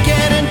couldn't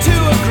get into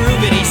a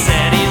groove, and he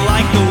said he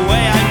liked the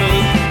way I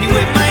moved. He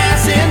whipped my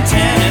ass in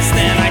tennis,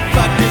 then I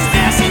fucked his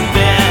ass in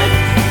bed.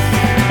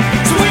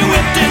 So we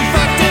whipped and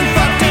fucked and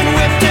fucked and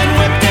whipped and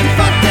whipped and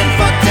fucked and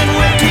fucked and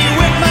whipped. He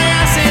whipped my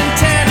ass in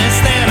tennis,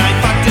 then I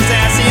fucked his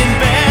ass in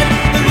bed.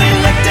 Then we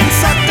licked and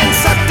sucked and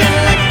sucked and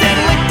licked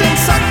and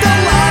sucked a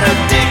lot of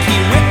dick. He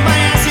whipped my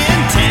ass in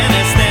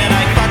tennis, then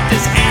I fucked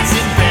his ass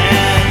in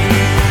bed.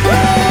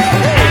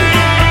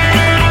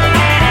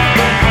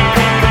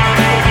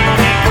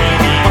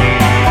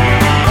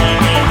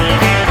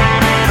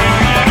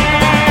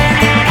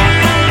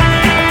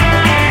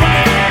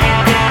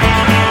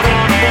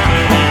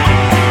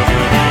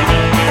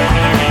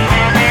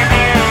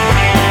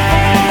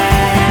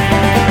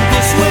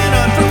 This went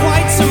on for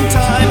quite some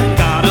time.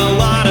 Got a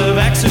lot of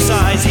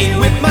exercise. He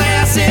whipped my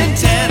ass in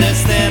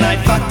tennis, then I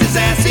fucked his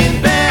ass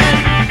in bed.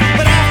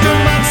 But after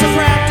months of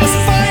practice,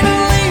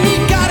 finally he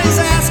got his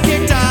ass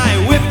kicked. I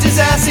whipped his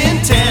ass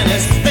in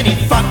tennis, then he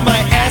fucked my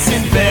ass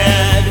in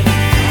bed.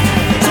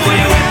 So we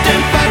whipped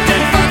and fucked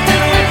and fucked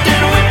and whipped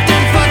and whipped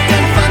and fucked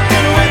and fucked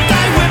and whipped.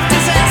 I whipped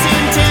his ass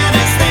in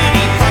tennis, then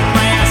he fucked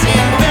my ass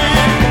in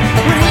bed.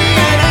 When he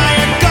and I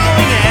are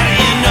going at it,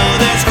 you know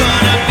there's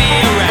gonna be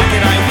a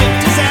racket. I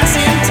whipped his ass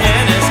in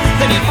tennis,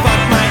 then he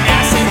fucked my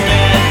ass in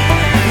bed.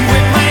 He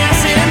whipped my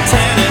ass in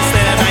tennis,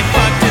 then I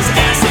fucked his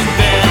ass in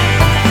bed.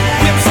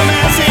 Whipped some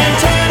ass in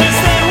tennis,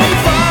 then we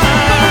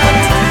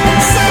fucked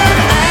some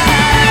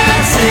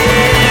ass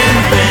in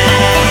bed.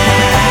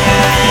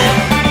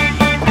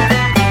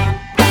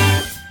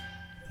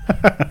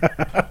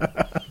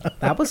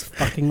 That was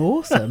fucking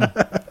awesome.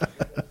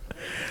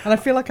 And I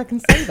feel like I can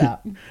say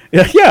that.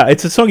 Yeah,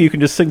 it's a song you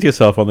can just sing to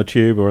yourself on the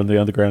tube or on the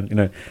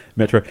underground,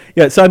 metro.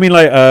 Yeah, so I mean,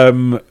 like,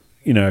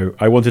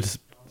 I wanted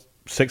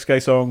 6 gay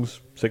songs,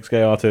 6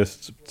 gay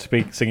artists,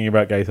 singing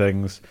about gay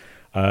things.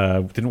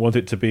 Didn't want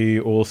it to be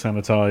all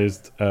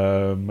sanitized,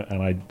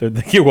 and I don't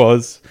think it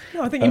was.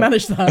 No, I think you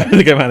managed that. I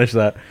think I managed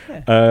that.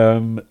 Yeah.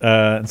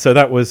 And so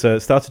that was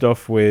started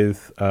off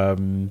with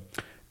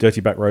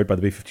Dirty Back Road by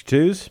the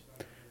B-52s,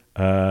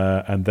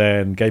 and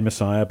then Gay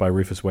Messiah by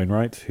Rufus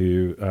Wainwright,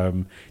 who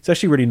it's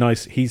actually really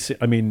nice. His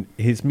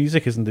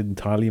music isn't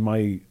entirely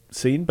my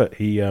scene, but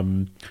he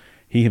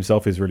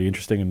himself is really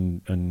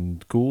interesting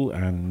and cool,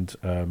 and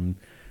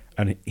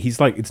he's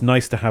like, it's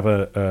nice to have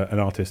an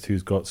artist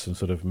who's got some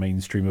sort of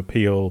mainstream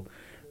appeal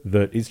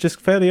that is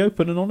just fairly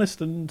open and honest,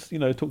 and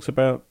talks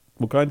about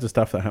all kinds of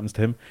stuff that happens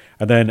to him.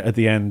 And then at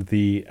the end,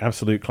 the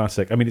absolute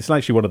classic. I mean, it's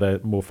actually one of their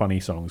more funny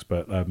songs,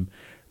 but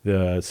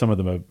some of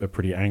them are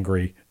pretty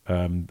angry.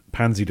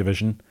 Pansy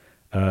Division,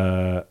 he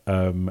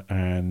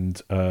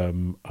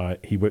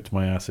whipped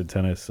my ass in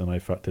tennis and I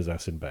fucked his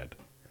ass in bed,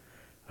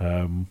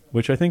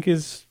 which I think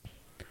is,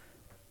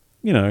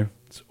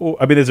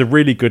 there's a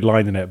really good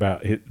line in it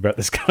about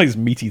this guy's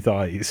meaty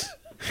thighs.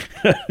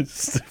 It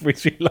just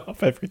makes me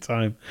laugh every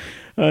time.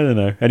 I don't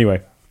know.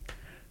 Anyway,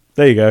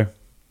 there you go.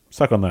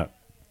 Suck on that.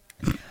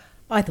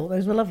 I thought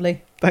those were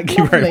lovely. Thank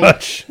you very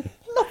much.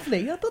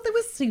 Lovely. I thought they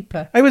were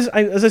super. As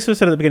I sort of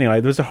said at the beginning,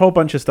 there was a whole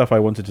bunch of stuff I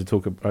wanted to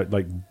talk about,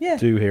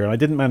 do here, and I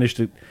didn't manage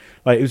to.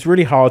 It was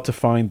really hard to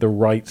find the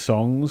right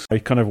songs. I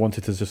kind of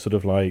wanted to just sort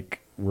of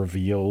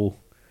reveal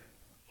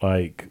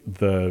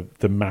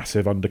the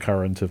massive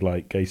undercurrent of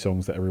gay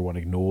songs that everyone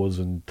ignores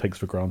and takes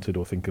for granted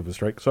or think of as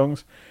straight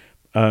songs.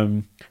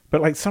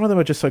 But some of them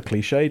are just so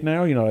cliched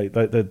now,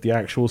 the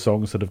actual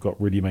songs that have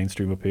got really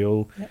mainstream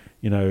appeal.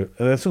 Yep.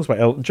 There's songs by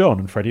Elton John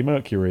and Freddie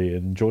Mercury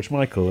and George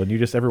Michael, and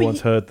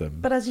everyone's heard them.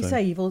 But as you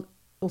say, you've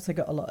also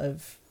got a lot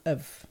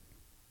of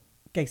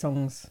gay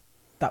songs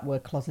that were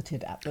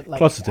closeted at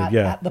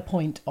the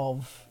point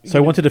of. So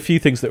I wanted a few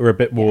things that were a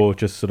bit more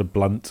just sort of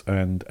blunt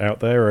and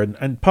out there,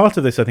 and part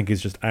of this I think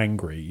is just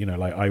angry.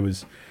 I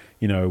was,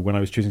 when I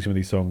was choosing some of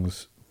these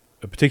songs,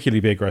 particularly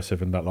Be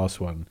Aggressive and that last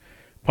one.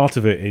 Part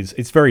of it is,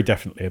 it's very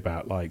definitely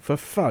about for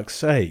fuck's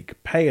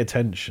sake, pay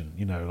attention.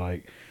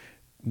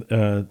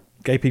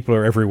 Gay people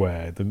are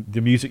everywhere.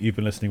 The music you've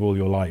been listening all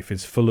your life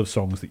is full of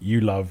songs that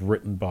you love,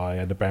 written by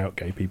and about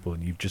gay people,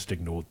 and you've just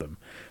ignored them.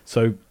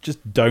 So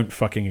just don't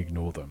fucking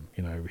ignore them.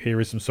 Here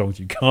are some songs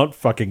you can't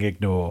fucking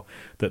ignore,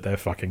 that they're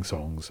fucking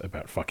songs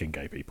about fucking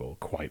gay people,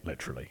 quite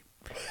literally.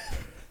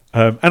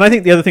 And I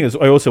think the other thing is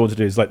I also want to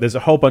do is there's a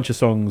whole bunch of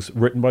songs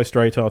written by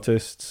straight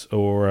artists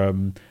or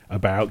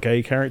about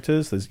gay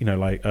characters. There's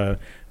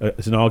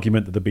there's an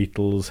argument that the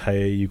Beatles'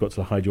 "Hey, You Got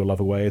to Hide Your Love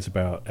Away" is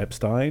about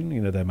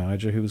Epstein, their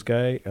manager who was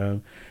gay.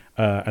 And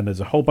there's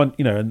a whole bunch,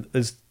 and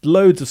there's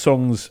loads of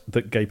songs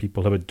that gay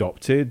people have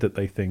adopted that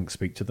they think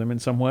speak to them in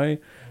some way.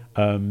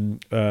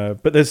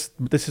 But this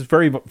is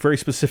very, very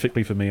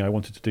specifically for me. I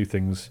wanted to do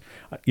things,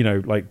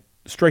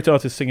 straight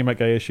artists singing about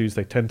gay issues,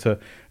 they tend to,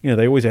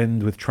 they always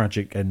end with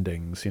tragic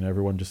endings.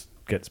 Everyone just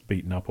gets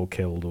beaten up or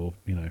killed, or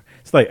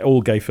it's like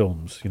all gay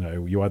films.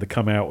 You either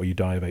come out or you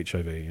die of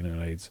HIV.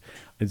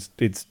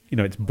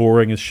 It's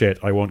boring as shit.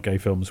 I want gay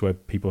films where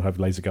people have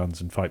laser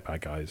guns and fight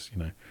bad guys.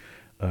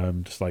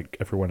 Just like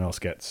everyone else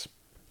gets.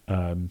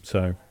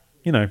 So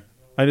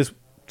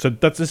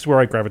this is where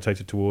I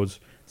gravitated towards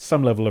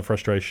some level of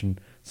frustration,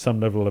 some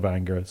level of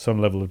anger,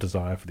 some level of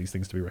desire for these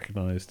things to be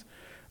recognised,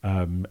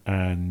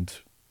 and.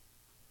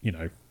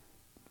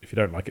 If you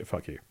don't like it,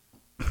 fuck you.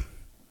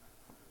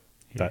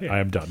 I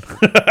am done.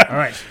 All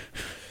right.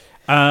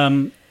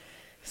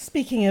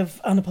 Speaking of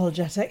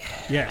unapologetic,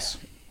 yes,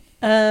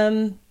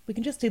 we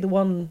can just do the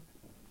one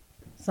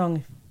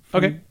song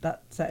from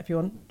that set if you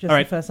want. Just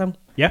the first song.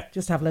 Yeah.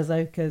 Just have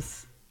Lizzo,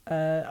 because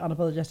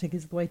unapologetic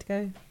is the way to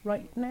go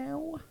right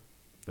now.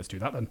 Let's do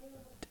that then.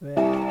 Do it.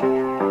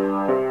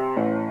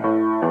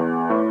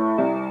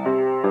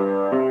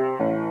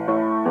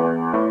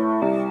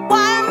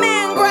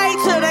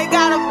 They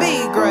gotta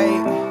be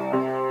great.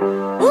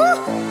 Woo.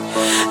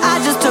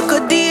 I just took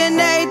a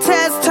DNA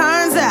test,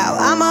 turns out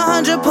I'm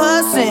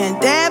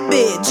 100% that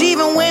bitch.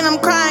 Even when I'm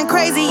crying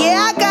crazy,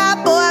 yeah, I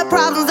got boy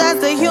problems,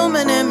 that's the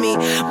human in me.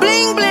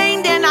 Bling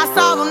bling, then I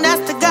solve them,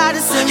 that's the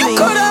goddess in me. You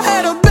could've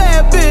had a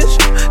bad bitch,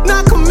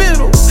 not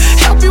committal.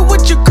 Help you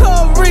with your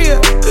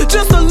career,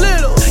 just a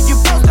little. You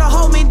supposed to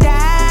hold me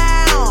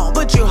down,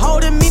 but you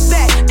holding me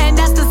back, and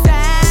that's the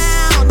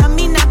sound of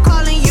me not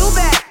calling you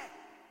back.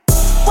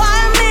 Why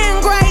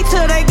men great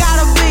till they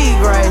gotta be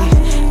great?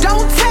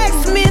 Don't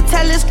text me,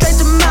 tell it straight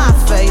to my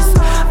face.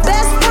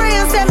 Best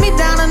friend set me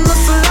down in the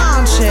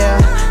salon chair.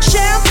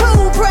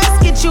 Shampoo press,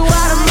 get you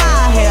out of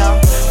my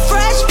hair.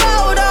 Fresh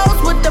photos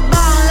with the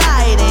bomb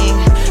lighting.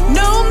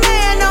 New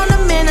man on the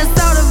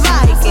Minnesota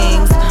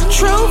Vikings.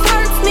 Truth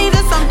hurts,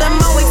 needed something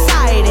more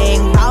exciting.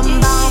 Bum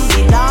bum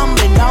be dum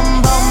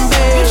bum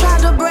be. You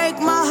tried to break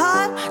my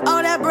heart,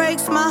 oh that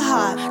breaks my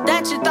heart.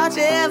 That you thought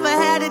you ever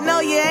had it, no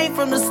you ain't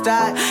from the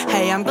start.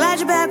 Hey, I'm glad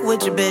you're back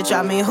with your bitch.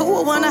 I mean, who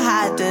would wanna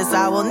hide this?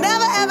 I will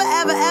never, ever,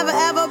 ever, ever,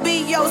 ever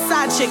be your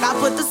side chick. I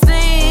put the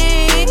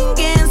singing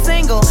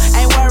single,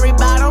 ain't worried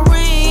about a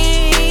ring.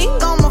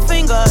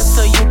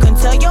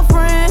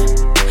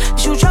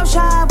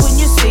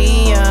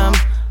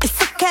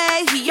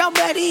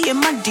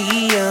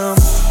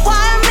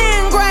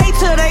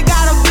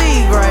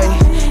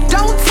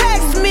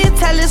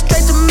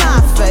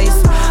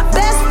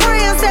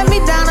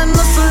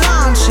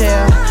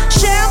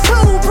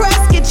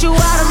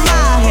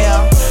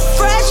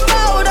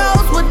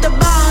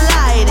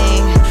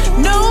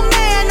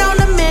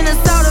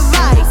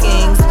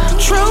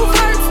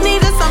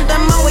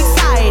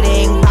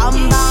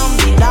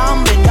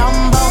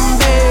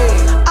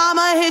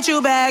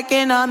 back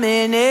and I'm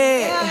in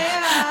it.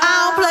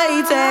 I don't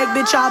play tag,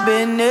 bitch, I've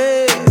been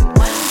it.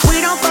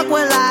 We don't fuck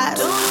with lies,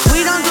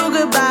 we don't do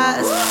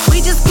goodbyes.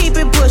 We just keep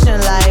it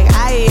pushing like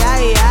aye,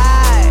 aye,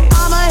 aye.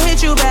 I'ma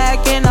hit you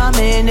back and I'm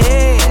in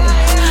it.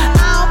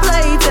 I don't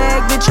play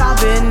tag, bitch, I've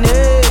been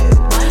it.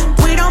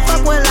 We don't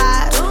fuck with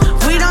lies,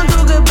 we don't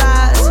do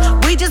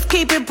goodbyes. We just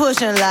keep it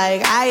pushing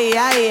like aye,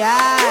 aye,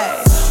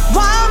 aye.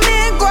 Wild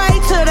men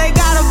great till they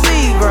gotta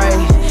be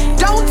great.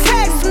 Don't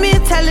text me,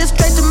 tell it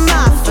straight to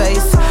my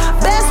face.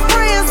 Best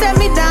friend set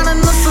me down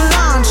in the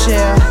salon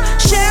chair.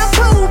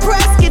 Shampoo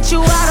press, get you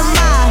out of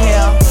my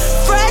hair.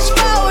 Fresh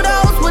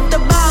photos with the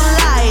bomb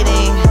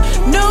lighting.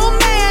 New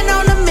man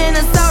on the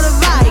Minnesota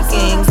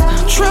Vikings.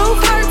 True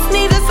hurts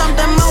needed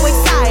something more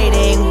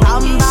exciting.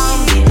 Bum bum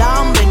be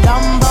dum be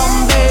dum bum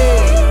be.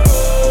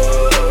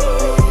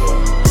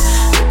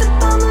 With the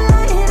bomb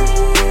lighting,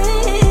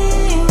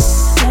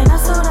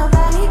 Minnesota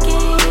Vikings.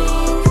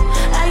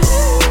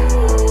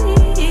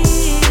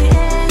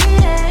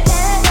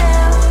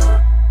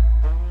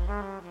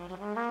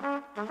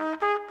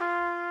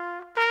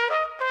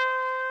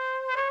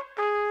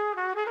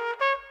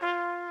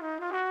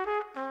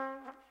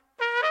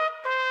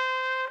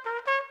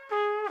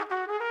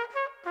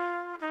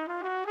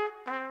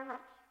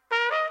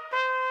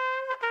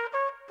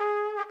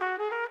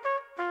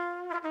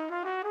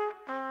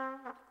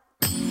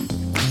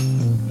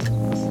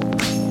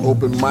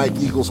 Open mic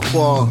equals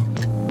claw.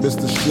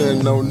 Mr.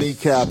 Shin, no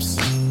kneecaps.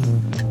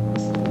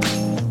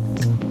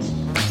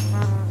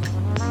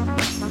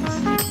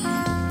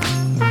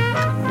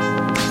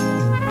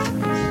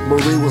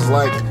 Marie was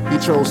like, he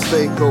chose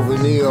steak over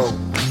Neo.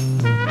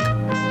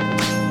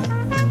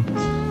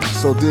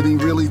 So did he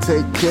really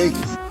take cake?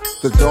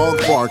 The dog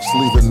barks,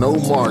 leaving no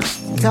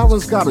marks.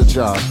 Calvin's got a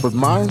job, but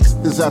mine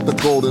is at the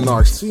Golden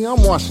Arch. See,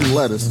 I'm washing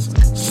lettuce.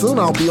 Soon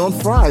I'll be on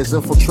fries.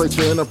 Infiltrate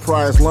your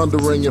enterprise,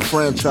 laundering your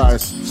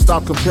franchise.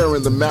 Stop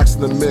comparing the max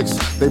and the mix.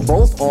 They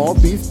both all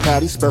beef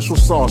patty, special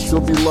sauce.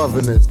 You'll be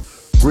loving it.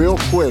 Real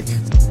quick.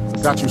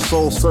 Got you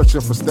soul searching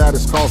for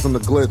status, causing a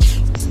glitch.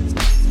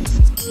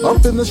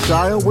 Up in the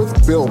Shire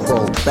with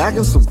Bilbo,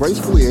 bagging some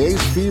gracefully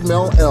aged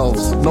female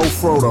elves. No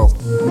Frodo.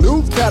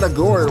 New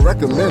category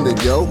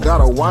recommended, yo.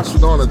 Gotta watch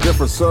it on a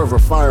different server,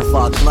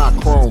 Firefox, not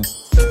Chrome.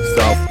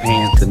 Soft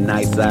pants and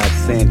nice-eyed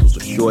sandals, a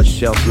short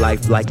shelf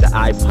life like the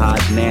iPod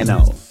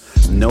Nano.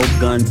 No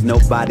guns, no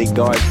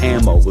bodyguard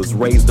ammo. Was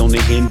raised on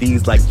the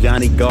Indies like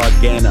Johnny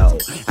Gargano.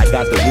 I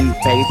got the weed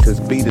pace, as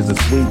beat as a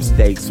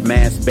sweepstakes.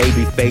 Mass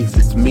baby face,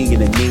 it's me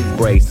in a knee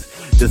brace.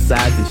 The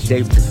size and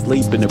shape to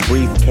sleep in a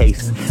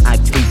briefcase. I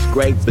teach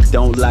great but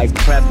don't like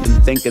prep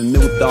and think a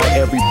new thought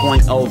every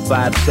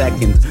 0.05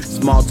 seconds.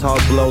 Small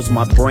talk blows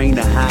my brain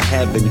to high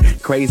heaven.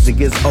 Crazy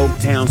as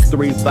Oaktown's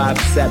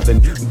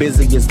 357.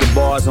 Busy as the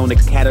bars on the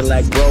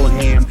Cadillac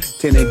Broham.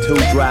 10 and 2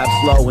 drive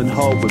slow and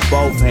hold with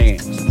both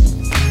hands.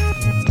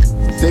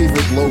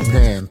 David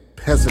Lopan,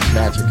 peasant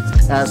magic.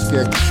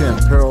 Aztec chin,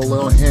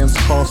 parallel hands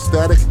call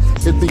static.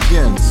 It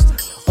begins.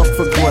 Up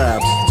for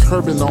grabs,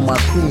 turban on my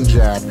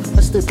Punjab.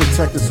 I stay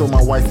protected so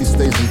my wifey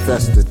stays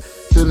invested.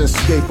 Then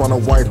escape on a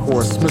white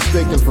horse,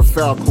 mistaken for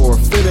Falcor.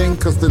 Fitting,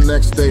 cause the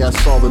next day I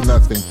saw the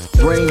nothing.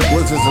 Rain,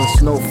 blizzards, and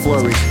snow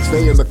flurries.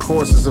 Stay in the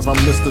course as if I'm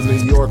Mr.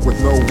 New York with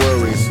no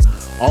worries.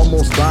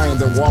 Almost dying,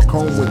 then walk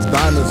home with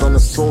diamonds on the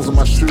soles of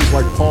my shoes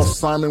like Paul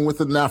Simon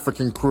with an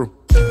African crew.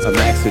 I'm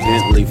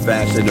accidentally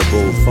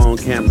fashionable. Phone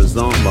cameras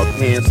on, my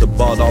pants are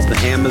bought off the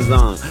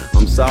Amazon.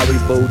 I'm sorry,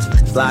 boots,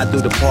 slide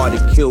through the party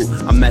cute.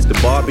 I'm at the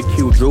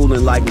barbecue,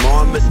 drooling like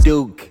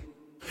Marmaduke.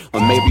 Or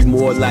maybe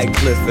more like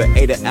Clifford.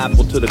 Ate an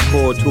apple to the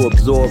core to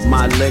absorb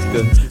my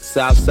liquor.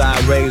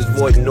 Southside raised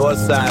voice,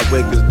 northside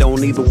wickers.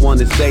 Don't even want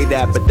to say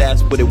that, but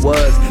that's what it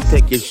was.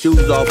 Take your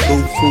shoes off,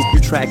 boots, hoop, you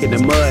track in the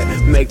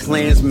mud. Make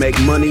plans, make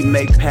money,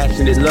 make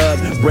passionate love.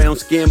 Brown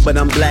skin, but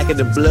I'm black in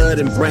the blood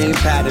and brain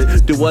pattern.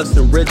 Do us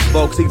and rich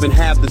folks even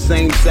have the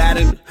same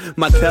Saturn?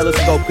 My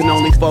telescope can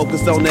only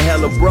focus on the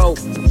hella broke.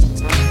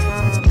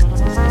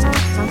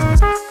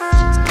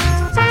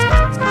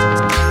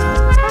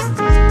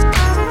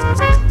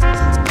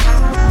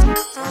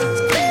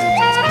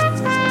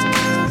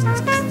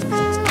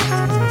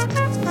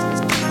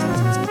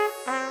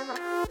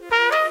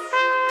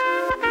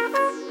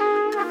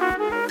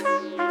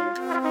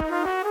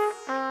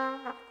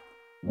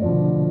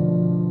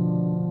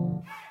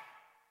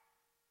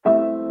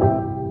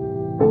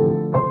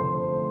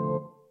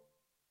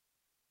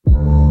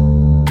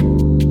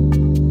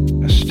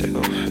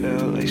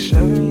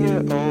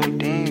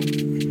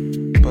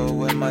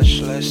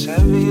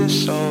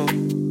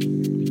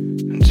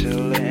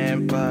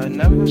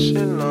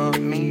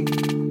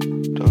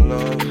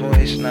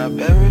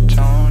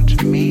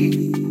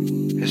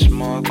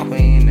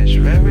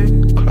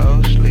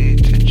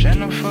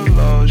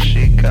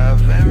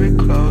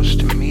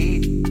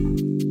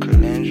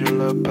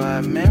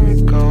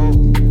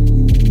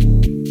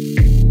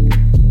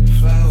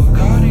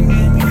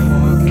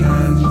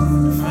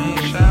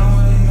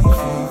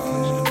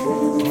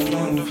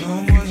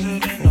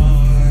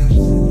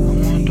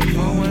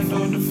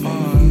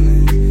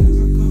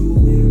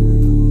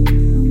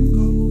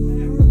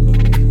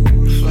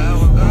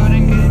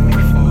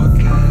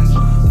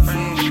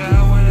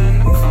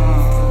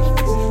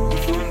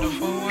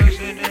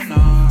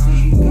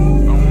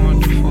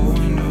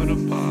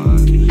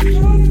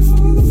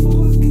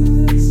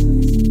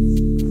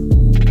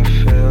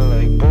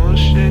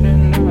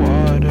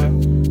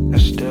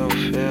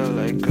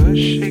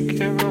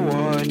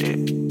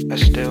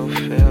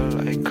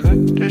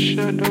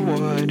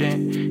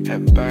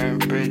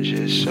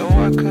 this, so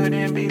I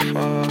couldn't be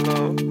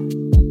followed.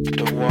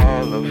 The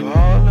wall of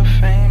Hall of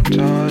Fame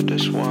taught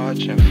us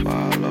watch and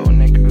follow.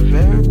 Nigga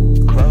very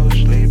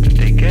closely, but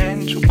they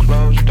getting too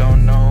close.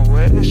 Don't know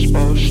where it's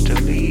supposed to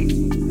lead.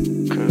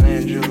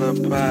 Calendula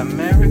by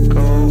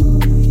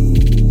Marigold.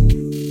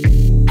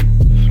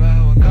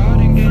 Flower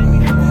garden gave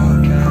me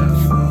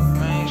forecast.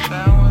 Rain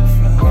shower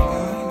in the car.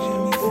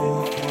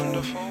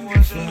 Wonderful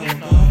was it in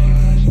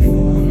August.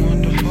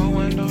 Wonderful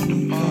window to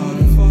bar.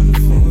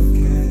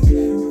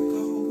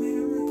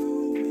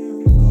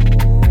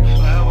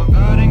 Flower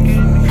garden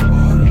gave me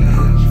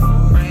forecast.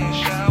 Rain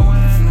shower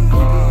in the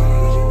car.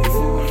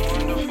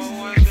 Wonderful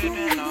was it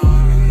in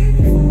August.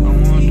 A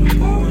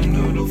wonderful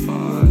window to bar.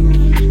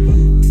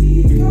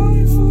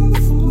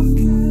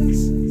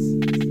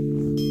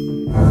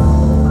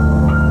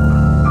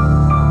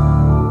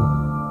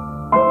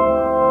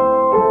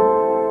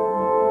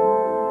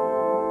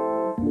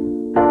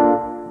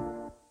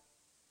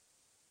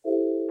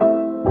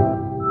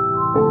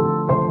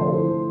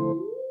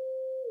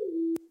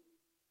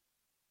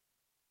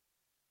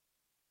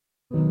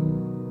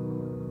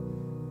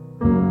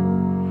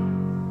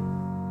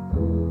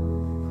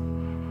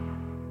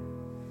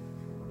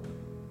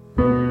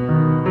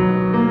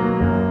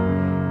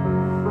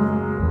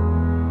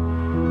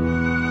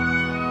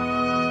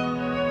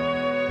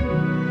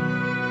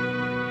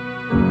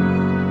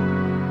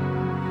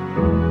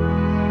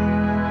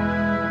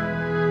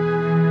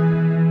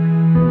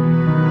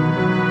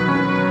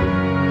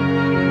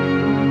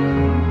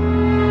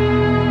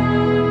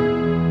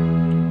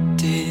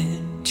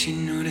 Did you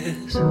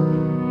notice?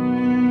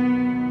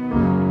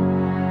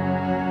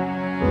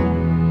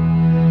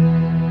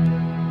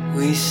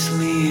 We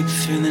sleep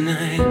through the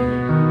night.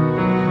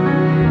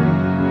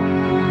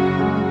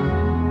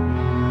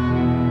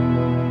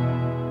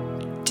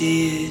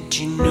 Did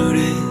you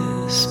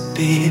notice,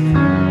 babe?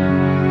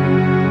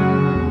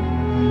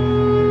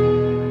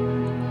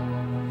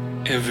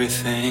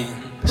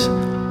 Everything's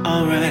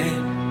alright.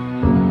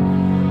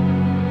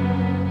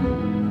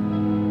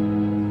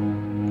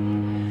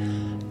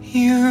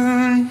 You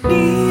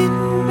need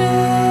me.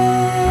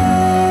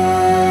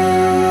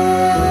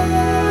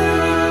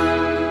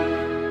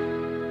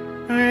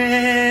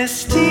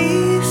 Rest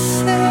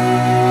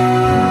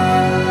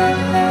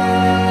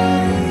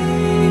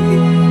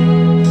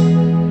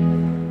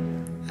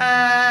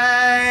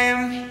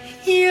I'm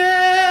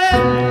here.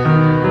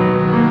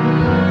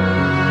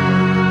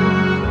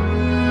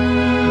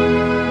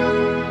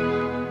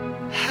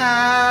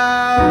 How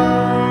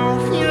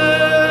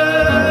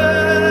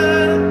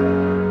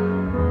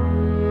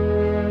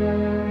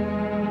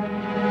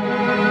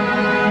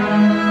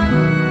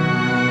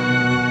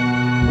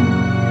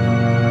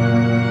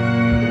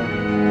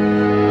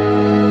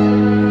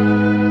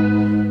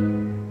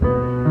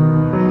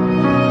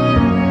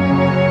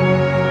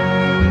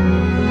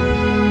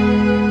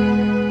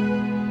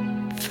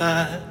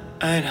thought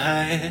I'd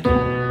hide.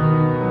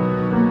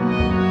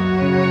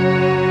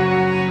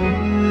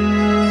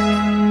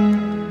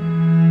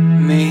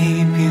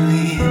 Maybe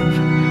leave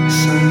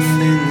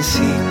something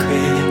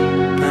secret,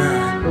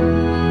 but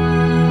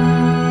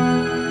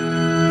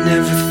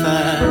never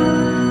thought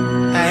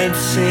I'd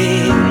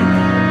sing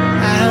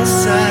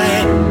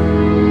outside.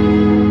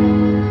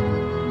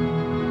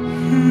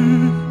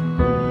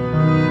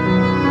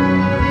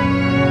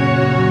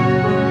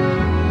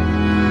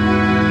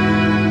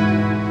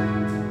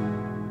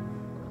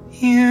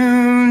 You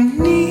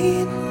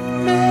need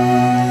me.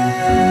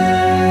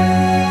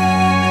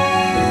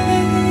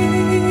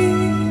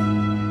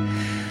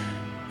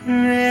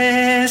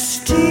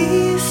 Resty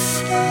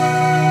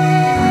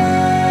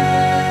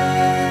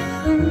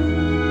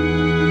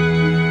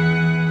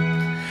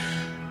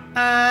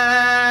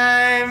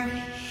I'm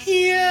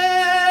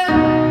here.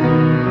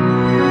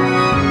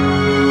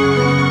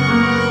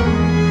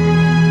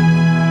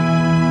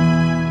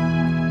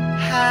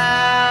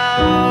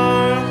 How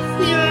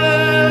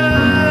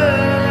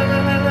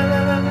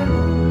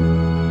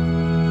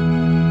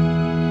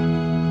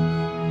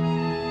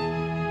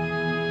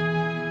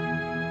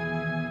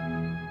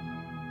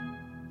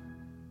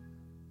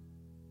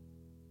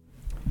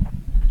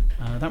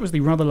That was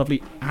the rather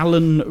lovely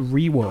Alan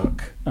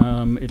rework.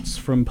 It's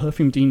from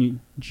Perfume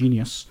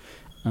Genius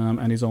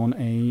and is on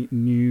a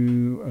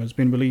new, has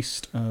been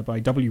released by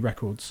W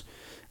Records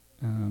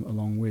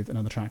along with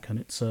another track, and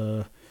it's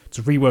a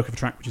rework of a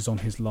track which is on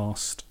his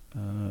last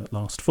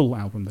full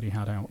album that he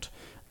had out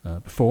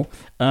before.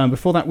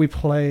 Before that we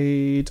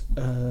played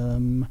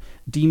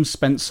Dean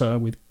Spencer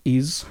with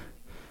Is,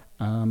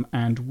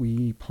 and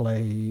we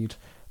played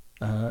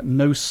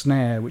No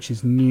Snare, which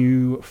is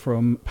new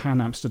from Pan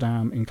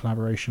Amsterdam in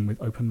collaboration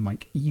with Open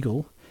Mike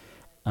Eagle.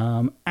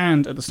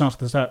 And at the start of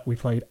the set, we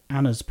played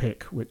Anna's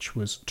pick, which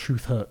was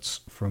Truth Hurts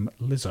from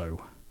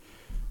Lizzo,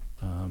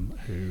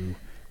 who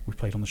we've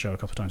played on the show a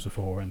couple of times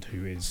before, and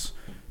who is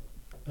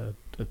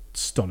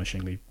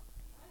astonishingly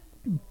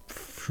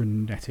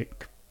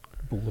frenetic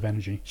ball of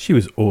energy. She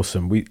was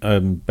awesome.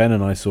 Ben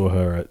and I saw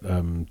her at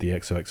the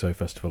XOXO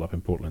festival up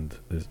in Portland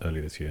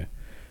earlier this year,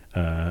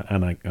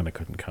 Anna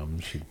couldn't come.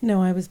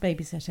 No, I was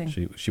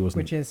babysitting. She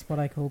wasn't. Which is what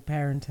I call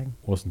parenting.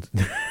 Wasn't.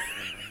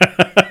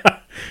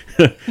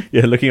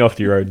 Yeah, looking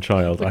after your own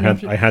child. I had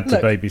to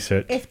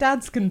babysit. If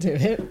dads can do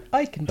it,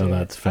 I can do it.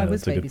 That's fair. I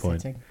was That's a good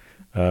point.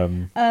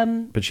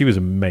 babysitting. But she was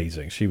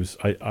amazing. She was.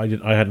 I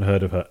hadn't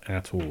heard of her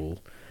at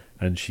all,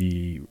 and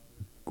she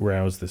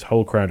roused this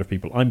whole crowd of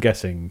people. I'm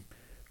guessing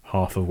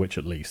half of which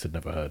at least had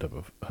never heard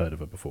of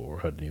her before or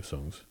heard any of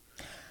songs,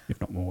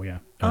 if not more. Yeah.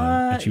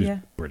 And she was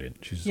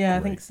brilliant. She's great. I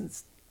great. think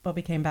since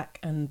Bobby came back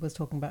and was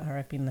talking about her,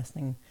 I've been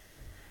listening.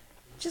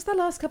 Just the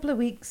last couple of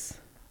weeks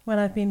when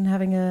I've been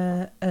having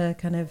a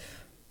kind of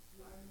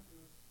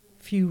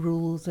few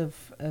rules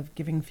of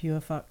giving fewer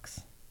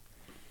fucks,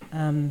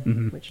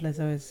 which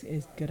Lizzo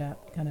is good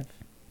at. Kind of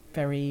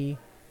very.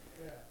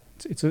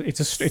 It's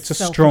a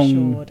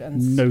strong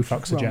and no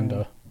fucks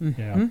agenda.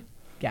 Mm-hmm.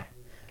 Yeah,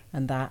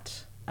 and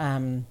that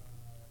when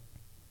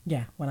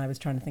I was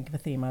trying to think of a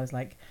theme, I was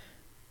like,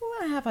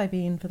 where have I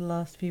been for the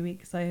last few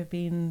weeks? I have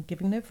been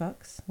giving no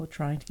fucks or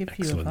trying to give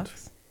fewer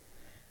fucks.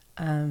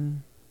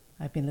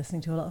 I've been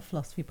listening to a lot of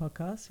philosophy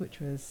podcasts, which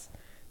was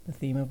the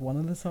theme of one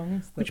of the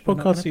songs. Which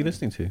podcasts are you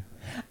listening to?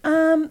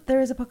 There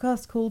is a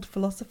podcast called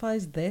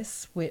Philosophize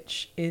This,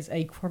 which is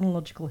a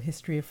chronological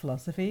history of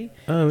philosophy.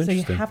 Oh,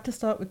 interesting. So you have to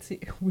start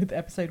with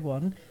episode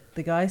 1.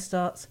 The guy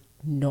starts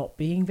not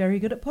being very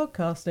good at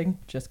podcasting.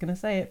 Just going to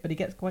say it, but he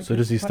gets quite. So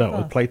does he start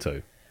with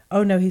Plato?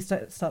 Oh no, he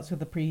starts with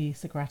the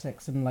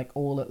pre-Socratics and like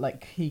all at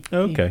like he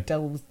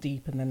delves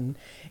deep, and then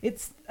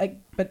it's like,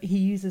 but he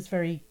uses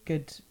very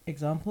good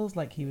examples.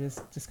 Like he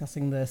was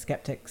discussing the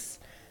skeptics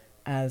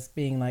as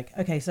being like,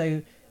 okay,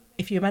 so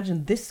if you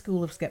imagine this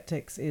school of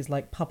skeptics is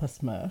like Papa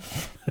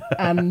Smurf,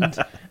 and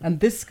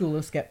this school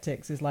of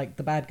skeptics is like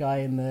the bad guy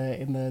in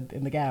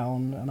the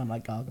gown, and I'm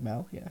like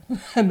Gargamel, yeah,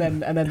 and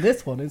then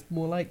this one is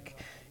more like,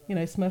 you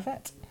know,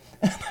 Smurfette.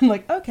 I'm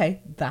like, okay,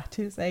 that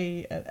is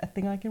a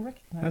thing I can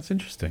recognise. That's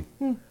interesting.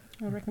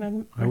 I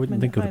recommend. I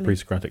wouldn't think of the highly.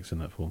 pre-Socratics in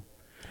that form.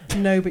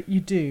 No, but you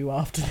do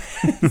after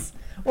this.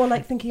 Or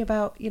like thinking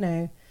about, you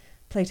know,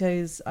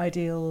 Plato's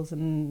ideals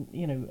and,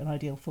 you know, an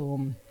ideal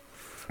form,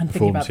 and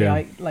thinking about the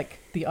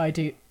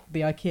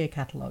IKEA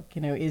catalogue. You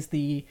know, is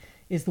the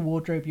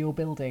wardrobe you're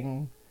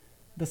building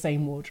the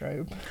same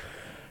wardrobe?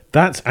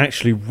 That's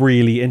actually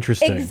really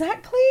interesting.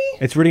 Exactly.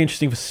 It's really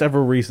interesting for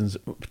several reasons,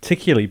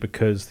 particularly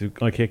because the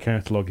IKEA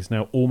catalogue is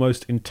now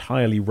almost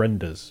entirely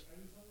renders.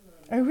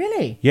 Oh,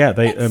 really? Yeah,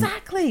 they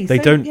exactly. They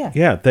so, don't. Yeah.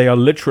 Yeah, they are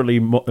literally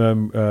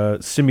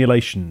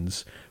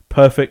simulations,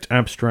 perfect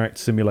abstract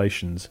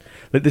simulations.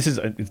 This is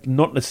it's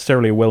not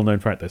necessarily a well-known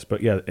practice,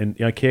 but yeah, in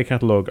the IKEA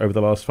catalogue over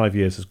the last 5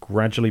 years has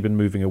gradually been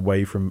moving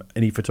away from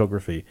any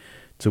photography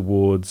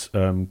towards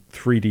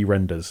 3D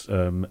renders,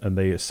 and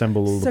they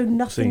assemble all so the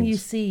nothing scenes. you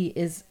see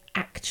is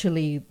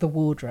actually the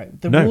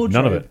wardrobe. The No, wardrobe,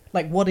 none of it.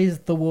 Like, what is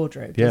the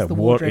wardrobe? Yeah, Does the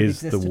what wardrobe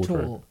is the exist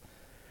wardrobe? at all?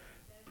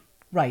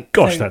 Right.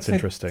 Gosh, that's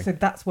interesting. So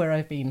that's where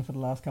I've been for the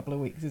last couple of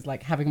weeks, is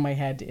like having my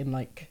head in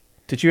like...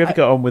 Did you ever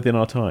get on Within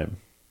Our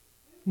Time?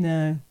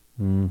 No.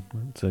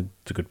 It's a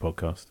good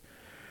podcast.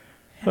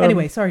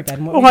 Anyway, sorry,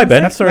 Ben. What Oh, were hi, you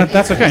Ben. gonna say?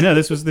 That's okay. No,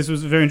 this was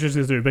very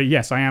interesting to do. But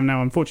yes, I am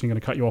now unfortunately going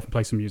to cut you off and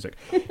play some music.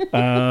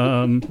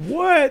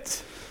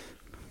 What?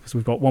 Because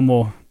we've got one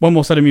more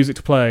set of music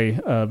to play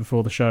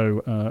before the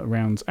show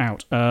rounds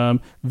out.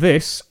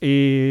 This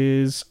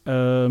is,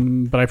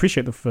 but I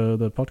appreciate the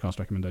podcast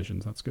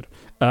recommendations. That's good.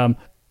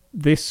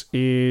 This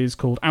is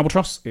called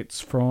Albatross. It's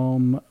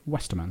from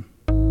Westerman.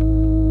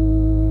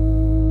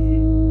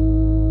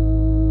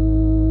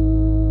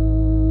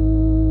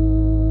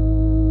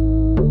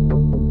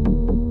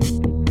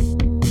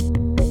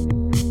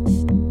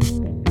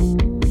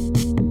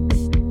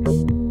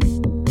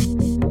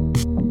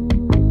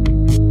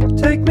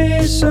 Take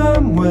me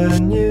somewhere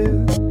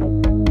new,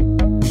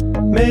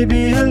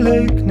 maybe a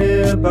lake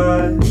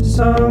nearby,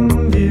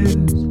 some views.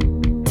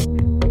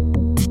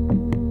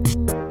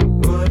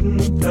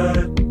 Wouldn't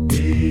that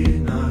be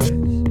nice?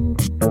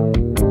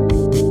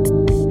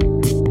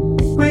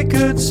 We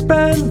could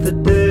spend the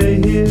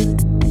day here,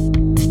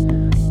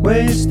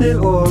 waste it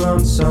all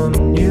on some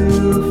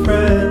new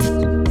friends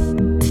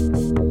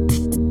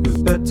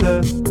who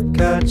better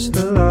catch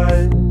the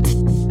light.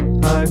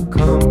 I've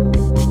come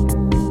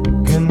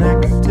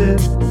connected.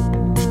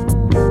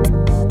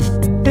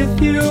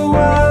 If you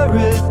were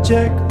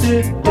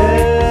rejected,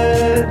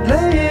 dead,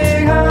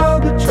 laying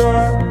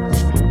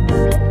albatross,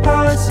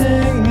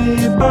 passing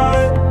me by,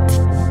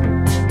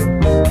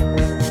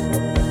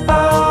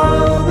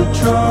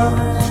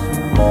 albatross.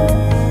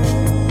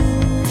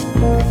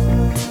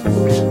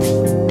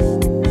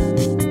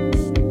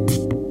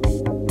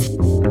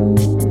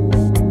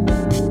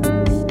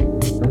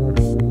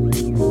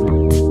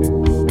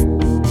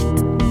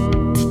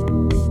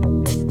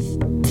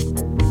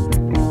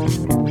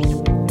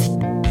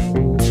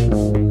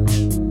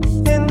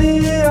 In the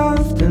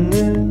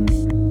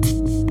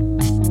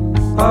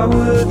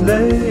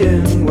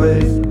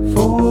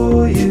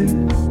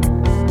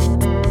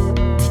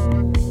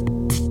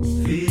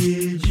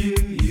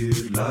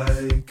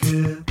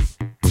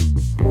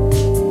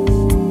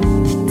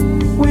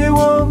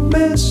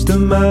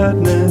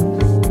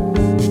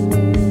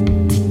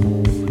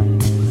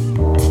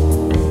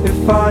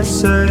if I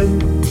say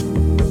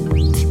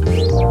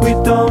we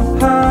don't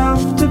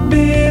have to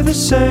be the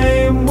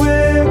same?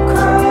 We're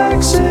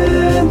cracks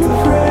in the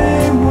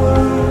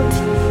framework.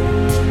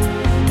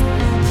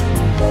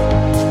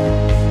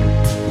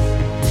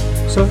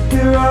 So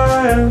here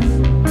I am,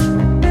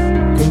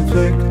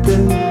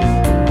 conflicted.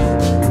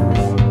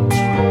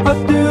 I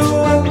do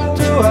have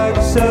to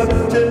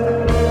accept it.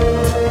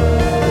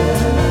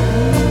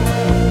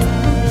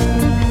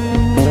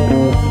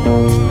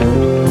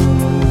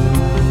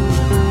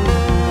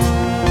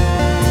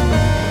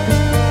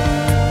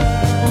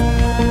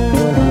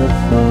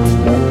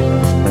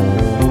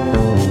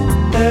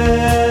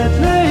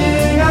 And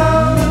laying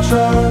out the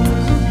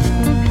tracks,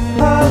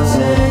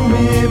 passing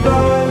me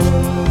by.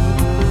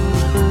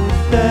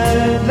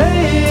 And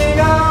laying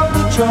out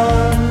the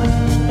tracks,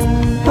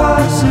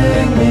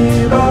 passing me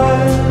by.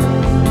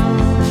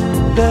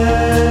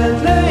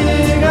 Then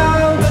laying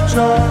out the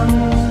tracks,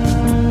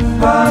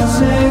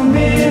 passing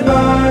me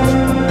by.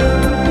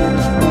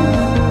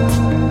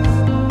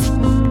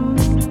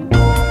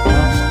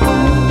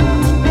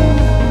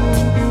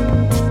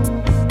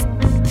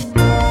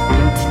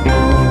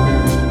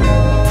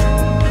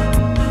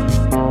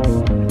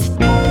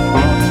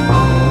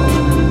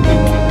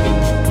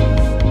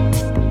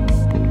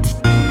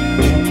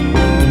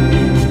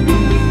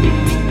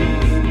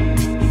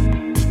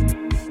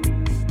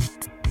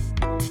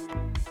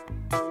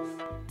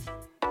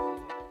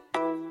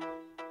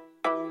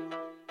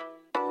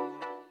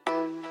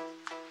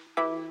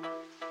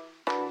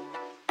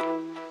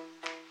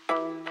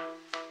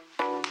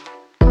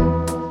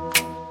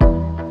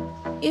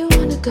 You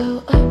wanna go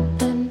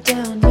up and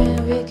down,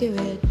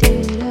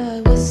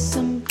 merry-go-round, with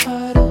some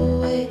part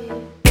away.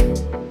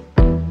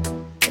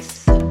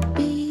 With the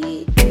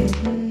beat.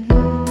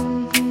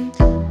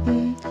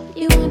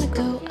 You wanna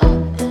go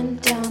up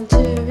and down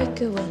to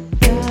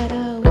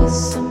Rico-and-Dada with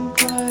some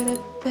part of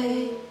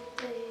bay.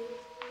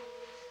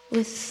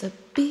 With the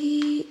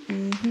beat.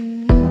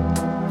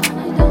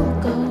 Money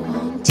don't go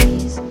on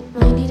teas,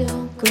 money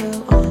don't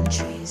grow on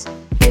trees.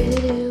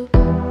 Do-do-do.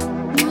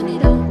 Money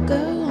don't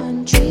go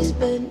on trees,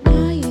 but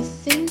now you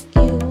think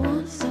you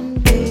want some,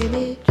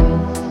 baby.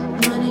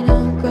 Money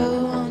don't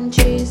grow on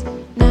trees,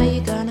 now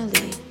you're gonna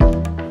leave.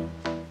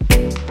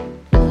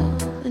 Oh,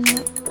 I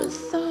never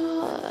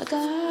thought,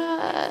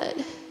 God,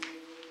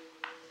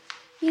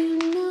 you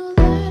know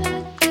that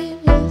I'd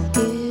give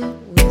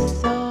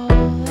with all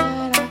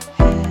that I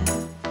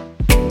have.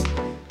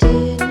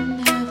 Didn't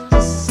have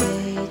to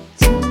say it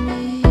to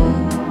me.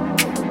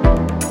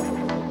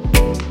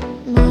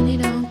 Money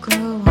don't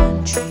grow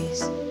on trees.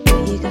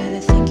 You gotta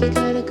think, you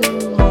gotta go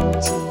on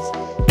teas.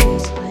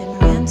 Please play my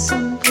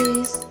ransom,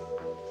 please.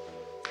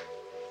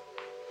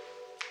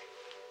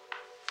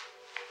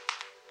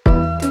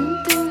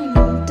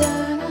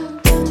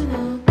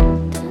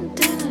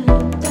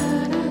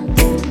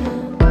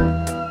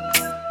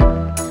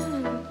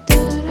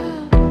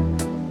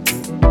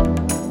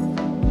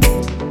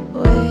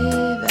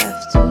 Wave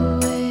after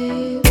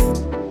wave,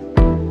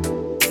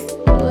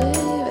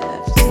 wave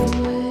after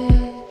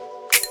wave.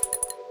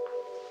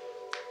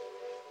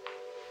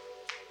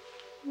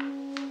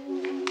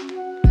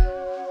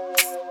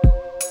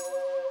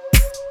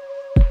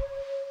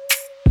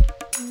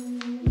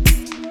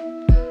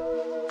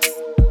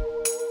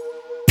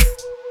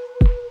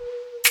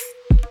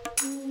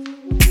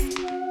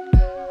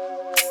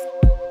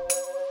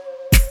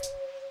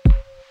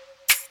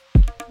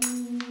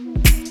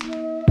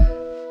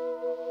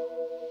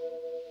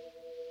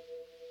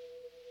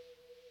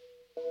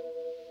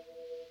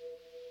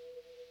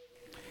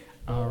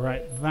 All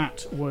right,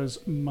 that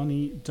was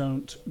Money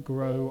Don't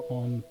Grow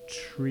on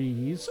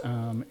Trees.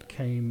 It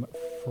came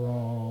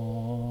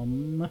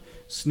from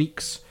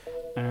Sneaks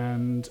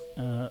and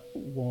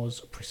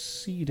was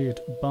preceded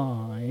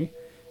by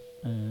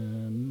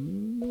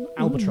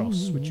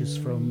Albatross, which is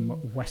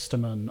from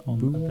Westerman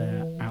on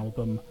their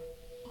album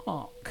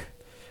Arc.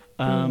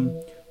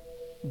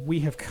 We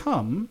have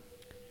come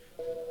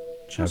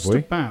just we?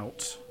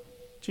 about...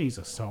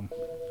 Jesus, Tom.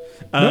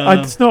 No,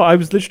 it's not. I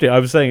was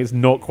saying it's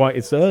not quite.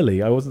 It's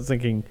early. I wasn't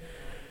thinking.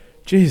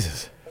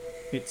 Jesus.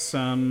 It's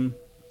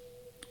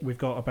we've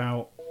got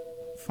about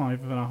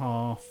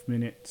 5.5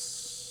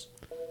 minutes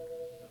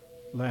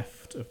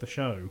left of the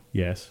show.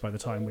 Yes. By the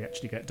time we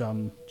actually get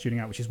done tuning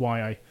out, which is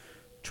why I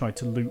tried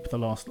to loop the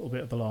last little bit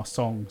of the last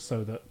song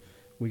so that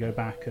we go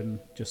back and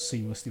just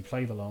seamlessly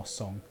play the last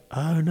song.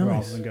 Oh, nice.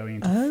 Rather than going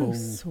into full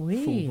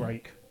sweet.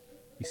 break.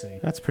 You see.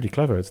 That's pretty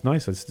clever. It's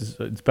nice.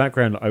 It's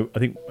background. I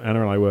think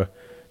Anna and I were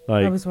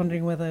like. I was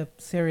wondering whether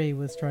Siri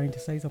was trying to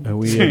say something. Are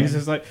we It's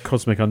just like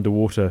cosmic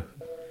underwater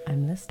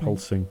I'm listening.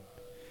 pulsing?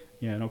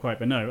 Yeah, not quite,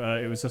 but no,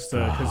 it was just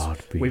because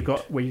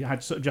we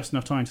had sort of just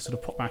enough time to sort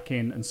of pop back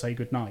in and say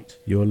goodnight.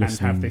 You're and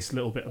listening have this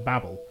little bit of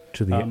babble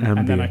to the and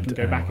then I ambient can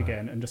go back hour.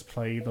 again and just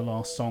play the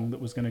last song that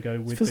was going to go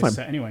with Feels this like-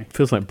 set anyway.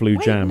 Feels like Blue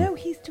Wait, Jam. no,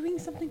 he's doing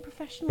something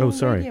professional. Oh, and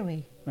sorry.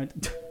 radio-y.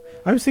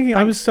 I was thinking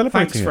I was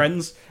celebrating Thanks, it.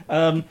 friends.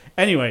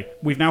 Anyway,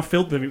 we've now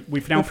filled the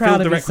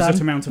proud of you, requisite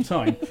son. amount of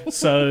time,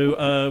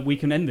 so we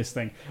can end this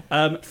thing.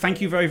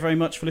 Thank you very, very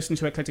much for listening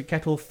to Eclectic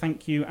Kettle.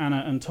 Thank you,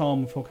 Anna and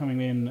Tom, for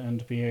coming in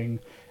and being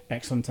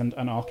excellent and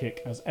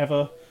anarchic as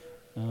ever.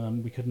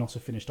 We could not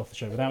have finished off the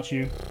show without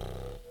you.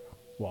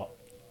 What?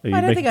 Are you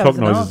I don't making think I cock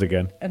was noises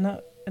again?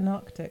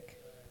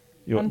 Antarctic.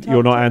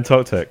 You're not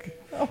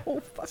Antarctic. Oh,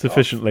 fuck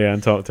Sufficiently off.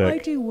 Antarctic. I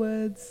do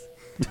words.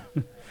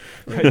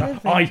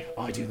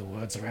 I do the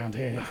words around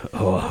here.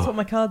 That's what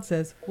my card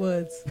says.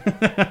 Words.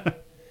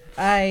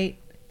 I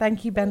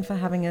thank you, Ben, for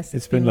having us.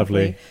 It's been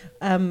lovely.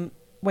 Wait, are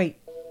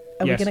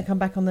we Yes. going to come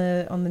back on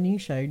the new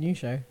show?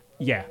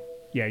 Yeah,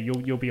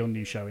 you'll be on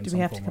new show in Do some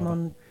we have to form come or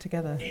other. on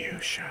together? Not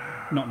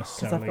Because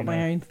necessarily. I've got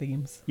my own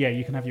themes. Yeah,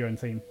 you can have your own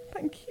theme.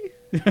 Thank you.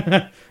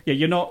 Yeah,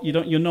 you're not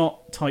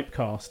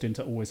typecast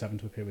into always having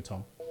to appear with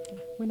Tom.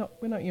 We're not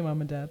your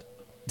mum and dad.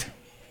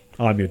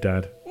 I'm your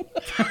dad.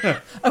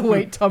 Oh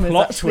wait, Tom is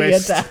Plot actually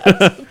twist. your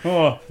dad.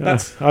 Oh,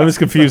 that's I'm as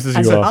confused as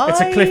you are. It's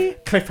a I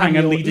cliffhanger am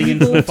your leading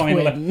into the evil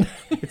final. twin.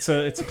 It's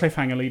a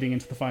cliffhanger leading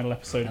into the final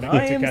episode. of I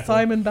Eclectic am Kettle.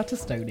 Simon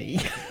Battistoni.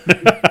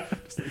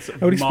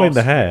 I would explain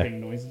the hair.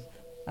 Mask-flipping noises.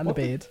 And the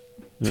beard.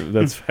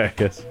 That's fair, I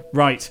guess.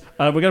 Right,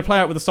 we're going to play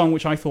out with a song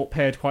which I thought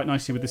paired quite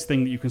nicely with this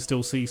thing that you can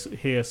still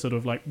hear sort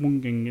of like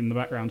wonging in the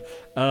background.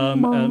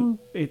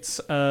 It's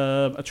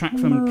a track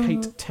from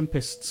Kate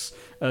Tempest's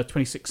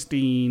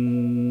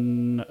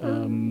 2016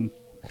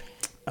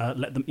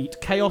 Let Them Eat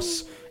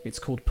Chaos. It's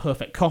called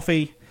Perfect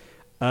Coffee.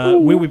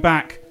 We'll be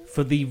back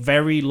for the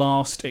very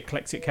last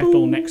Eclectic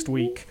Kettle next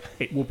week.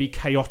 It will be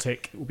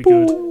chaotic. It will be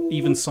good.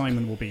 Even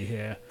Simon will be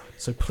here.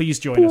 So please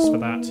join us for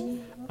that.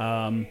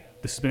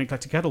 This has been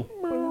Eclectic Kettle.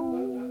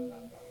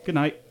 Good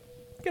night.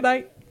 Good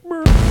night.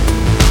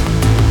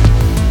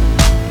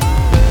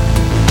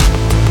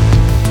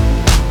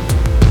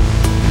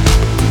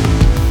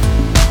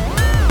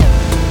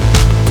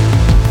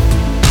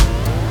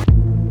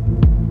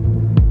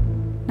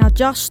 Now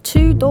just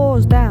 2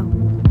 doors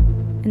down,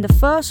 in the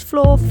first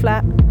floor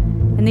flat,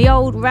 in the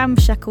old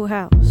ramshackle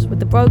house with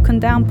the broken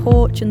down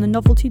porch and the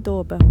novelty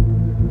doorbell,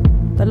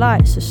 the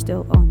lights are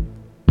still on.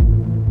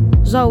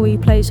 Zoe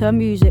plays her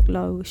music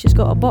low, she's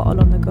got a bottle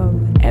on the go,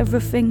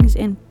 everything's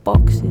in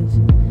boxes.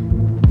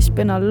 It's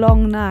been a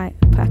long night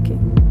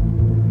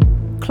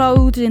packing.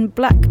 Clothes in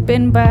black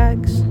bin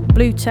bags,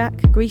 blue tack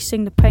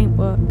greasing the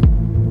paintwork.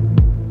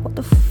 What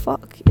the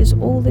fuck is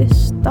all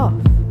this stuff?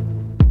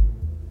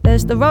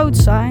 There's the road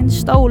sign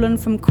stolen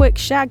from Quick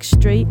Shag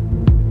Street.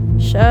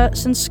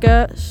 Shirts and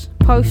skirts,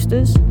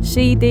 posters,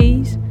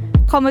 CDs,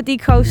 comedy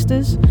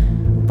coasters,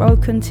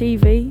 broken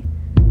TV.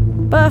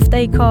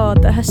 Birthday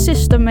card that her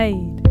sister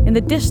made in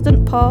the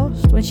distant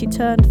past when she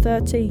turned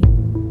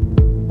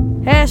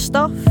 13. Hair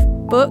stuff,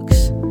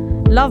 books,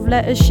 love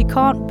letters she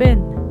can't bin.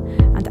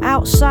 And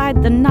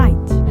outside the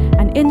night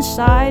and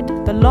inside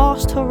the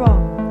last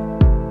hurrah.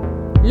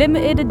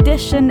 Limited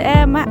edition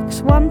Air Max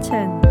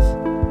 110s.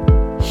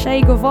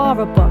 Che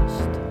Guevara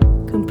bust,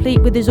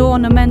 complete with his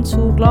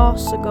ornamental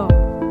glass cigar.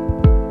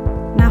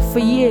 Now for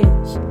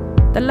years,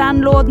 the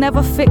landlord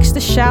never fixed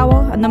the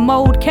shower and the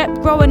mould kept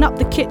growing up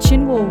the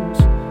kitchen walls.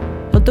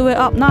 He'll do it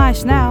up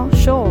nice now,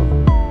 sure.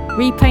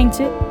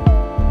 Repaint it,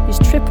 he's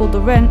tripled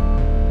the rent,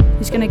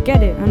 he's gonna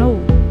get it and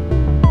all.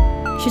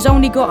 She's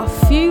only got a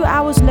few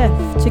hours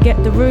left to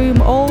get the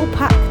room all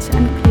packed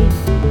and clean.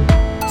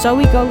 So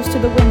he goes to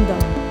the window,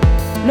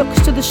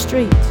 looks to the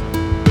street,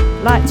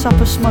 lights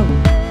up a smoke.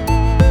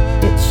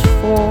 It's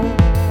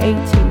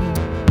 4:18.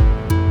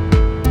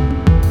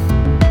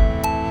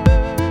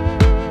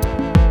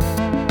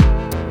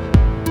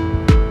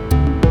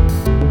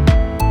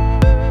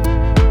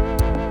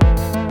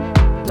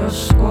 The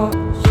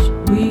squats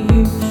we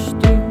used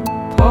to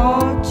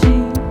party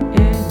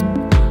in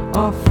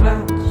our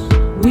flats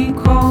we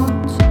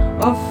can't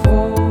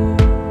afford.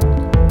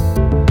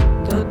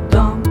 The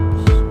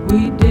dumps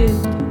we did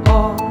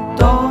our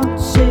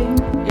dancing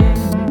in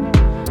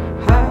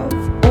have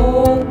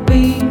all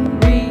been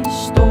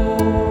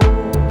restored.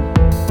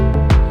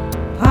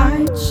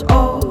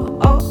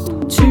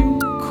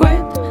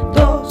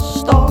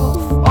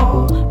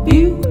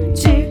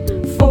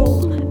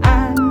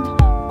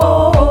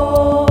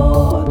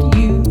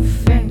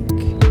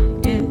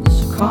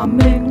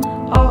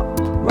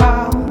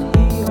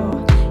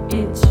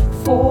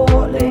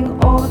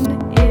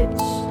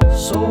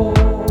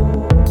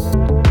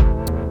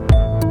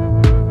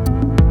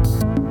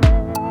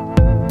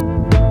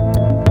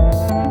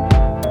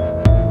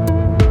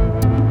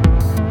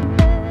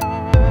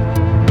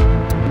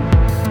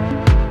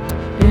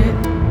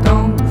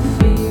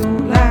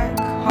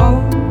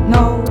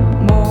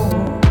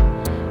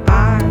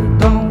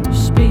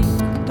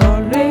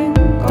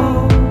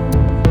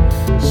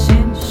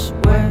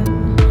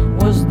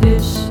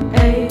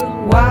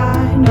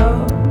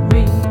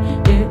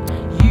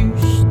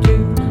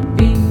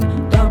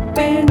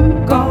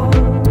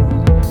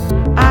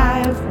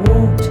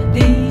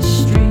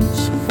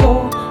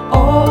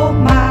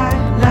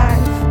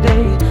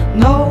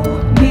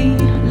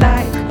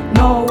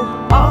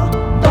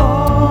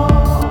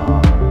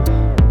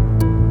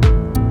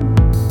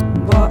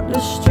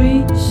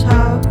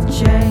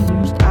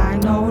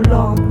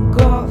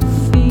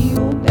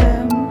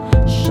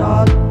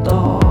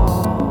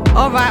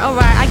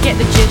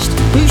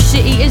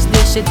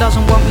 guess it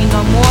doesn't want me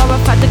no more.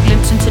 I've had a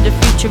glimpse into the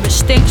future, it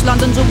stinks.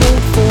 London's a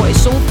walled fort,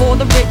 it's all for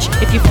the rich.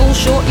 If you fall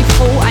short, you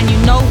fall, and you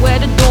know where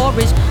the door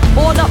is.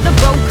 Board up the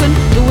broken,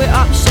 do it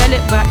up, sell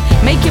it back.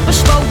 Make it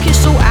bespoke,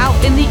 it's all out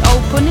in the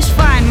open. It's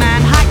fine,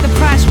 man, hike the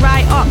price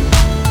right up.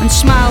 And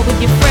smile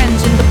with your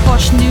friends in the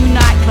posh new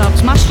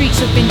nightclubs. My streets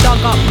have been dug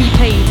up,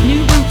 repaved.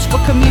 New routes for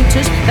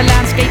commuters, the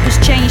landscape has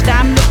changed.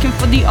 I'm looking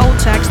for the old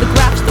tags, the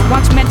graphs that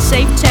once meant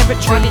safe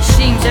territory. But it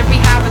seems every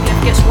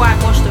hieroglyph gets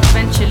whitewashed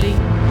eventually.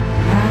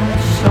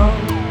 And so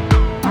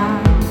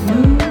I'm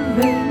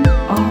moving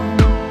on.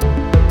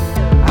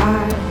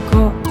 I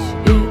got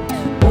it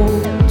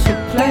all to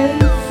play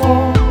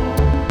for.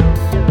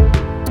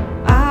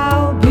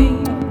 I'll be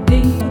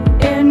the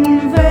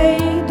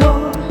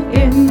invader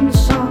in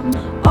some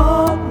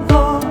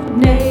other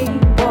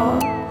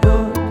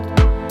neighborhood.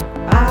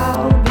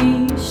 I'll be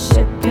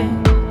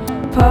sipping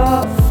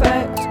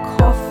perfect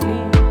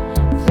coffee,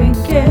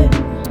 thinking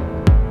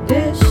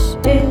this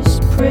is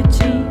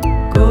pretty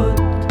good,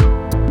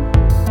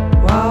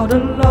 while the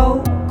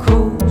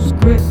locals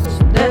grit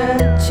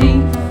their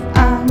teeth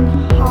and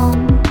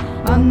hum.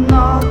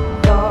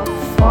 Another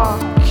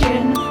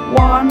fucking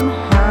one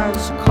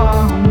has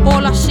come.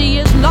 All I see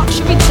is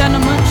luxury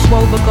tenements,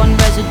 woebegone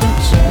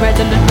residents,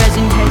 redolent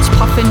resin heads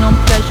puffing on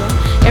pleasure.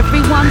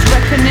 Everyone's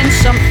reckoning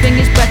something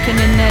is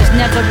beckoning. There's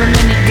never a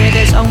minute here,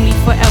 there's only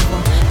forever.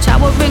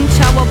 Towering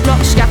tower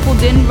blocks,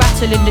 scaffolding,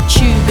 rattling. The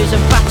tube is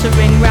a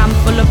battering ram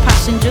full of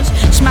passengers,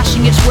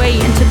 smashing its way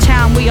into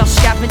town. We are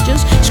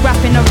scavengers,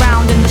 scrapping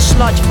around in the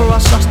sludge for our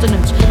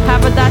sustenance.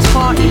 Paradise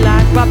party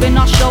life, rubbing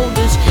our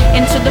shoulders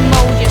into the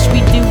mold. Yes, we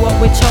do what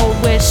we're told.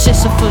 We're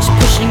Sisyphus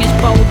pushing his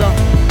boulder.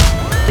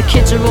 The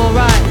kids are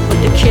alright,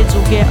 but the kids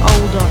will get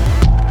older.